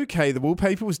 haha, okay, the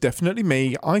wallpaper was definitely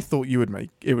me. I thought it would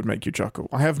make you chuckle.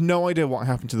 I have no idea what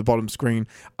happened to the bottom screen.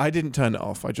 I didn't turn it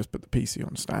off. I just put the PC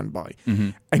on standby. Mm-hmm.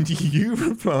 And you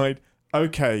replied,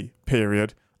 okay,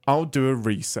 period. I'll do a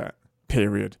reset,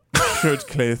 period. Should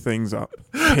clear things up,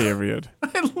 period.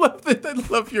 I love that. I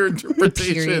love your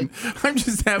interpretation. I'm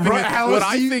just having what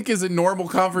I think is a normal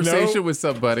conversation with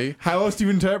somebody. How else do you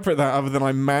interpret that other than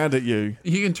I'm mad at you?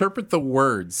 You interpret the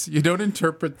words. You don't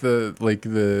interpret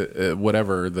the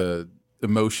whatever the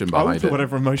emotion behind I'll put it.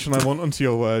 whatever emotion I want onto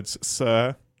your words,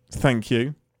 sir. Thank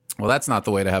you. Well, that's not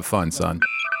the way to have fun, son.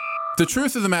 The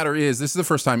truth of the matter is, this is the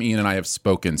first time Ian and I have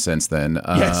spoken since then.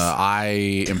 Yes.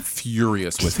 I am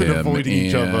furious with been him. avoiding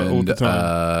each other all the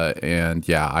time. And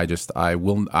yeah, I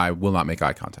will not make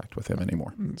eye contact with him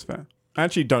anymore. That's fair. I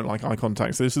actually don't like eye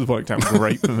contact, so this has worked out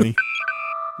great for me.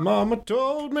 Mama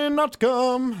told me not to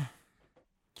come.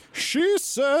 She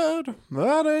said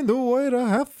that ain't the way to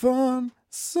have fun,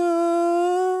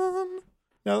 son. You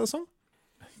know that song?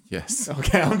 Yes.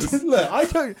 Okay, look,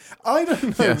 I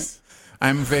don't know. Yes.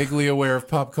 I'm vaguely aware of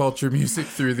pop culture music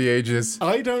through the ages.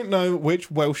 I don't know which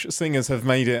Welsh singers have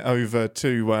made it over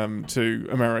to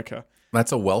America.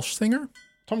 That's a Welsh singer?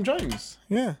 Tom Jones,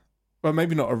 yeah. Well,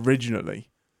 maybe not originally.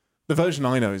 The version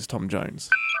I know is Tom Jones.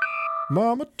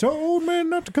 Mama told me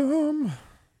not to come.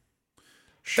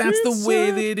 That's the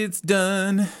way that it's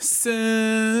done,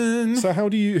 son. So who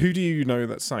do you know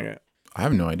that sang it? I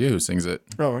have no idea who sings it.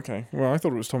 Oh, okay. Well, I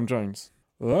thought it was Tom Jones.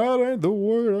 That ain't the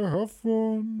way to have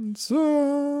fun,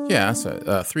 son. Yeah,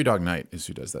 so, Three Dog Night is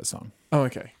who does that song. Oh,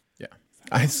 okay. Yeah.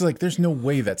 It's like, there's no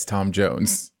way that's Tom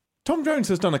Jones. Tom Jones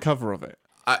has done a cover of it.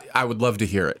 I would love to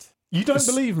hear it. You don't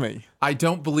believe me? I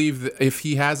don't believe that if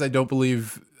he has, I don't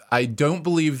believe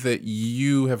that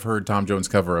you have heard Tom Jones'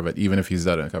 cover of it, even if he's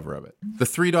done a cover of it. The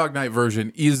Three Dog Night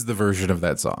version is the version of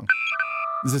that song.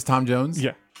 Is this Tom Jones?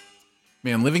 Yeah.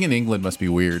 Man, living in England must be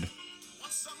weird.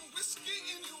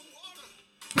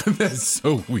 That's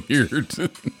so weird.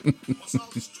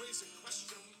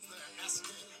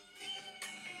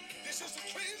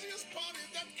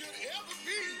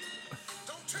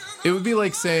 It would be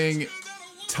like saying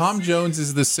Tom Jones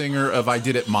is the singer of I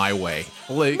Did It My Way.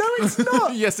 Like, No, it's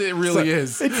not. Yes, it really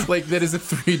is. Like, that is a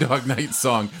Three Dog Night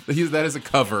song. That is a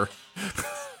cover.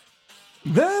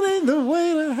 That ain't the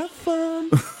way to have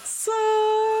fun,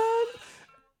 son.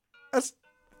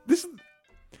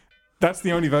 That's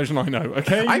the only version I know,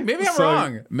 okay? Maybe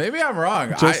I'm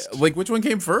wrong. Which one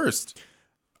came first?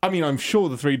 I mean, I'm sure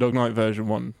the Three Dog Night version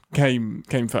one came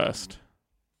first.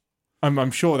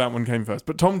 I'm sure that one came first.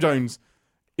 But Tom Jones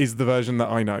is the version that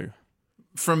I know.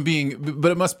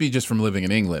 But it must be just from living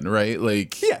in England, right?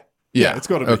 Like, yeah, it's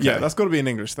got to be. Okay. Yeah, that's got to be an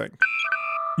English thing.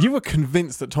 You were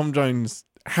convinced that Tom Jones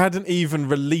hadn't even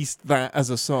released that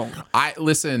as a song.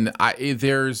 It's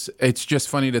just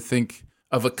funny to think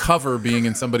of a cover being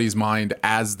in somebody's mind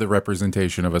as the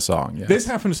representation of a song. Yes. This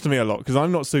happens to me a lot because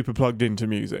I'm not super plugged into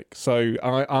music, so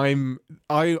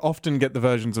I often get the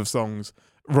versions of songs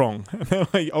wrong. And they're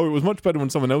like, oh, it was much better when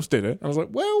someone else did it. I was like,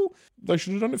 well, they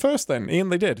should have done it first then.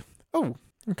 And they did. Oh,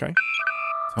 okay.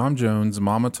 Tom Jones,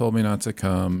 Mama Told Me Not to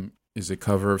Come is a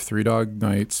cover of Three Dog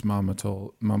Night's Mama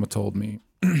Told Me.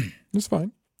 It's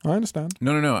fine. I understand.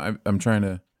 No. I'm trying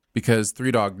to... Because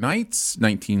Three Dog Night's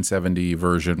 1970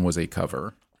 version was a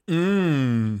cover.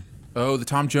 Oh, the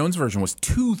Tom Jones version was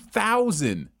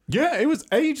 2000. Yeah, it was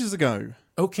ages ago.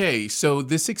 Okay, so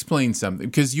this explains something.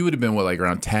 Because you would have been,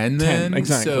 around 10 then? 10,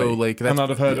 exactly. So, that's... And I'd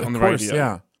have heard it on the radio.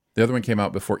 Yeah. The other one came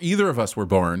out before either of us were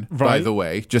born, by Right. the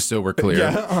way, just so we're clear.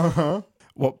 Yeah, uh-huh.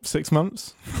 What, 6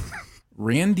 months?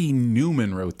 Randy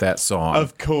Newman wrote that song.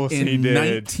 Of course he did. In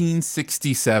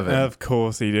 1967. Of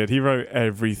course he did. He wrote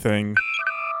everything.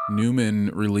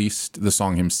 Newman released the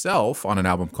song himself on an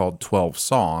album called 12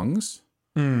 Songs.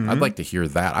 Mm-hmm. I'd like to hear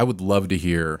that. I would love to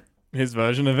hear his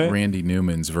version of it. Randy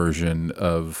Newman's version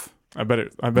of I bet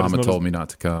Mama Told Me Not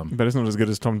to Come. I bet it's not as good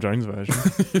as Tom Jones' version.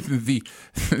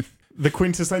 the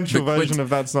quintessential version of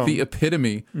that song. The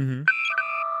epitome. Mm-hmm.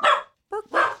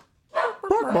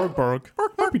 Bark, bark.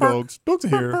 Happy dogs. Dogs are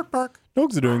here.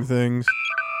 Dogs are doing things.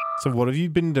 So what have you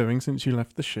been doing since you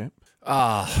left the ship?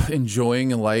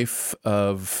 Enjoying a life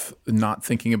of not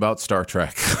thinking about Star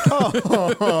Trek.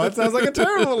 Oh, that sounds like a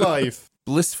terrible life.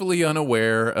 Blissfully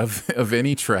unaware of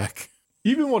any Trek.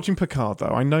 You've been watching Picard, though.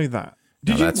 I know that.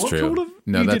 Did you watch all of...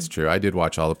 No, that's true. I did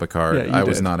watch all of Picard. Yeah, I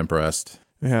was not impressed.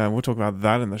 Yeah, we'll talk about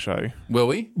that in the show. Will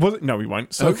we? Was it? No, we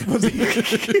won't. So, okay.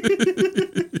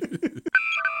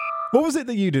 What was it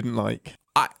that you didn't like?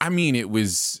 I mean, it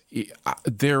was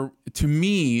there. To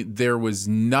me, there was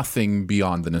nothing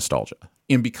beyond the nostalgia,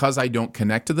 and because I don't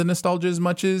connect to the nostalgia as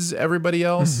much as everybody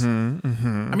else, I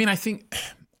mean, I think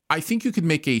you could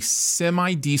make a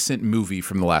semi-decent movie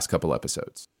from the last couple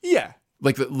episodes. Yeah.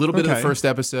 Like a little bit of the first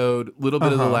episode, a little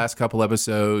bit of the last couple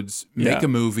episodes, make a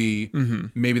movie.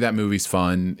 Maybe that movie's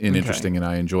fun and interesting and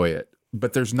I enjoy it.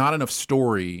 But there's not enough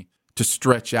story to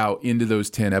stretch out into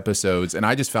those 10 episodes. And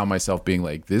I just found myself being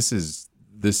like, this is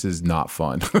not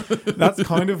fun. That's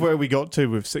kind of where we got to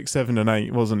with 6, 7, and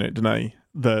 8, wasn't it, Danae?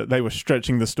 They were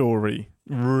stretching the story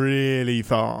really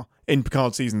far in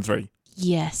Picard season 3.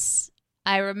 Yes.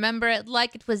 I remember it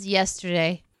like it was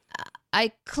yesterday.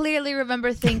 I clearly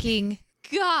remember thinking,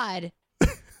 God,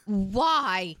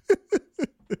 why?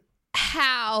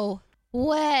 How?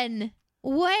 When?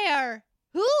 Where?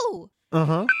 Who?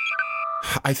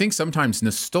 I think sometimes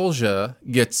nostalgia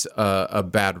gets a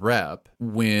bad rep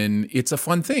when it's a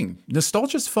fun thing.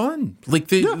 Nostalgia's fun. Like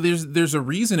there's a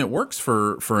reason it works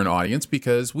for an audience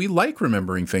because we like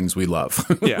remembering things we love.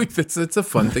 Yeah. It's a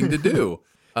fun thing to do.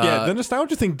 Yeah, the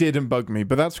nostalgia thing didn't bug me,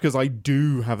 but that's because I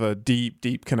do have a deep,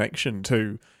 deep connection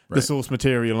to the source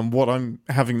material and what I'm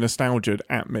having nostalgia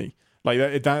at me.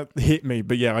 Like that hit me,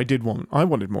 but yeah, I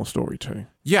wanted more story too.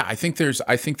 Yeah, I think there's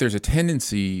a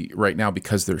tendency right now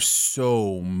because there's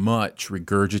so much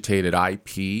regurgitated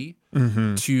IP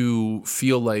to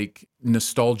feel like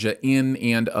nostalgia in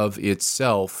and of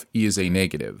itself is a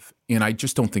negative, and I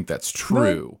just don't think that's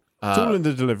true. It's all in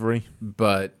the delivery.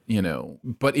 But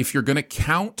if you're going to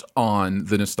count on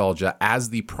the nostalgia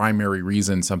as the primary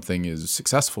reason something is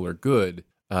successful or good,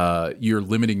 you're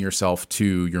limiting yourself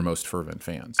to your most fervent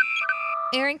fans.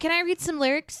 Aaron, can I read some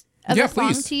lyrics of a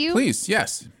song to you? Please,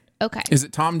 yes. Okay. Is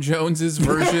it Tom Jones's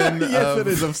version? Yes, it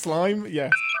is of Slime.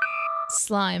 Yes.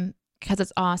 Slime, because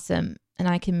it's awesome, and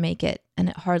I can make it, and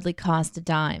it hardly costs a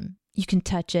dime. You can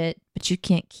touch it, but you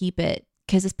can't keep it,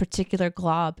 because this particular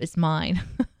glob is mine.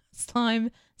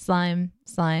 Slime, slime,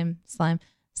 slime, slime,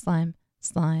 slime,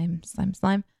 slime, slime,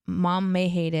 slime. Mom may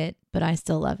hate it, but I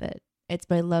still love it. It's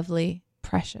my lovely,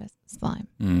 precious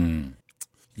slime.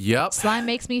 Yep. Slime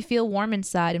makes me feel warm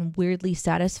inside and weirdly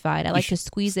satisfied. I like to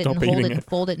squeeze it and hold it and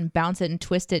fold it and bounce it and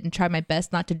twist it and try my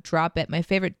best not to drop it. My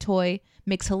favorite toy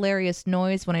makes hilarious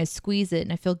noise when I squeeze it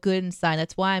and I feel good inside.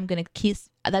 That's why I'm going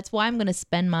to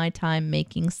spend my time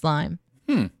making slime.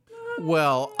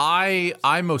 Well,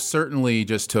 I most certainly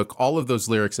just took all of those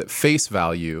lyrics at face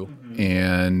value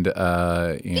and these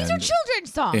are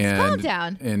children's songs. Calm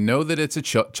down. And know that it's a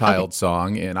child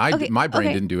song. And my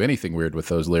brain didn't do anything weird with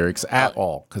those lyrics at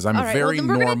all because I'm a very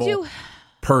normal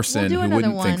person who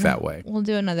wouldn't think that way. We'll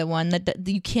do another one that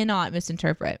you cannot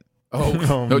misinterpret.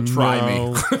 No, try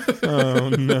me. Oh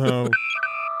no.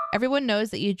 Everyone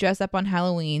knows that you dress up on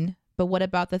Halloween, but what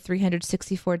about the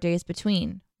 364 days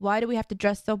between? Why do we have to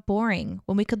dress so boring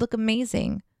when we could look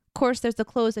amazing? Of course, there's the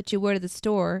clothes that you wear to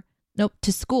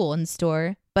school in the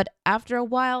store. But after a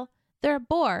while, they're a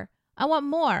bore. I want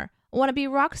more. I want to be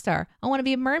a rock star. I want to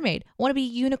be a mermaid. I want to be a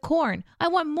unicorn. I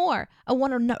want more. I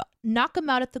want to knock them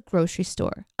out at the grocery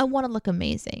store. I want to look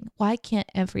amazing. Why can't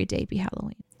every day be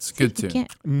Halloween? It's good too.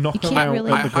 Knock them out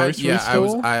at the grocery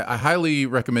store? I highly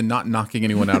recommend not knocking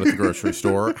anyone out at the grocery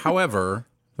store. However,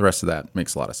 the rest of that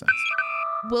makes a lot of sense.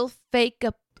 We'll fake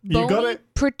a bony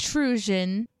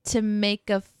protrusion to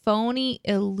make a phony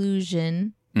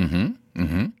illusion.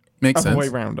 Makes sense. Other way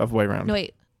round. No,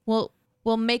 wait.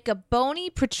 We'll make a bony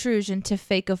protrusion to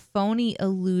fake a phony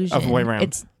illusion. Other way round.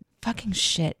 It's fucking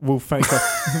shit. We'll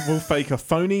fake a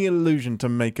phony illusion to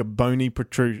make a bony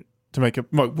protrusion.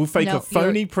 We'll fake a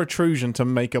phony protrusion to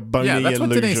make a bony illusion.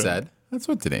 Yeah, that's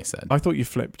what Danae said. I thought you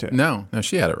flipped it. No,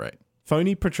 she had it right.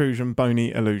 Phony protrusion,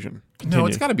 bony illusion. Continue. No,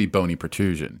 it's got to be bony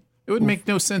protrusion. It would make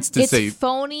no sense to it's say... It's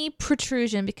phony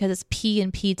protrusion because it's P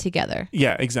and P together.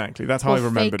 Yeah, exactly. That's how I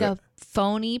remembered it. Fake a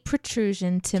phony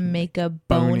protrusion to make a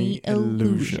bony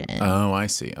illusion. Oh, I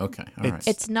see. Okay. All right.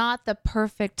 It's not the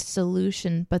perfect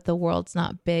solution, but the world's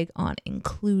not big on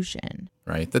inclusion.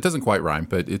 Right. That doesn't quite rhyme,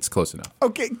 but it's close enough.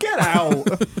 Okay, get out.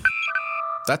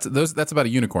 That's about a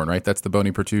unicorn, right? That's the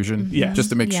bony protrusion. Yeah. Just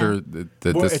to make sure that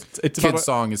this it's kid's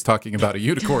song is talking about a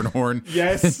unicorn horn.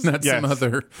 Yes. Not some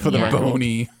other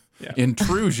bony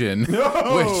intrusion. No,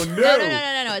 which,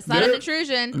 No. It's not an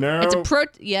intrusion. No. It's a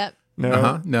Yep.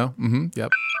 No. No. Mm-hmm. Yep.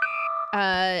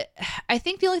 I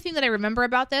think the only thing that I remember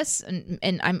about this, and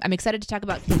I'm excited to talk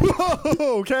about.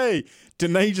 Okay.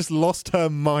 Danae just lost her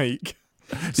mic.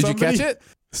 Did you catch it?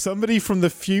 Somebody from the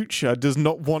future does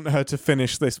not want her to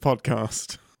finish this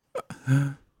podcast.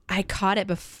 I caught it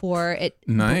before it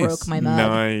Nice. broke my mug.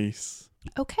 Nice.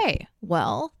 Okay,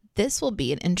 well, this will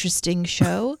be an interesting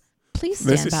show. Please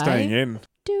stand This is by. staying in.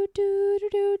 Do, do, do,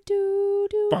 do, do,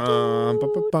 do, Bum, ba,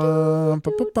 ba, bum,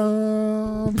 ba, ba,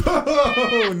 bum.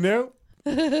 Oh, no.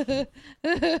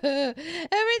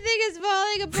 Everything is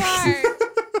falling apart.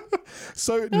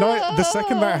 So the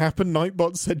second that happened,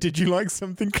 Nightbot said, "Did you like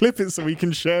something? Clip it so we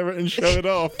can share it and show it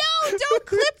off." No, don't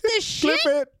clip this shit.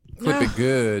 Clip it. Clip it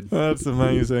good. That's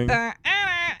amazing.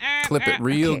 Clip it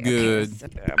real good.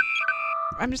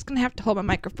 I'm just gonna have to hold my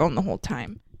microphone the whole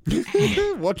time.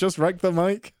 What just wrecked the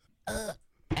mic?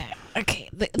 Okay,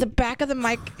 the back of the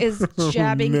mic is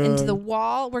jabbing into the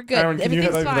wall. We're good. Aaron, can you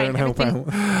head Everything's over there fine. and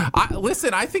help out?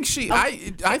 Listen, I think she. I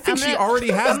think I'm she gonna-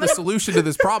 already has the solution to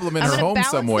this problem in I'm her gonna home balance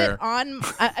somewhere. it on.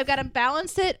 I've got to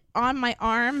balance it on my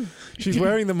arm. She's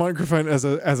wearing the microphone as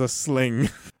a sling.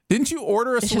 Didn't you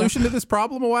order a solution to this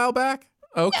problem a while back?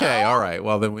 Okay, all right.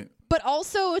 Well, then we. But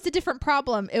also, it's a different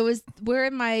problem. It was where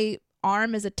my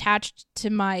arm is attached to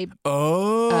my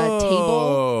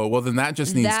table. Well, then that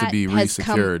just needs to That be has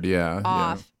come resecured. Yeah.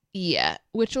 off. Yeah,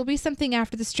 which will be something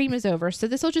after the stream is over. So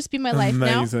this will just be my life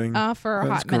Amazing. now for a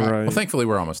That's hot minute. great. Well, thankfully,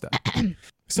 we're almost done.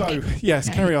 So yes,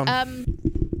 carry on. Um,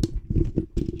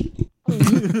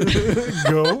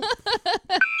 Go.